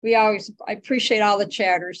 I appreciate all the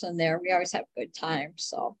chatters in there. We always have a good time.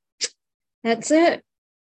 So that's it.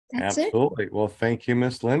 Absolutely. Well, thank you,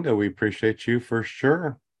 Miss Linda. We appreciate you for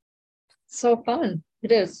sure. So fun.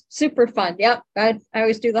 It is super fun. Yep. I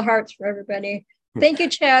always do the hearts for everybody. Thank you,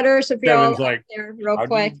 chatters. If you're all like, there real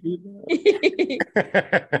quick.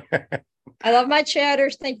 I love my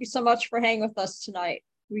chatters. Thank you so much for hanging with us tonight.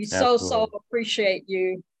 We so appreciate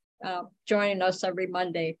you joining us every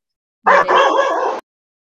Monday. Oh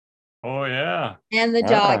yeah. And the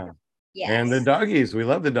dog. Yes. And the doggies. We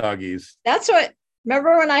love the doggies. That's what.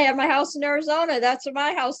 Remember when I had my house in Arizona? That's what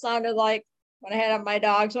my house sounded like when I had my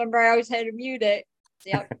dogs. Remember, I always had to mute it.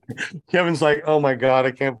 Yep. Kevin's like, oh my God,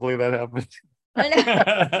 I can't believe that happened. I know.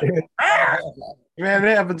 Man,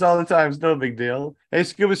 it happens all the time. It's no big deal. Hey,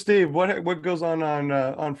 Scuba Steve, what goes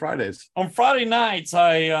on Fridays? On Friday nights,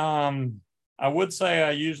 I would say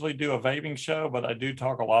I usually do a vaping show, but I do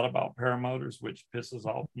talk a lot about paramotors, which pisses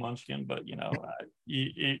off Munchkin. But if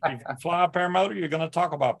you fly a paramotor, you're going to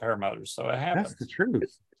talk about paramotors, so it happens. That's the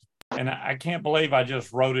truth. And I can't believe I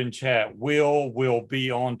just wrote in chat, Will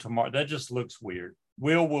be on tomorrow. That just looks weird.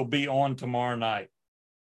 Will be on tomorrow night.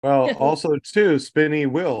 Well, also too, Spinny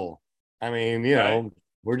Will. I mean, Right.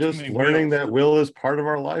 we're just learning that Will is part of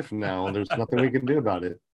our life now, and there's nothing we can do about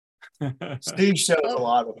it. Steve shows a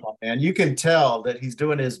lot of fun, man. You can tell that he's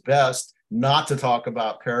doing his best not to talk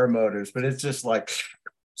about paramotors, but it's just like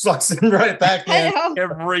sucks him right back in.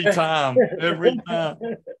 Every time.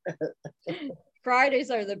 Fridays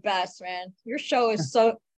are the best, man. Your show is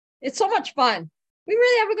it's so much fun. We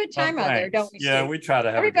really have a good time out there, don't we? Yeah, Steve? we try to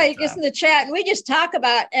have everybody gets in the chat and we just talk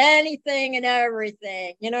about anything and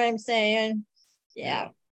everything. You know what I'm saying? Yeah.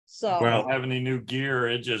 So we don't have any new gear.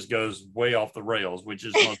 It just goes way off the rails, which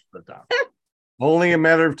is most of the time. Only a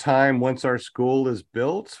matter of time. Once our school is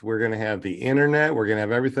built, we're going to have the internet. We're going to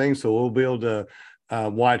have everything. So we'll be able to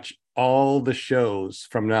watch all the shows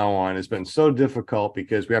from now on. It's been so difficult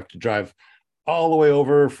because we have to drive all the way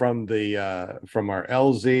over from our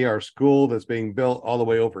LZ, our school that's being built, all the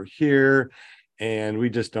way over here. And we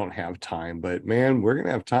just don't have time. But man, we're going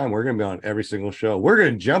to have time. We're going to be on every single show. We're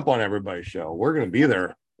going to jump on everybody's show. We're going to be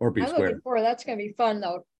there or be square. Looking forward. That's going to be fun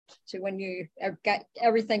though, to when you have got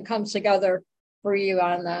everything comes together for you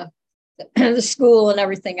on the school and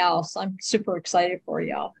everything else. I'm super excited for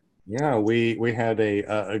y'all. Yeah, we had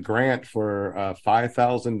a grant for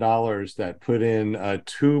 $5,000 that put in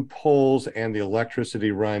 2 poles and the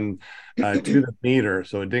electricity run to the meter,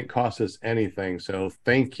 so it didn't cost us anything. So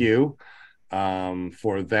thank you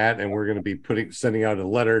for that, and we're going to be sending out a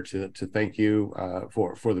letter to thank you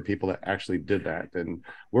for the people that actually did that, and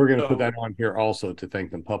we're going to put that on here also to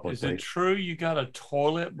thank them publicly. Is it true you got a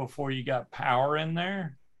toilet before you got power in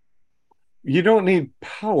there? You don't need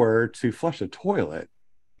power to flush a toilet.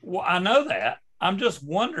 Well, I know that. I'm just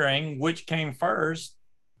wondering which came first.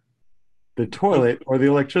 The toilet or the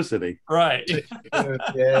electricity? Right.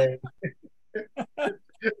 Okay.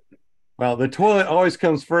 Well, the toilet always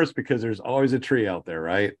comes first because there's always a tree out there,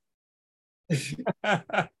 right? You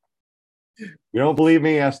don't believe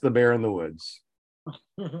me? Ask the bear in the woods.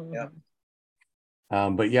 Yeah.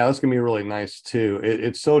 But yeah, that's gonna be really nice too.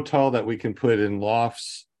 It's so tall that we can put in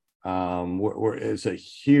lofts It's a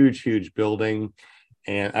huge building,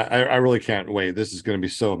 and I really can't wait. This is going to be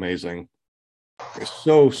so amazing. It's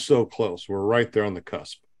so close. We're right there on the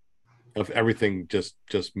cusp of everything, just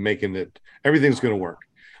making it. Everything's going to work.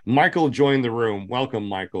 Michael joined the room. Welcome,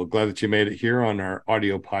 Michael. Glad that you made it here on our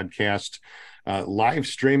audio podcast, live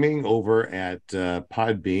streaming over at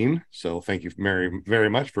Podbean. So thank you very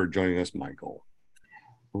much for joining us, Michael.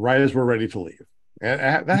 Right as we're ready to leave.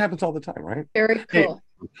 And that happens all the time, right? Very cool. Hey,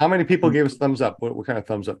 how many people gave us thumbs up? What kind of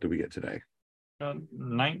thumbs up did we get today?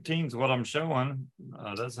 19 is what I'm showing.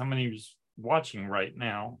 That's how many's watching right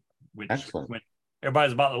now. Which Excellent. When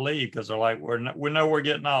everybody's about to leave because they're like, we know we're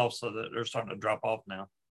getting off, so that they're starting to drop off now.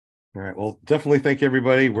 All right. Well, definitely thank you,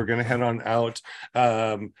 everybody. We're going to head on out.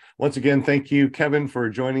 Once again, thank you, Kevin, for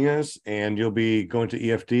joining us. And you'll be going to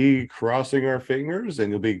EFD, crossing our fingers,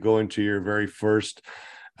 and you'll be going to your very first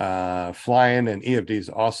flying. And EFD is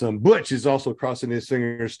awesome. Butch is also crossing his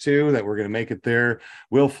fingers too, that we're going to make it there.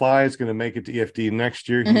 Will Fly is going to make it to EFD next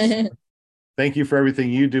year. Thank you for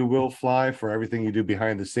everything you do, Will Fly, for everything you do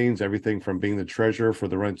behind the scenes, everything from being the treasurer for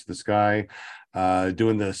the Run to the Sky,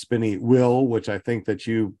 doing the spinny wheel, which I think that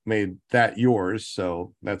you made that yours.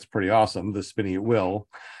 So that's pretty awesome. The spinny wheel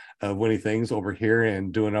of winning things over here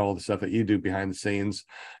and doing all the stuff that you do behind the scenes.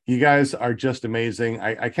 You guys are just amazing.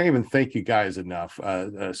 I can't even thank you guys enough.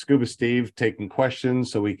 Scuba Steve taking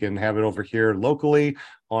questions so we can have it over here locally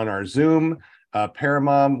on our Zoom.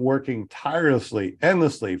 Paramom working tirelessly,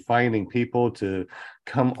 endlessly, finding people to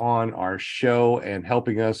come on our show and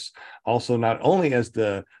helping us also not only as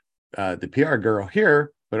the PR girl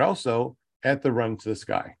here, but also at the Run to the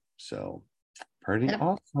Sky. So pretty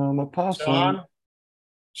awesome, Apostle.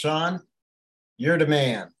 Sean, you're the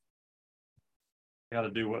man. Got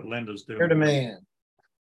to do what Linda's doing. You're the man.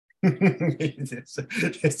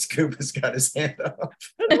 Scuba's got his hand up.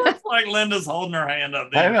 It looks like Linda's holding her hand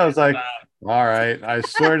up there. I know. It's like, all right, I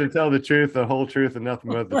swear to tell the truth, the whole truth, and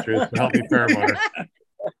nothing but the truth. Help me, paramotor.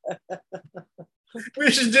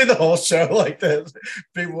 We should do the whole show like this.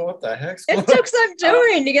 People, what the heck's It took some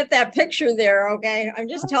doing to get that picture there, okay? I'm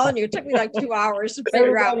just telling you, it took me like 2 hours to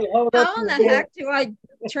figure out how in the heck do I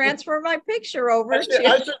transfer my picture over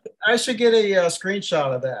I should get a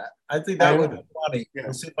screenshot of that. I think that would be funny. Yeah.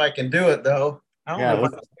 We'll see if I can do it, though. I don't know if I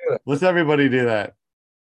can do it. Let's everybody do that.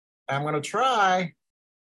 I'm going to try.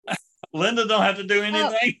 Linda don't have to do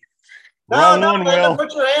anything. No, Will.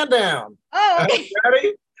 Put your hand down. Oh, okay.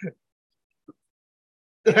 Ready?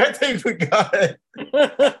 I think we got it.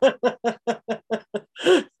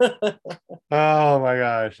 Oh my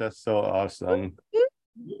gosh, that's so awesome.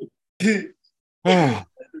 Put your hand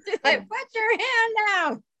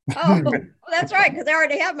down. Oh, that's right, because I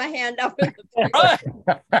already have my hand up.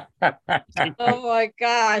 Oh my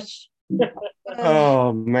gosh.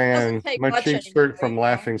 Oh man, my cheeks hurt from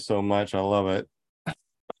laughing so much. I love it.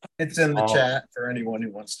 It's in the chat for anyone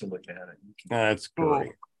who wants to look at it. That's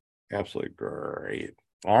great. Absolutely great.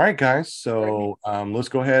 All right, guys. So let's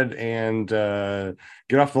go ahead and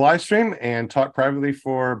get off the live stream and talk privately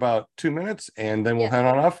for about 2 minutes, and then we'll head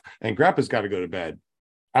on off. And Grandpa's got to go to bed.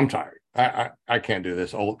 I'm tired. I can't do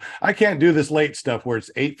this I can't do this late stuff where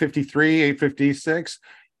it's 8:53, 8:56.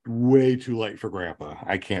 Way too late for Grandpa.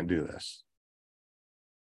 I can't do this.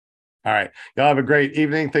 All right. Y'all have a great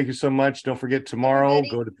evening. Thank you so much. Don't forget tomorrow,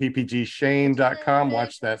 go to ppgshane.com.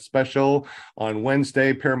 Watch that special on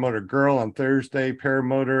Wednesday, Paramotor Girl, on Thursday,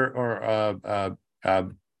 Paramotor or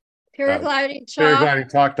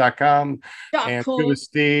paraglidingtalk.com, and Scuba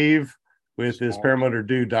Steve with his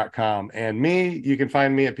paramotordude.com. And me, you can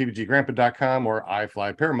find me at ppggrandpa.com or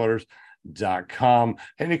iflyparamotors.com.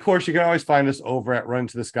 And of course, you can always find us over at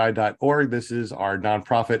runtothesky.org. This is our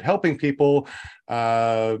nonprofit helping people,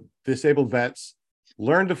 disabled vets,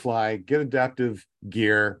 learn to fly, get adaptive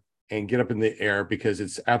gear, and get up in the air, because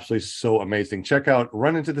it's absolutely so amazing. Check out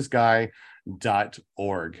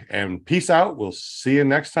runtothesky.org. And peace out. We'll see you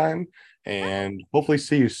next time, and hopefully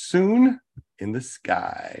see you soon in the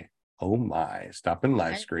sky. Oh my, stop and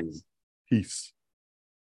live stream. Peace.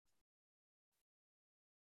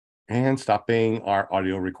 And stopping our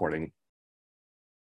audio recording.